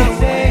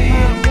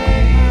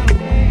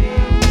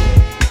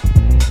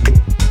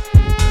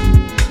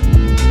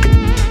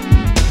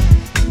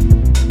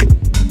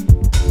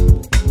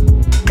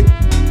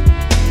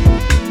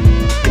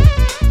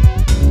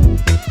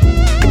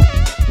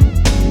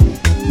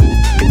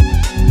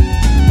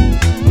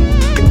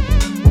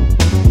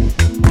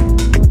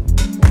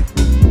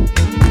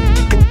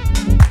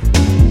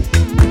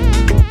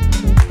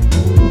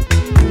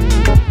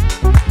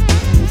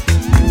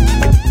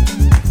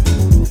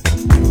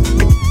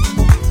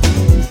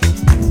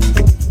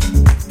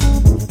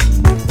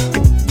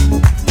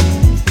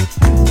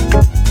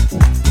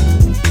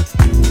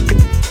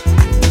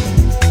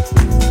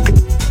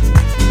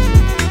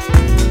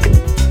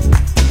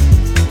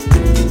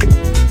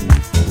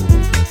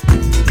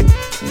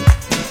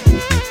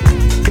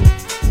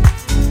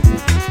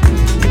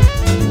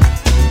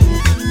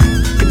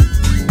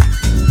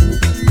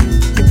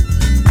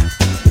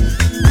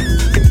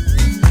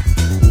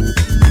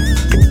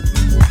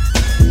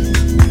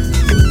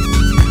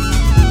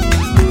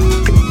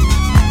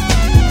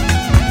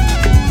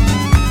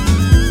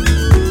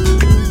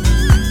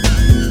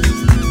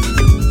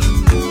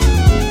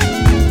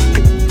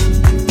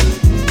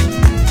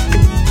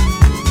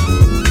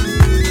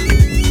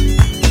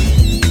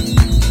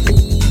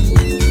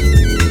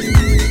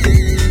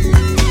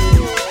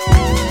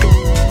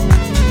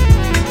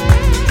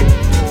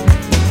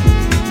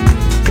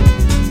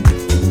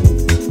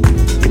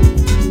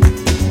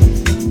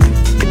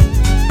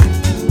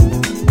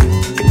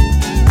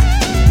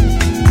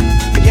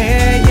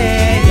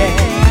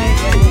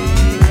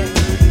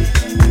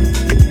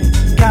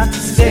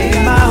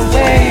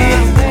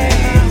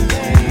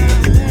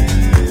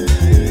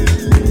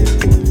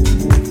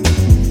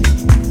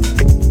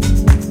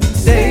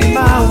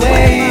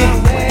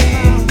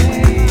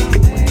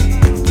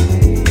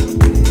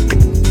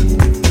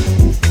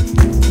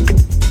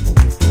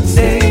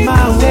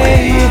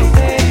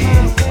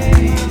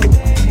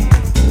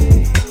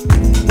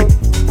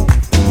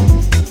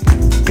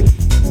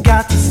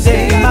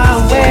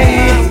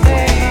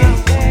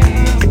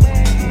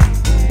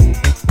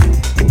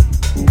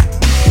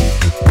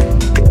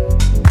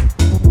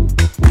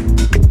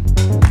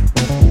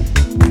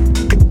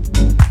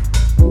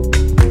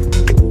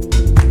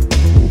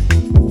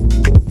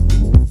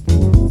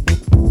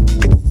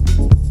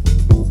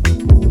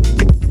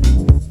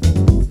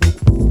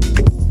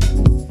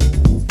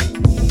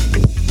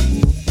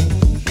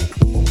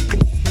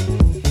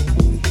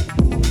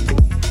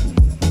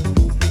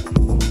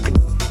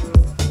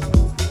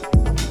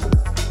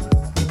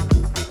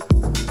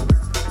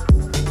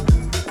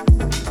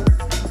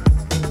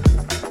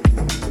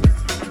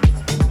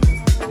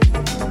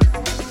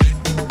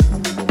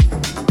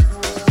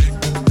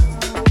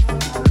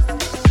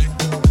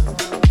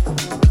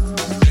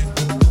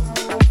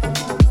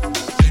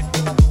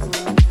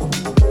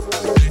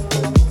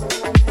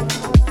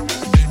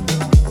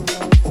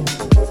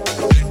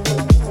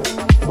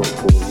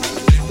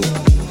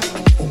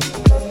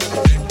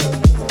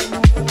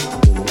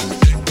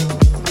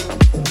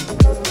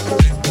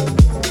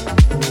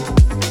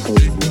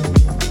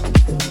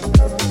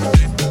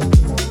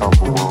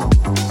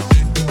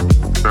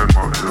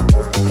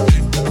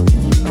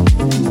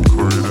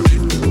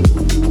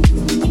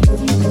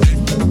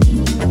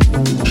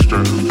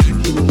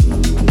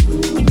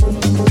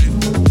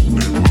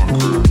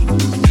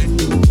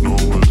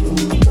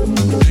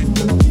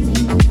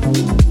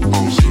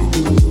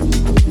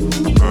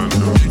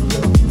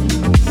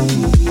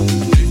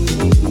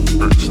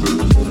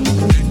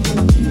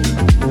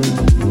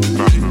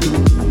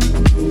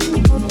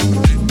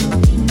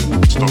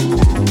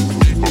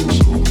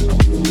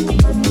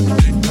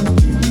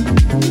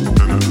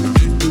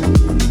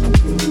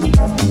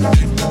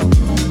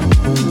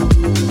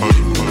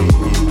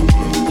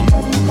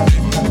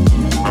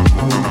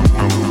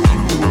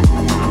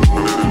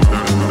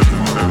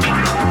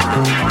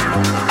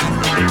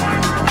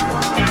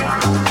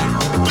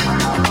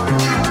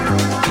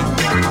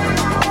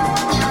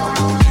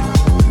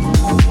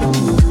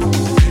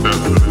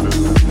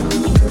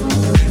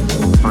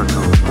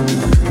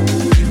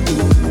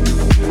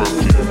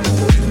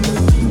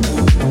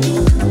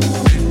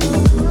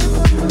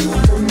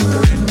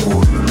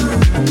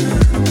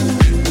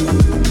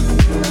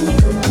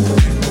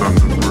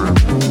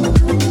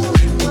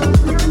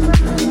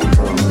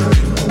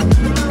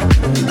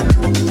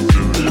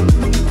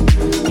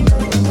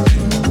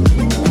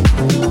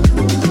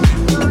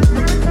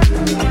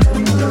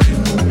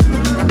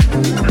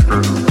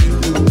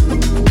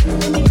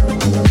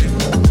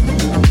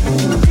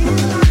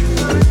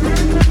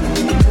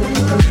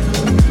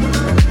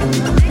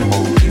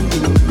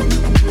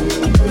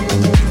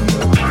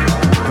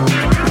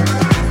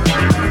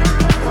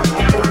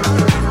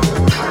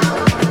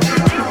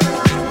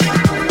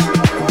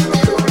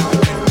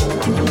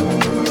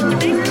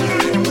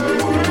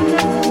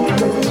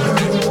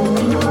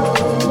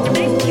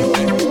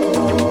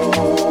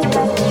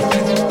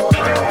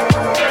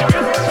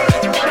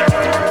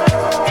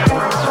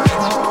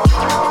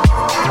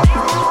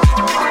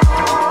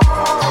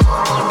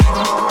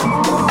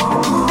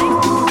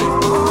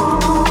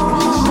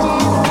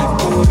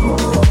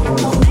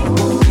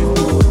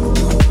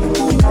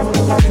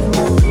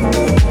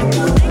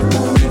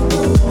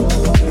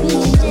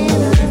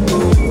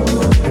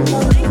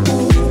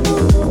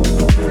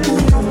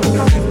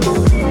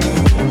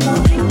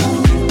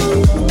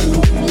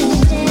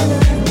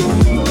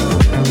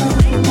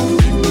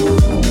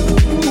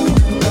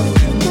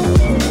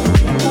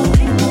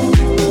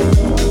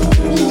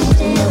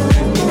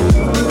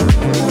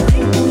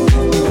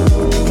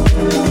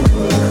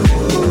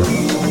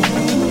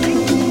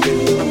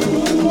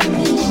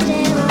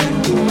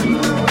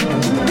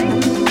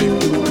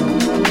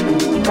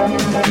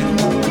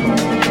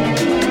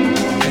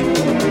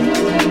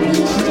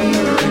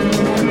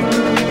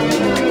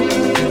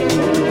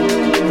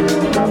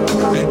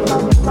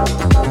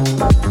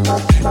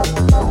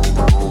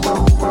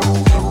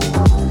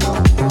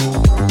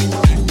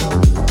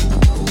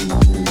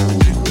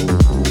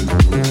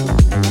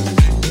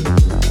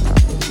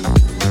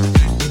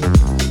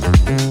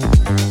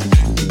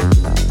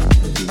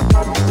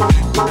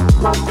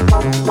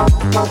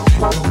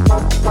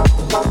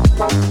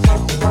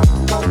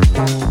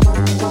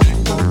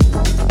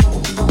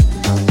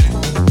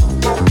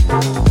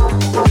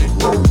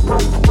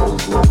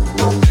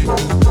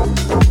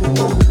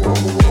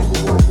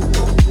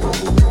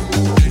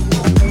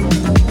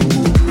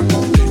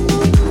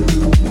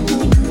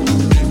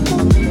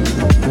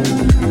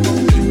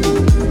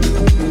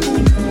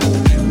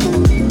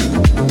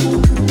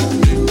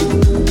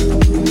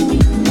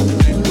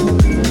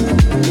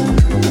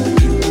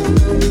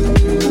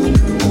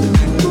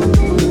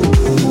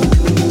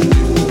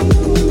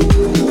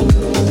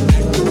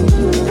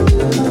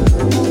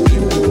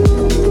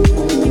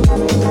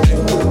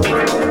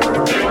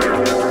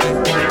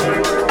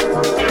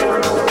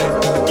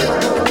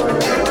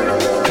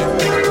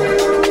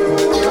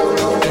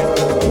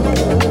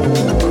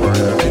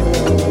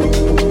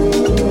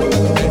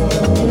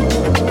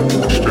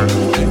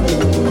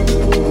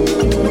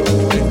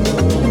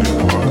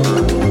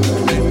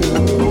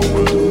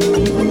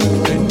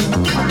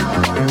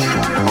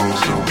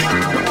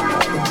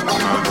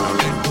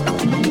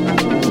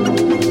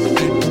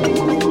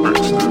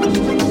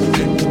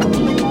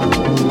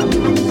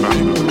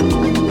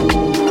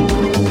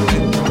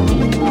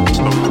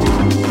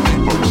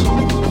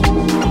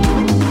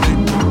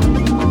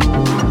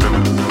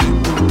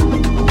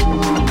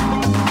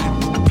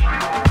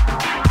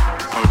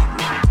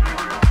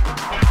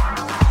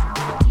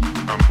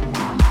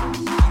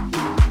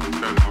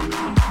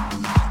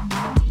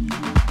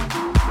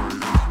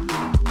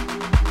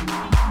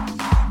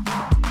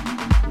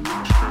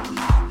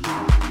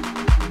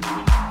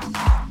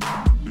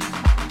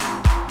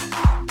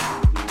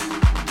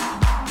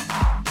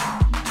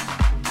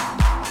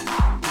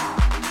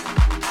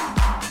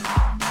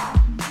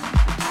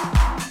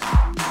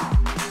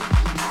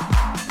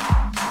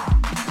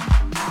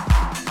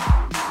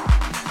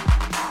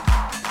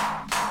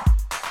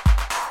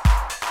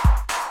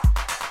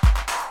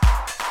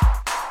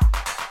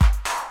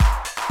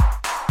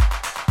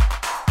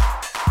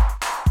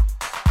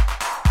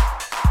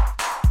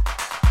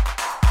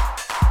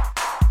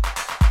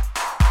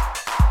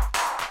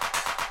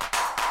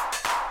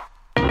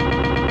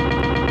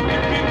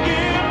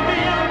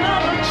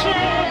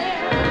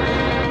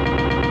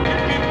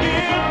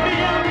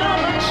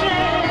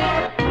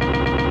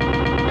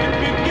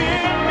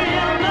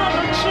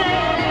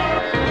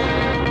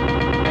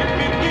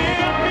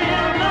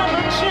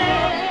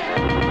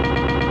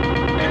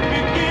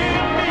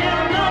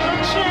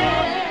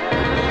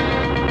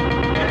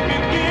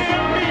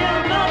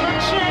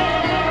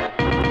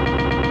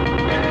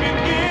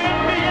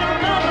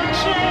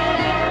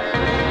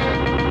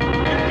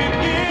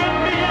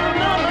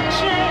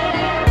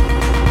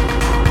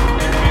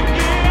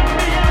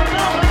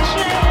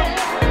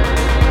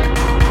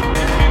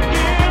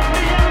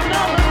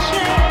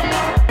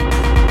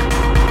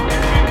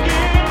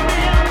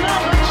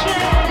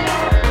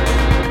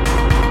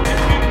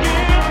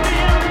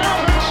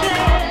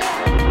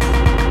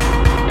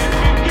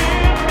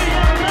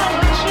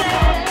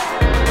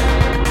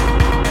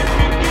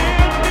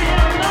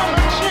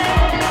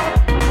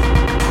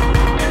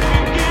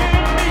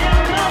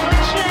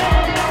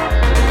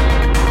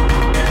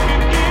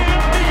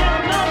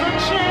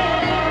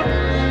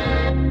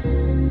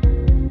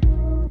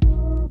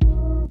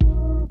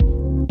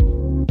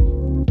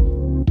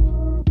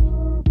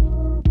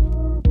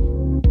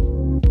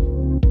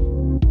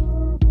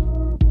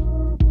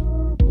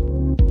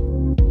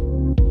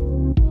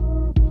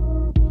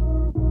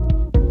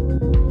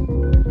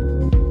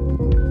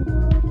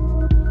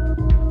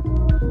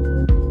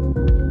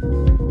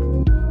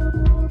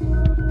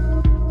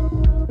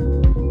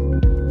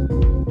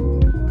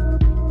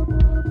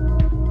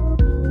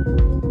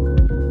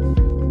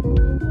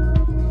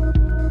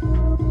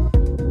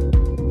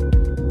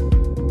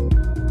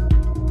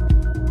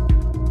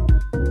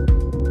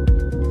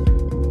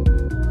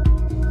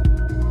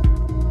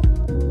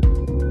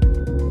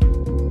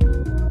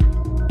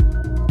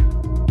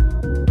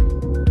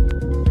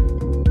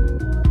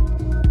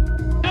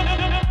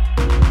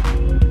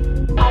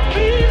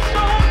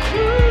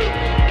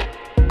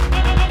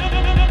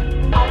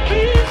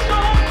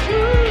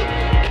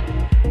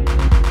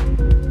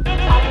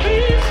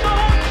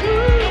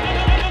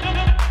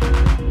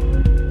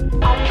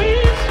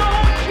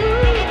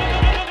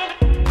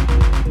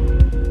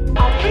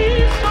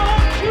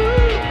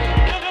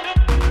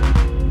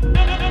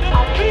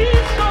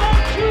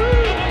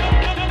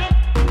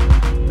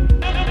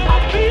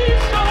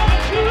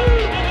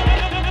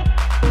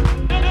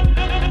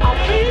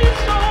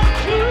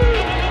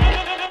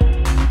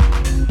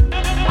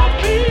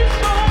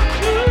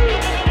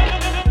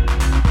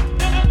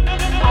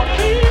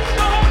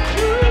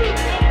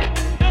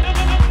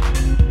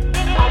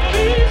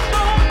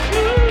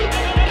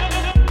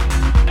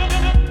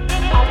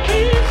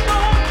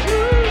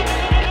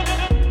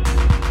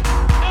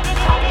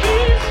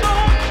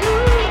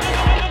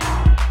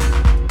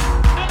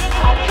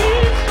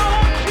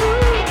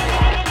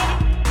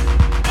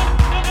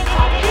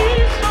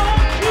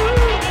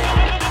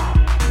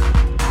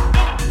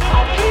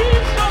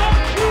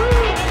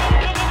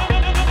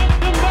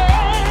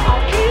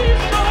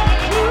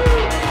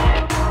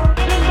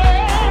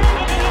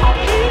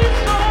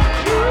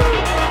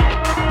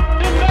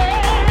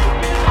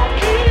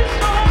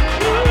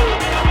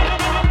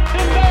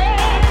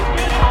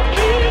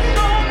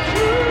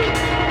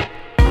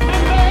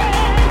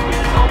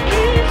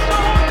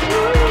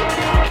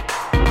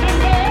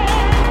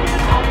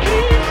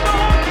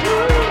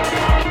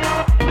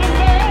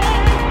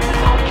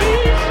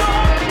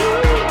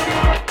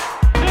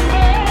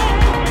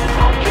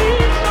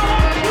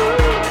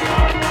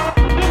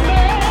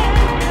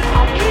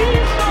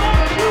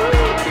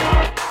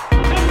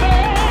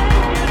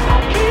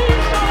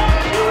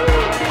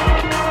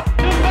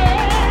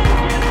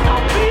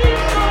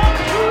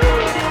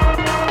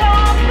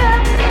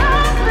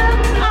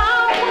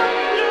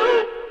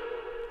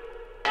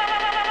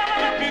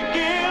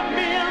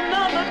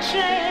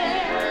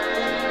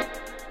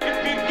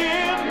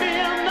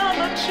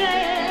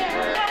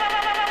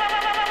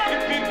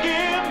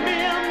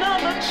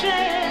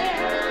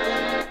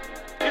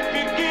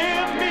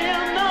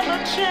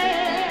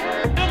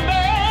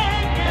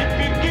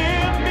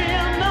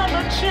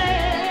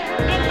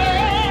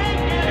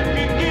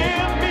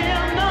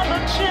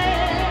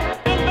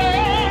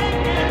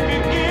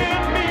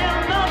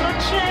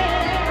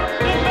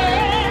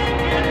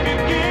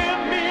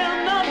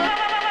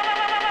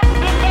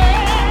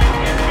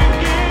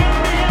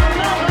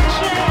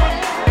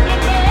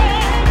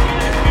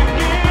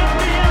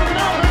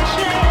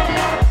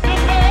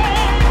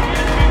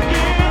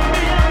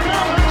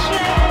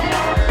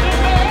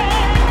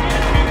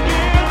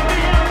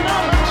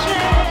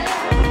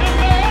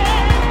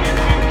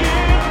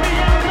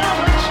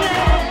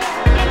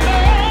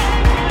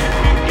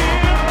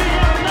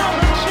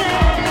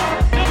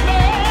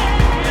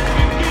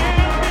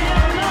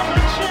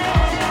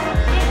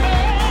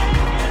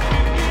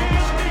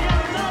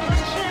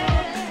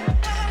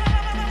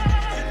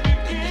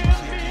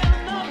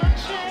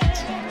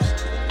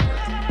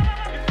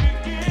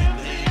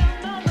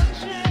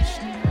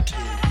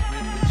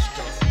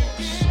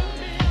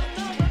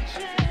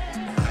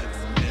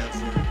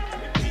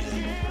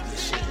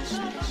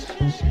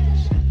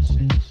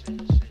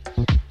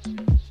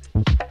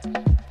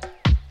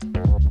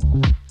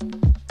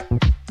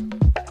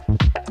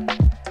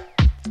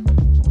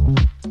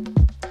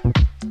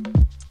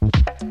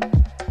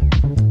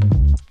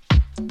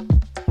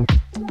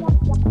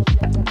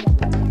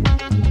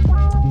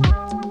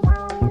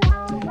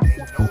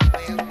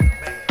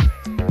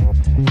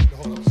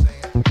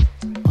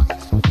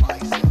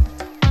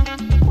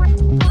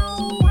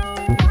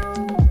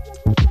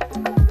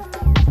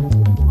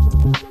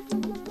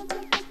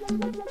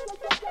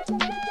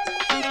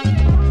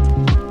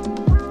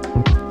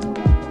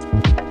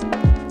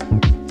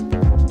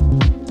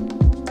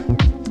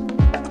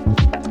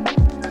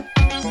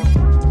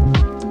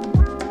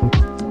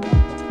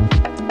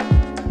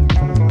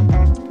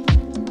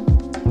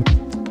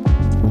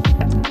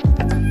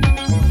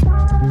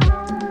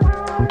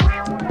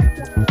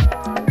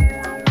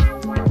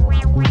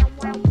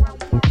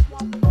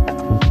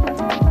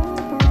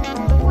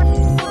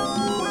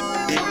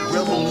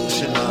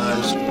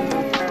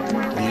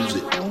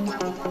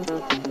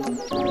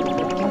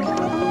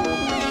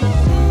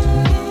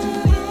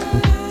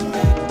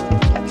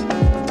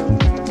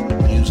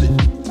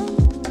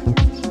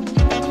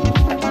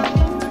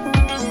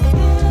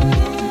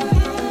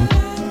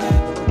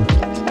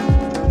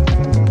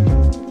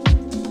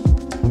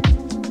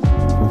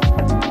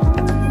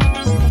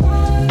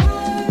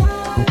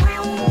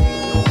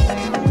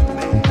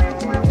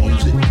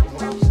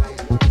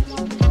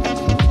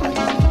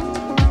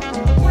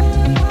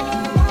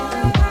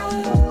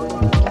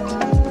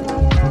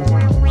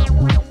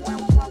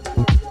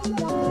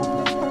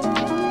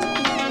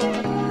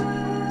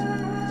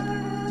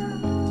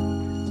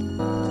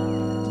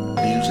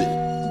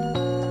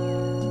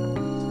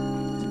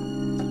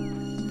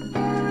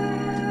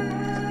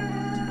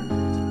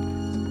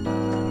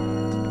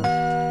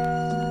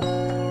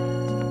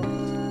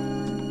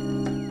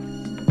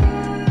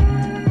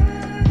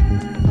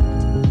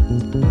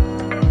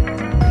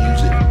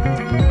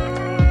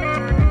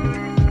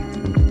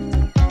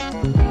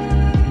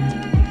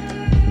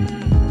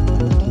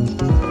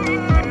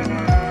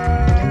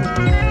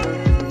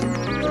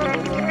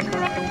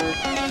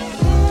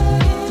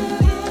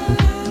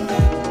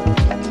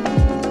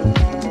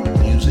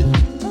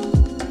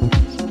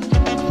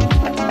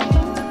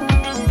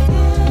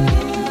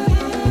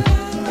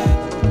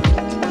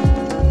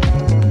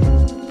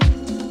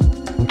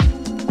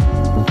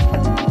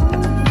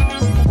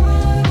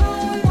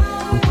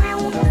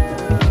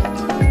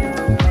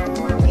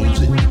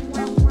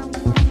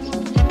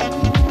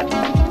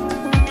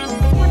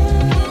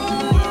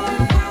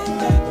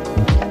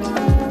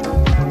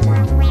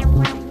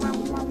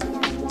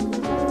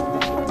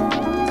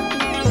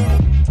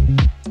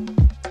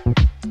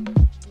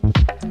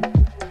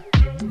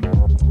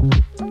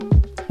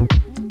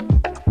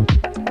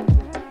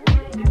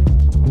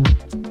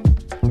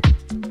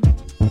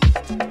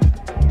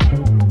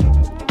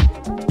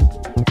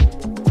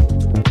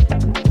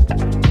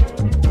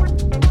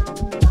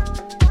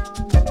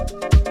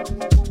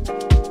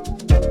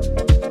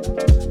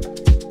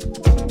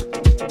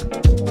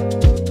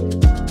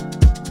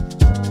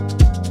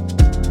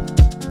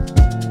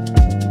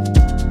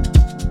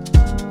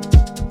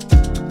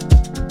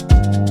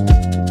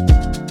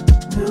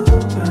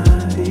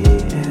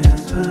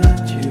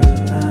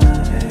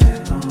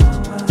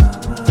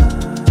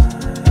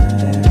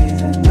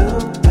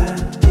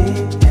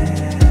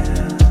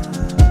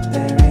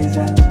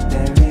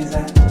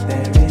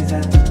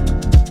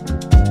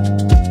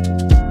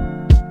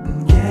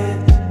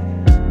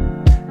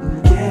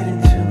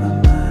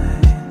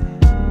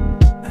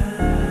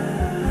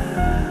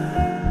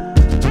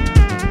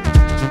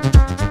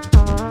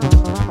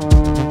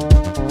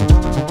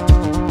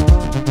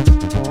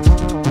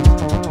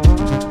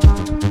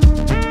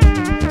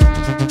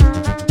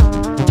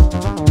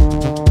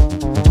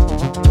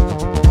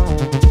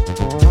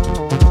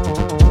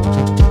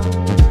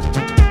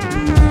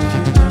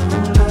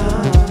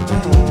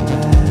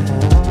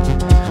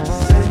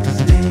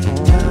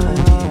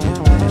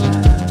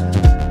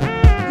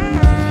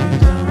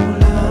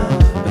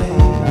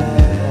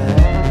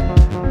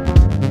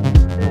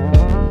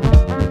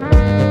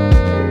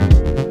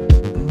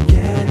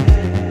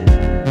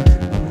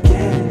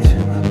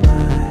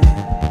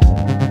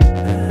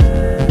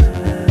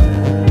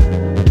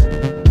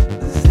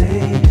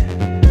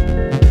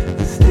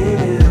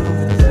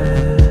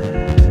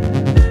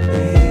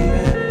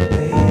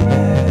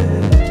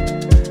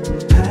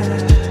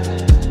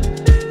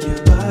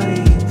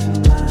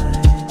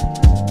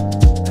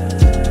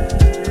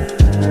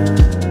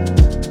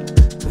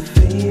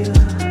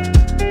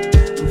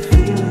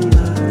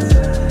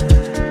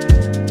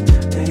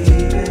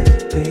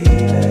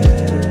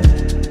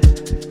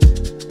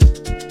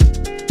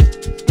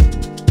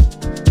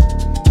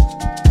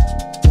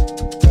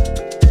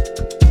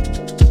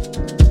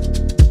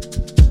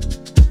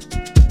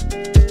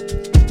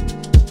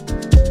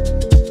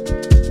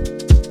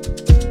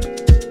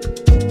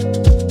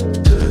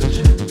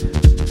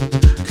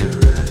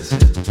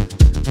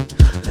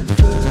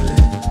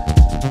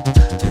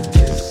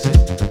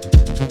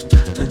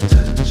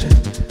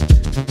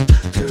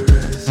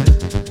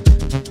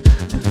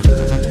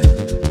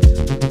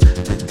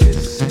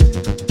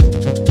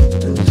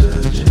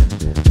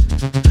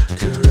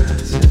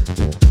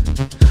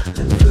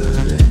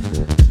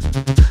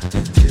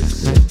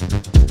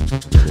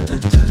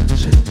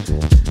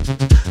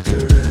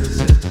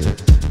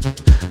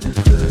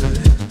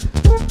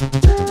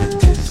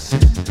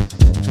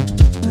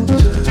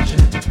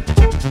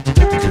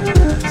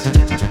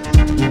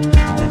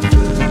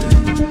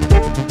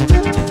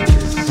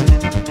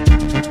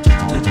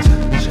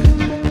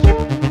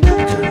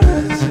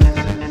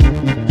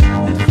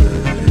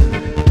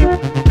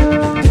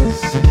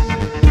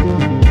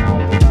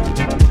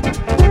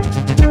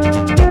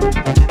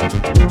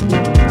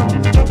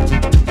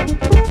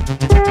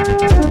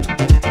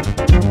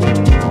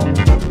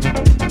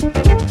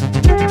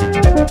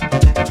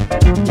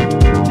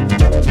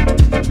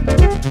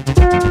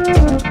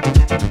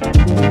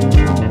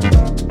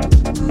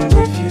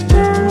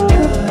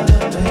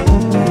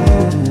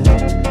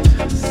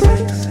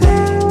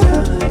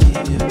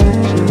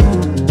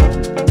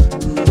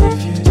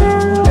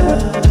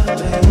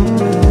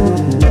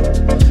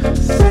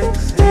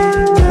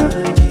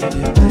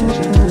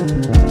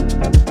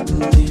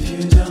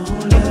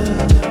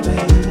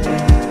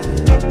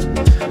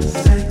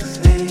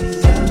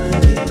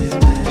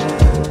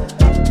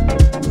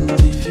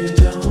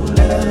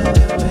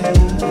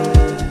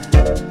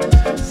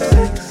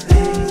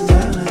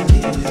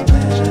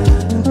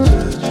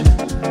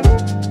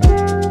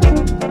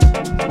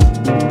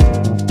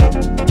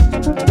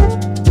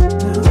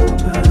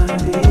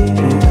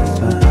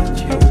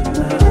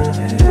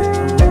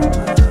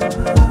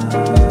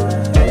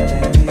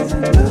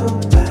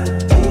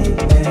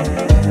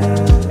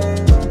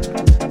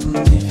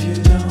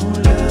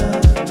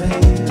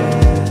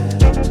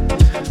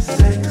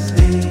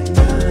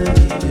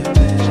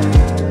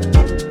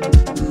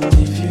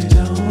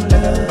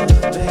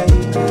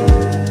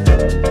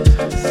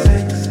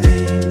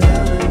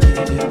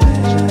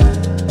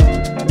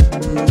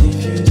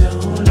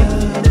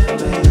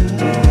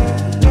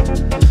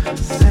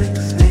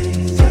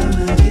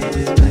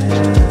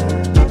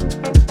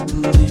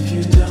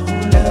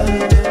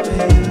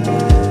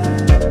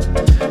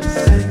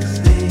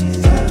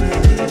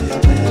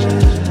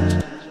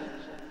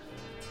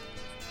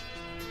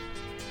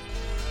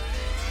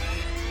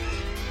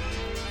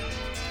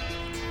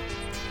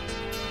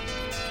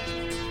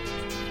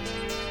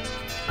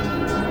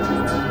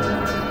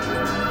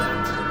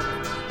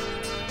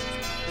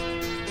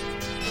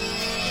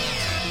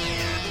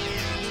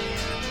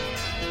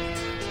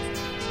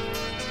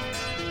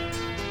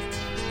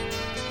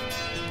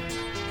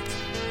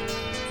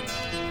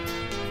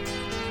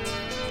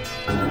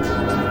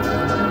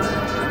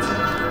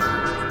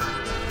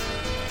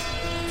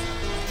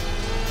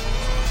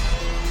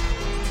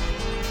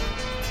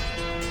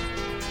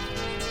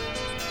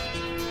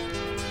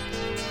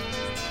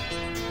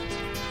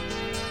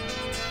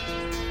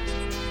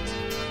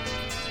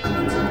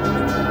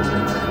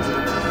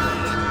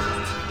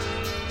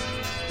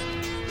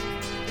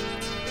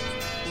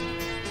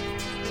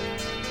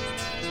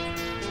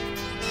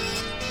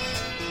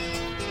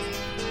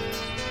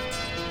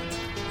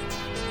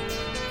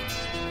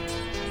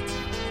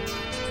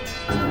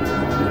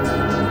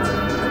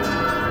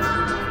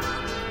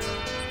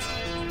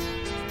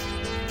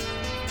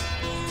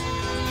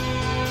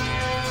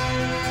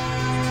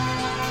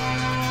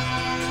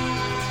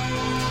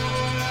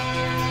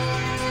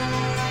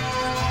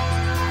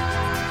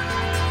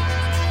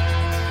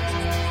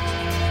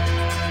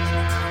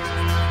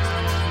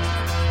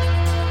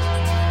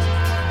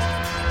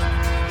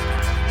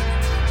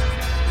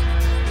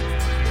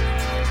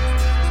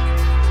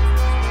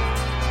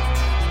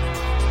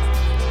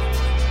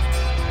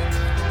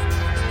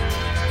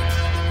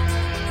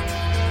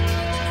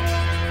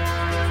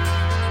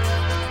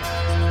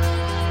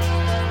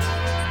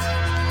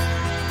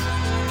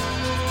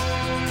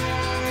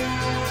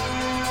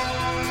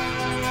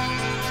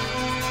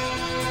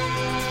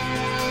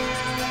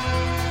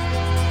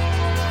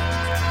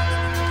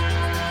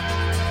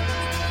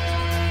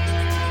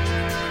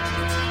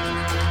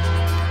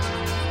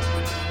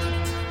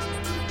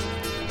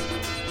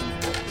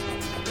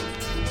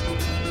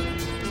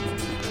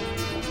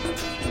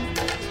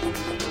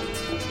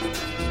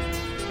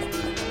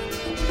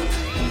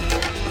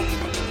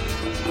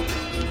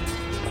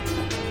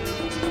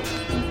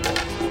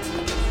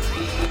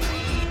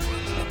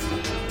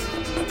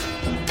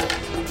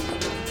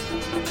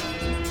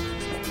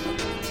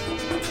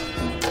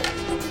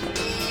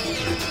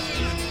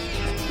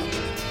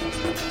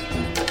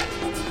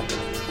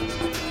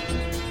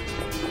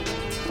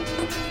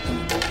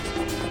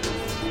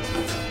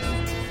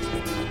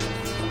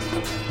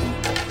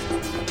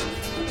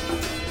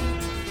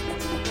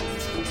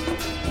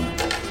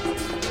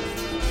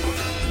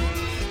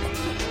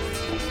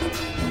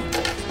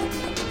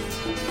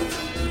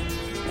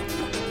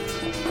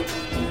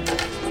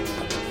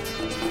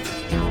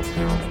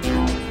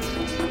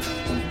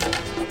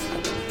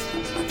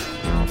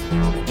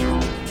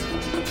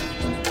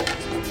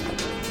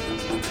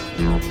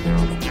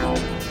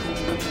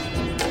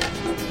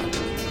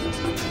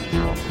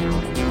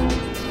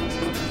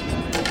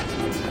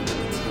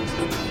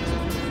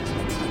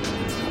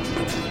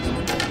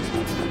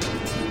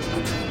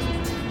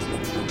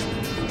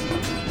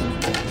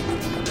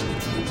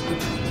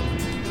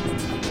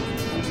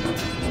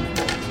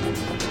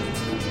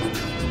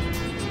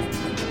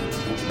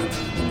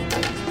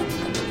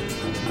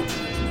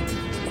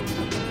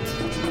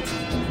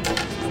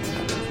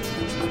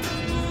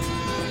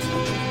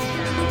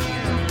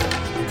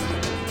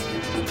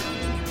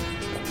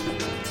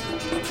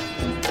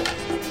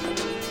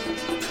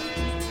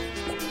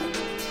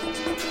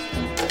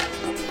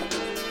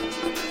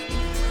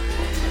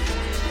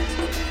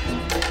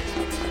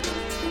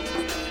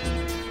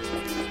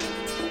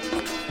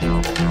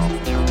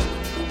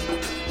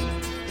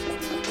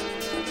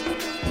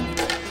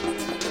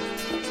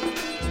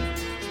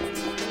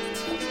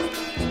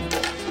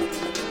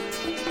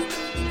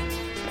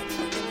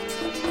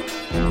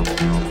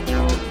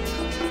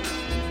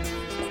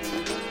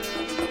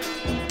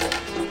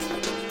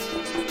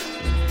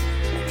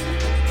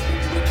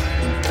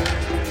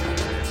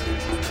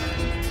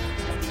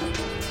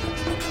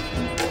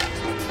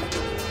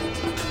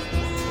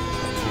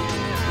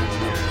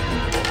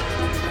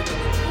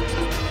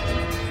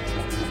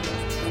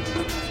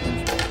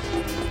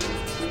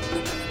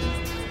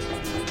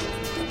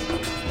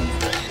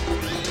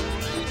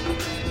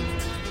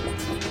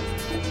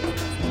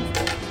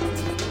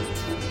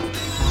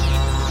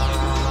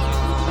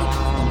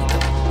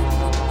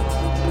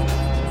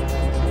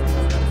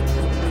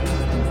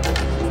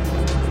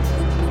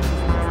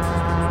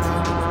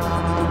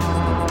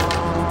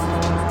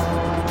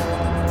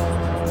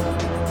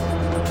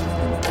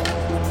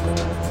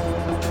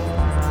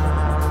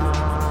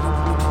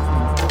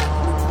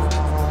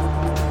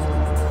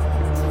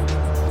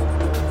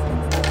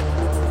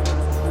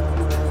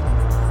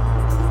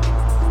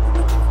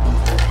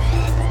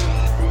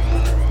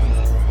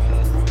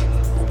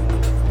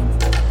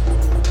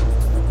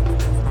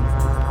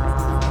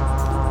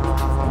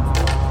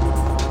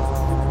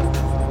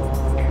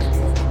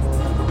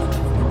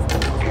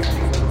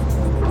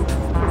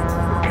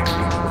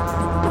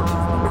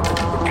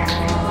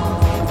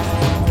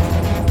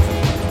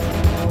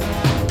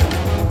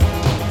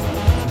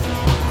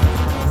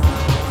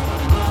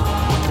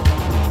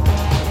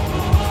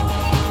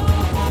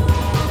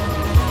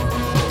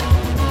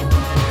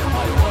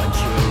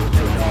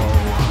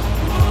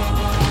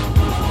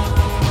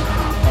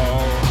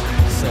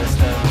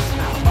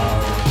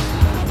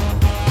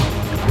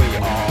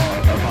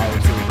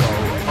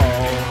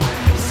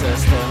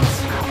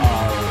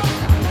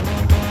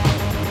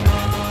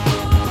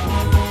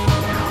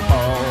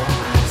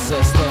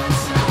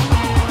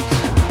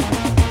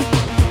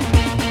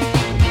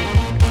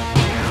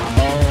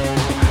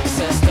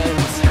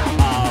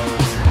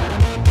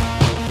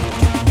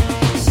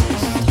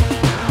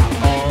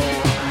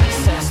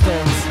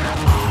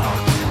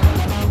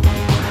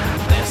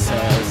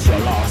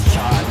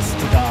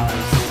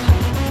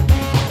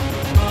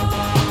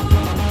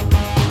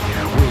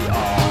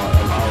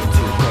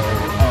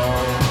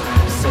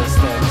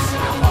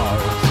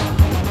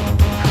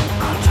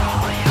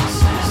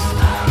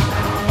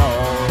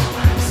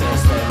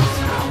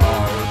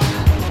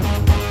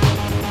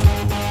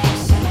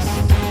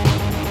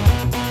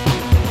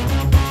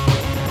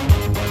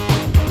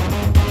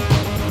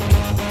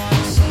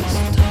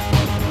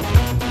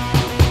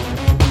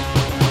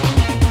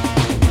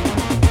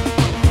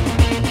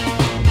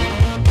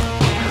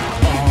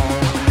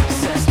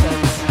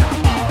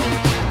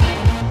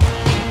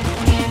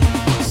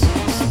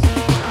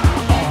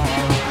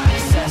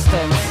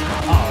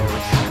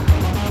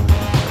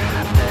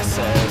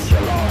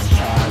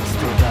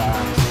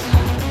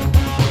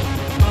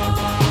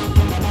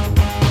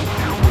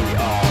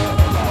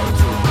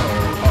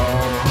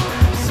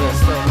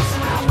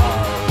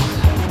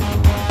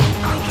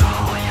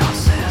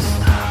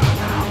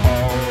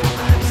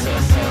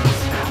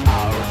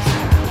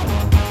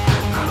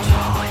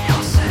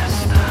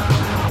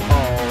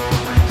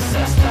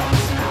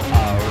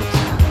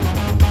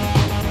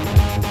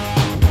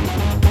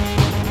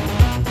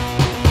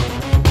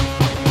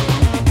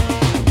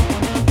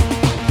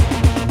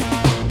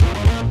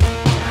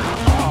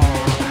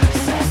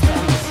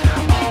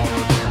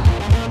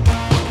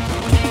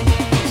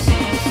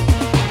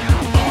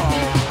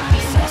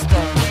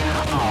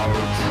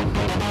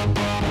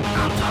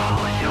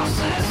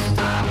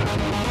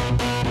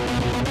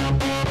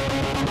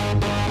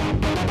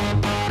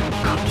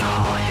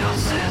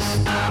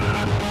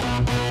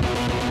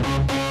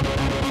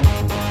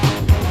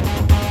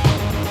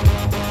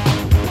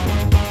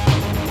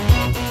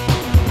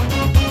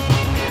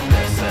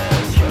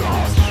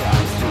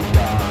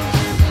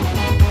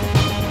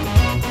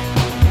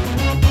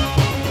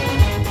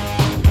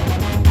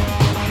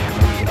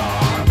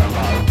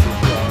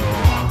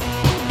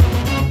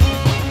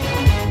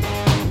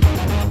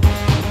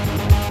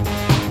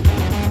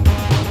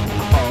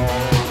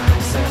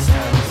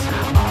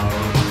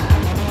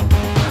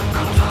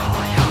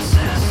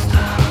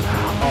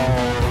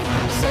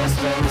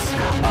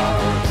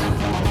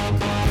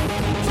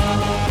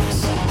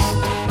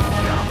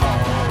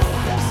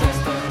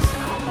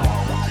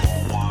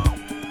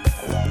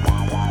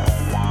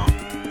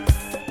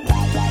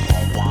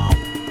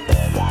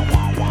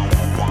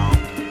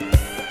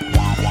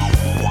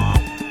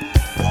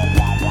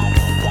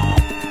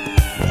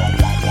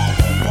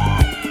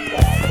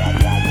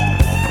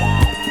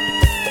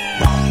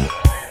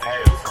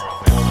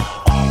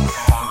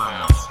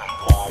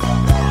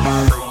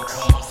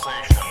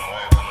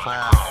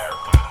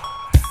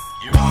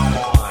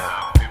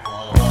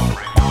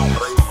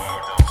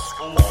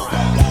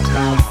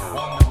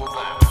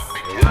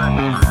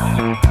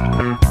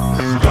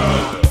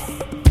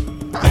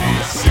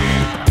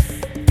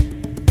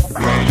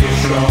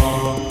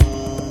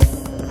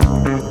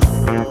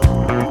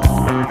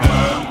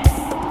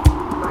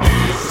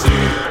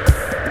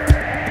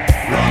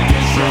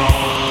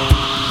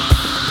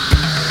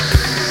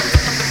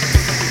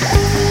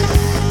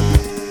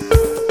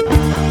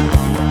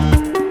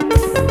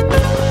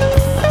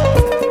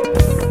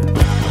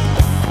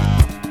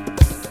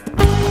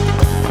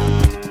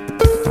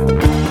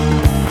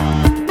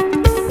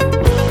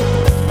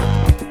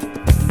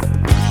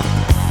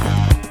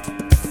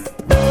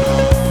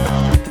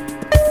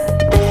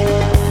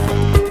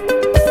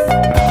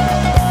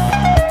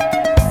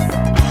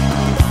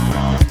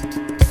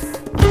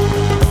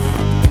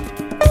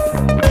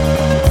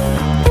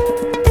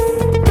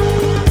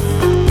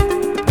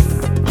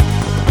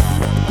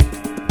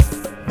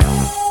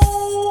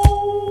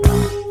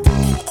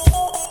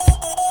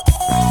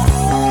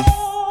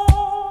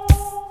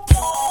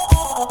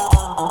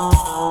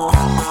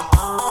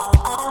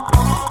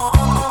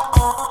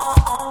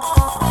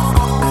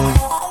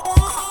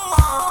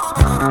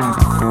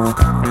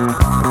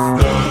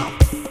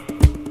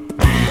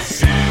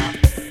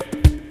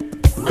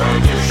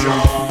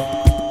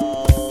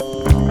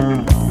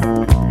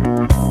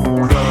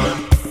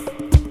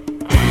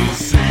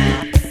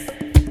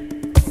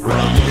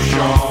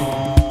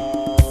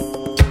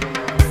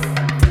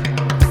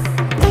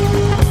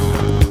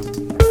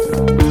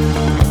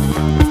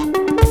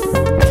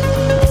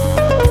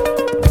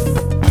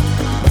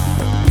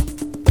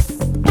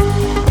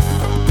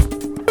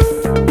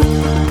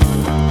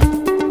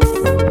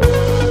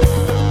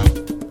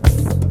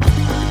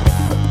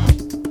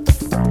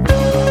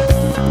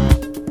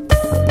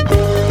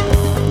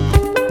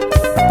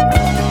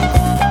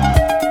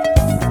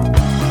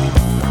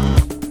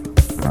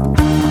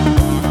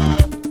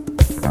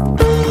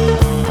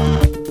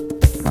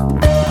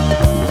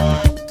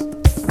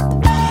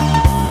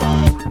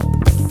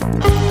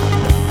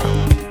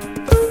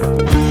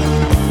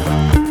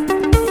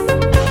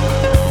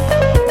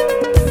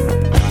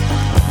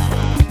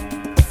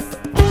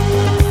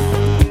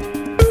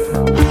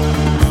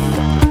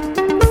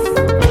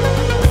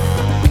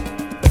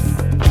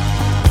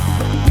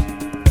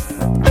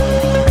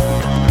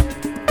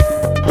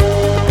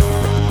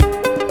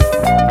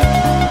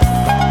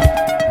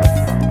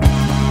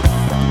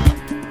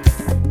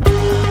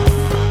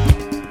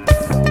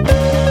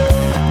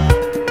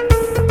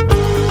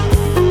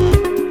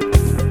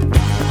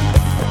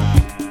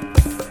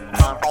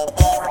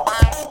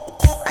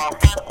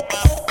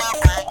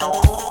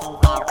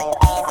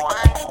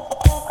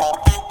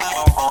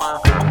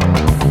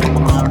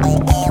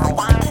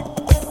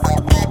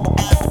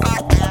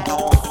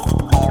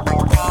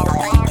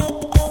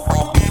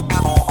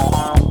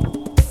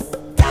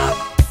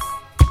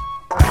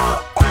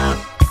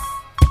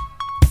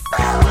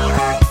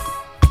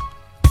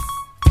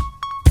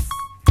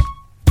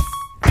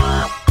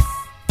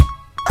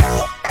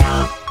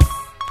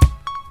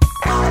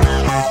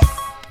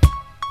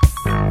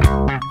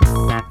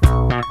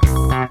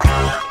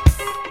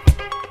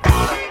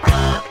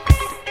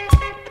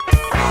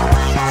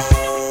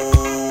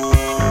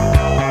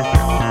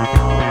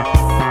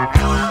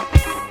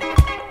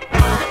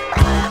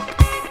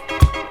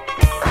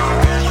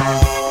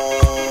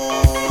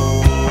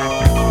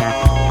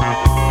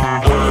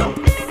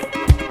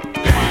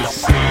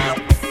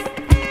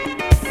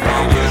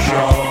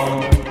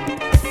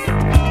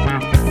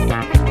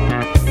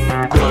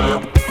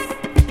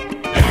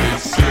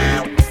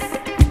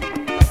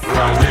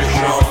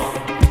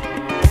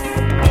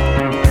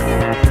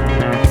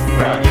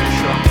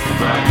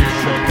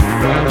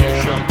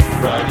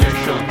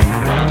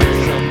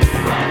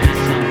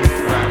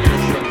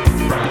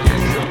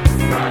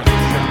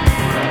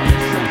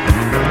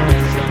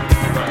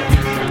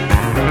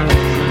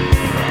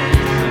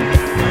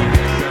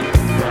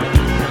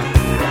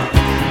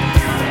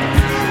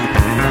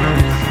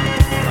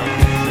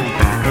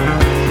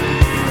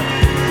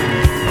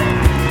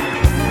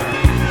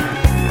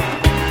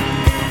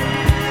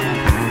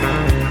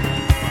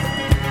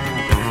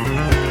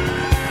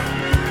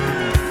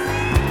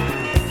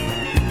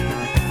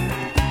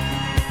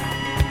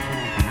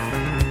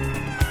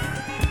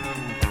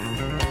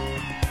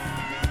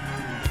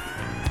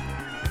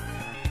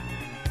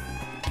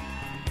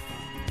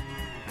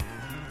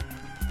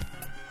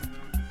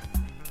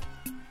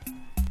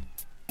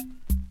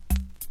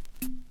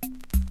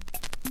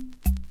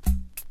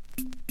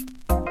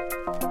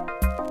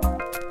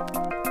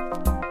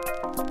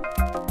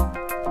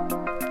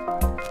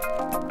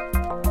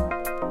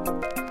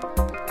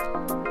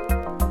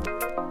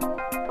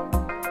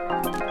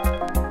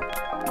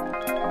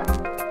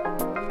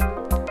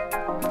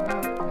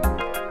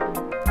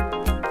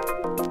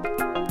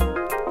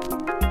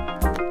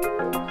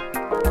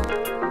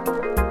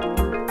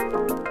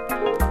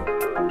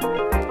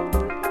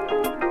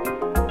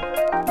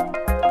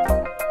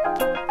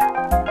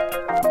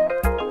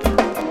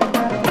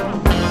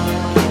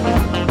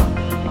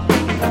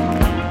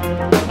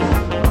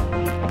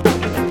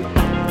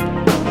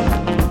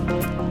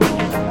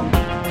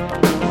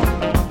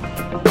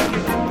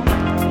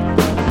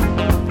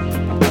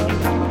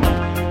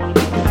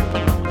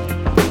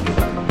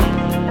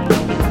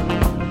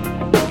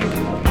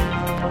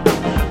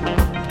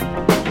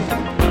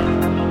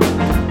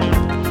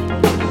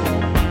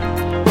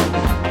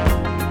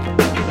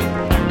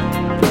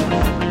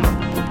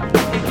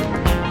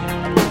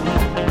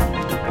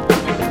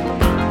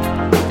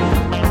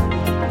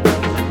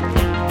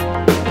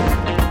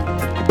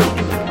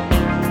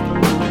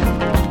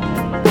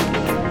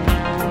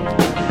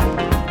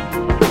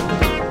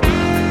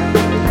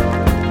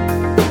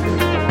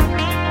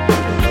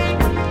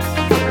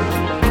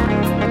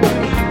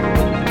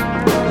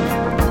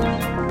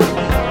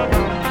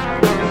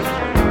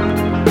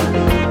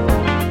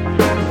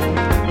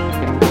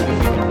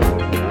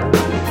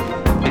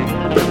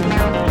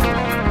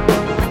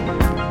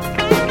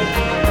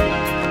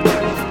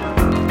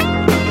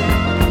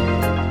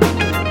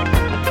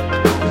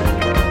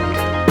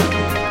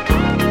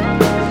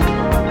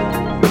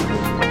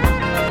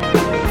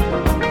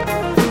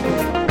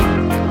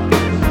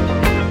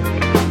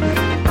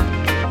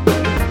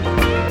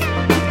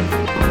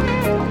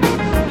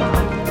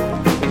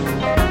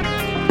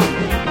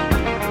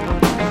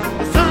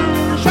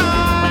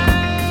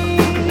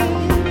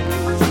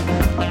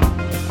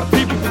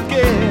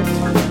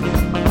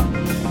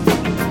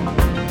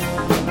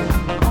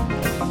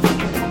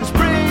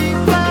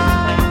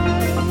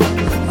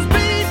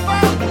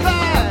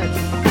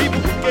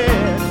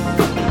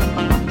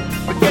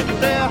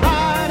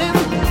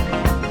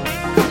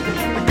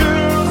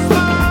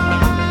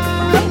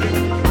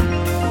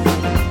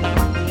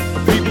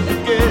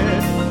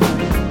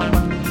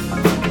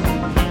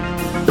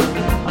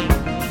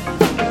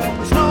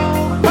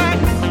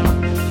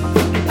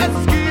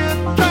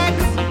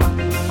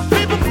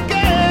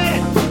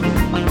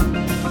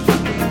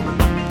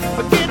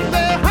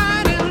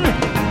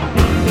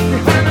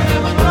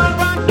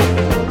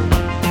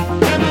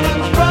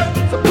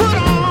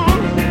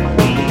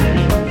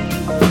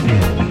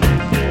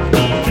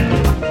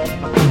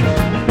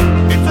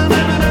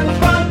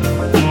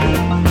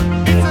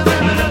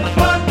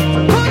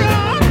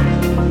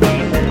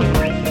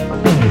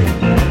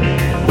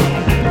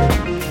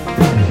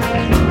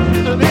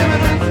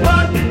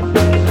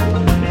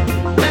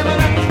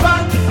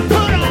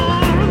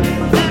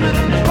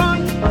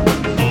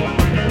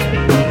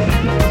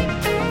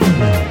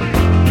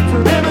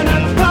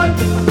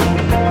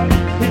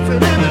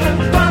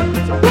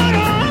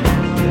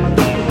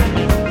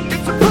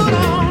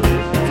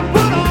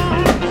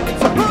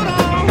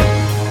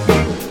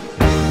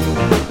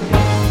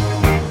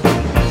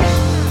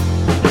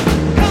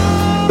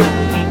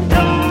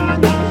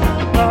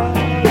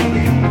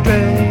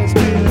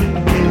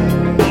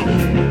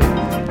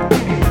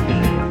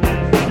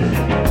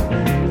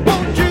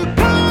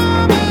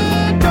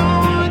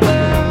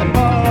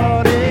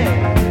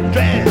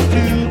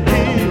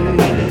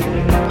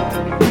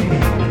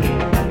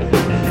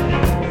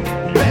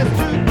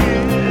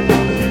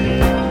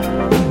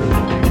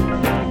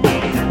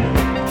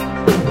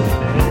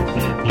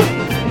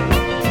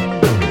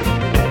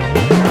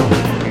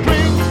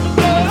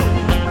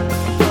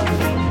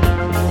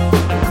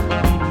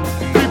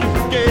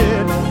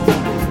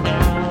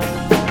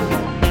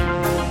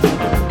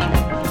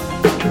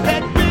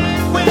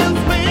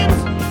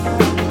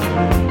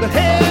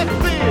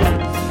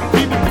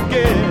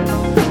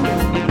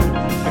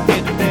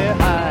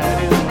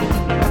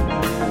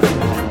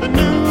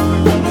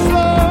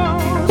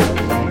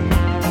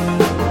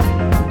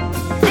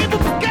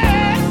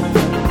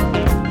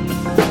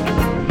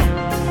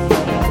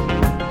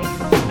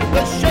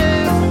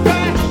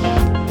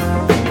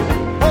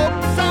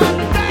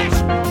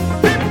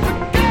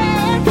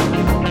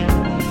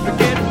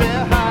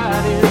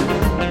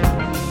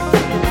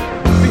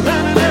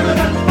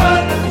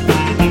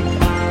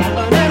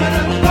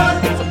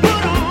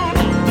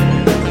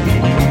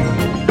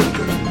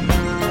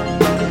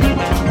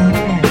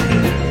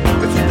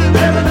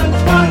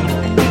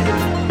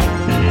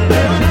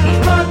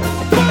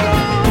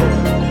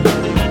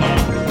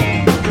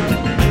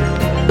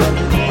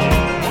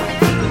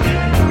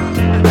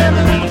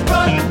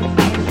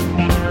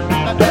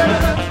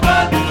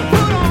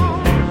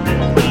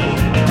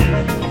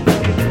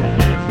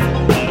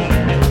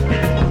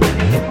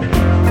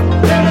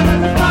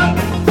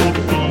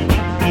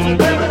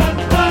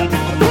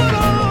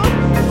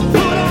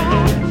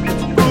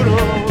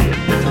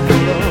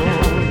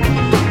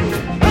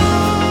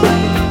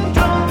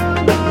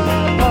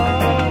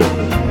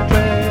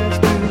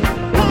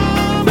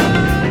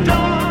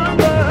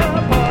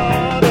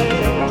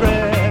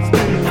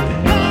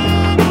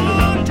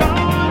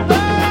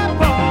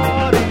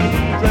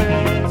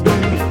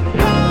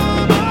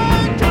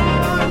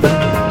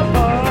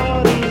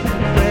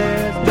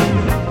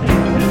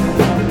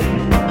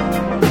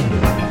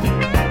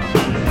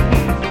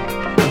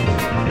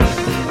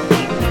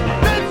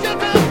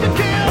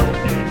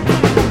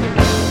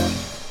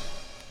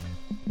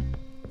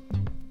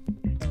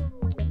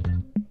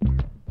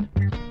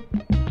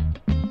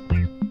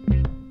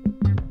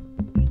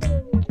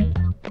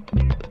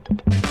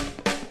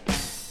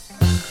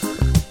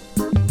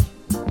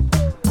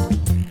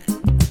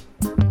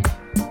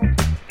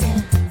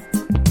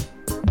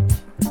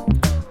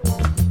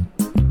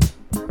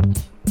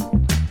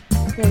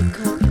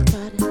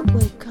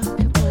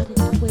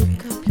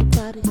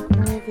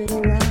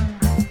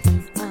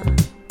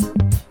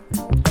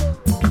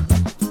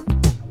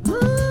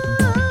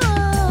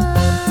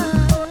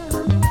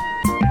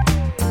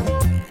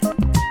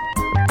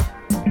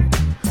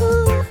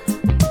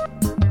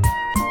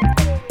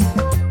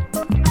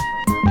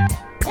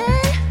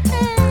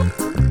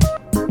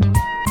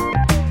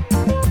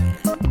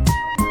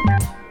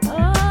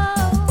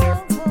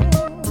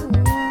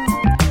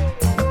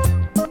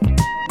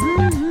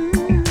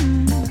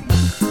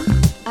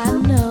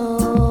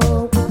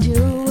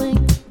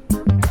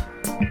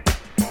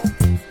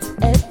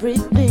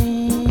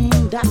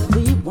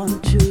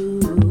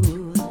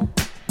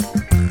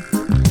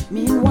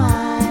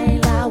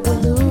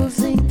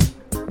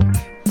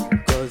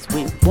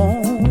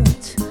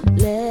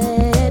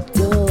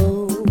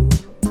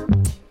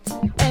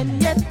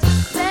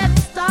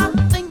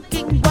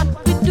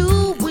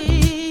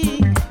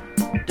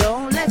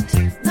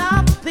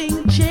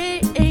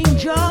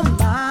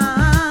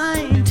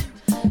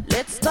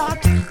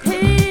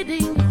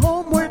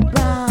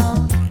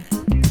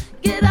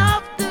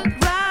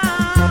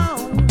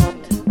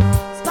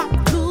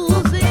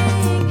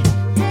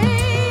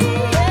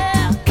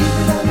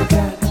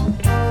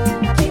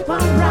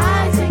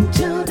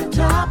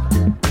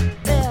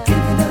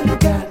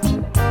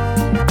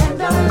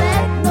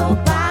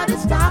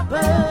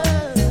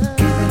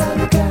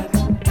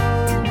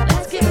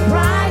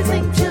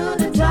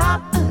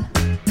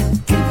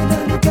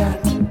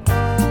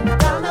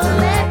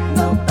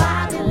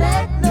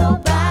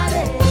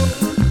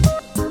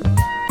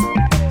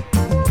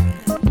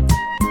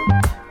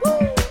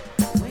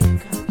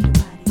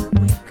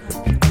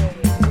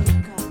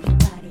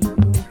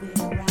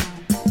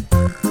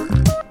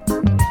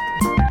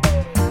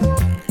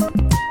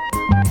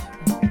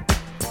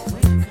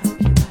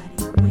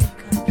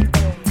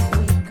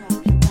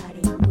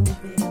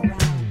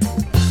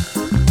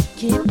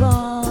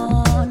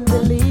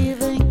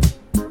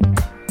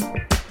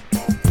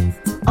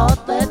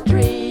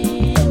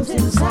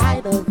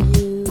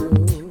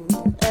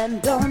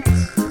 don't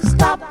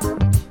stop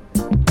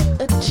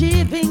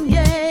achieving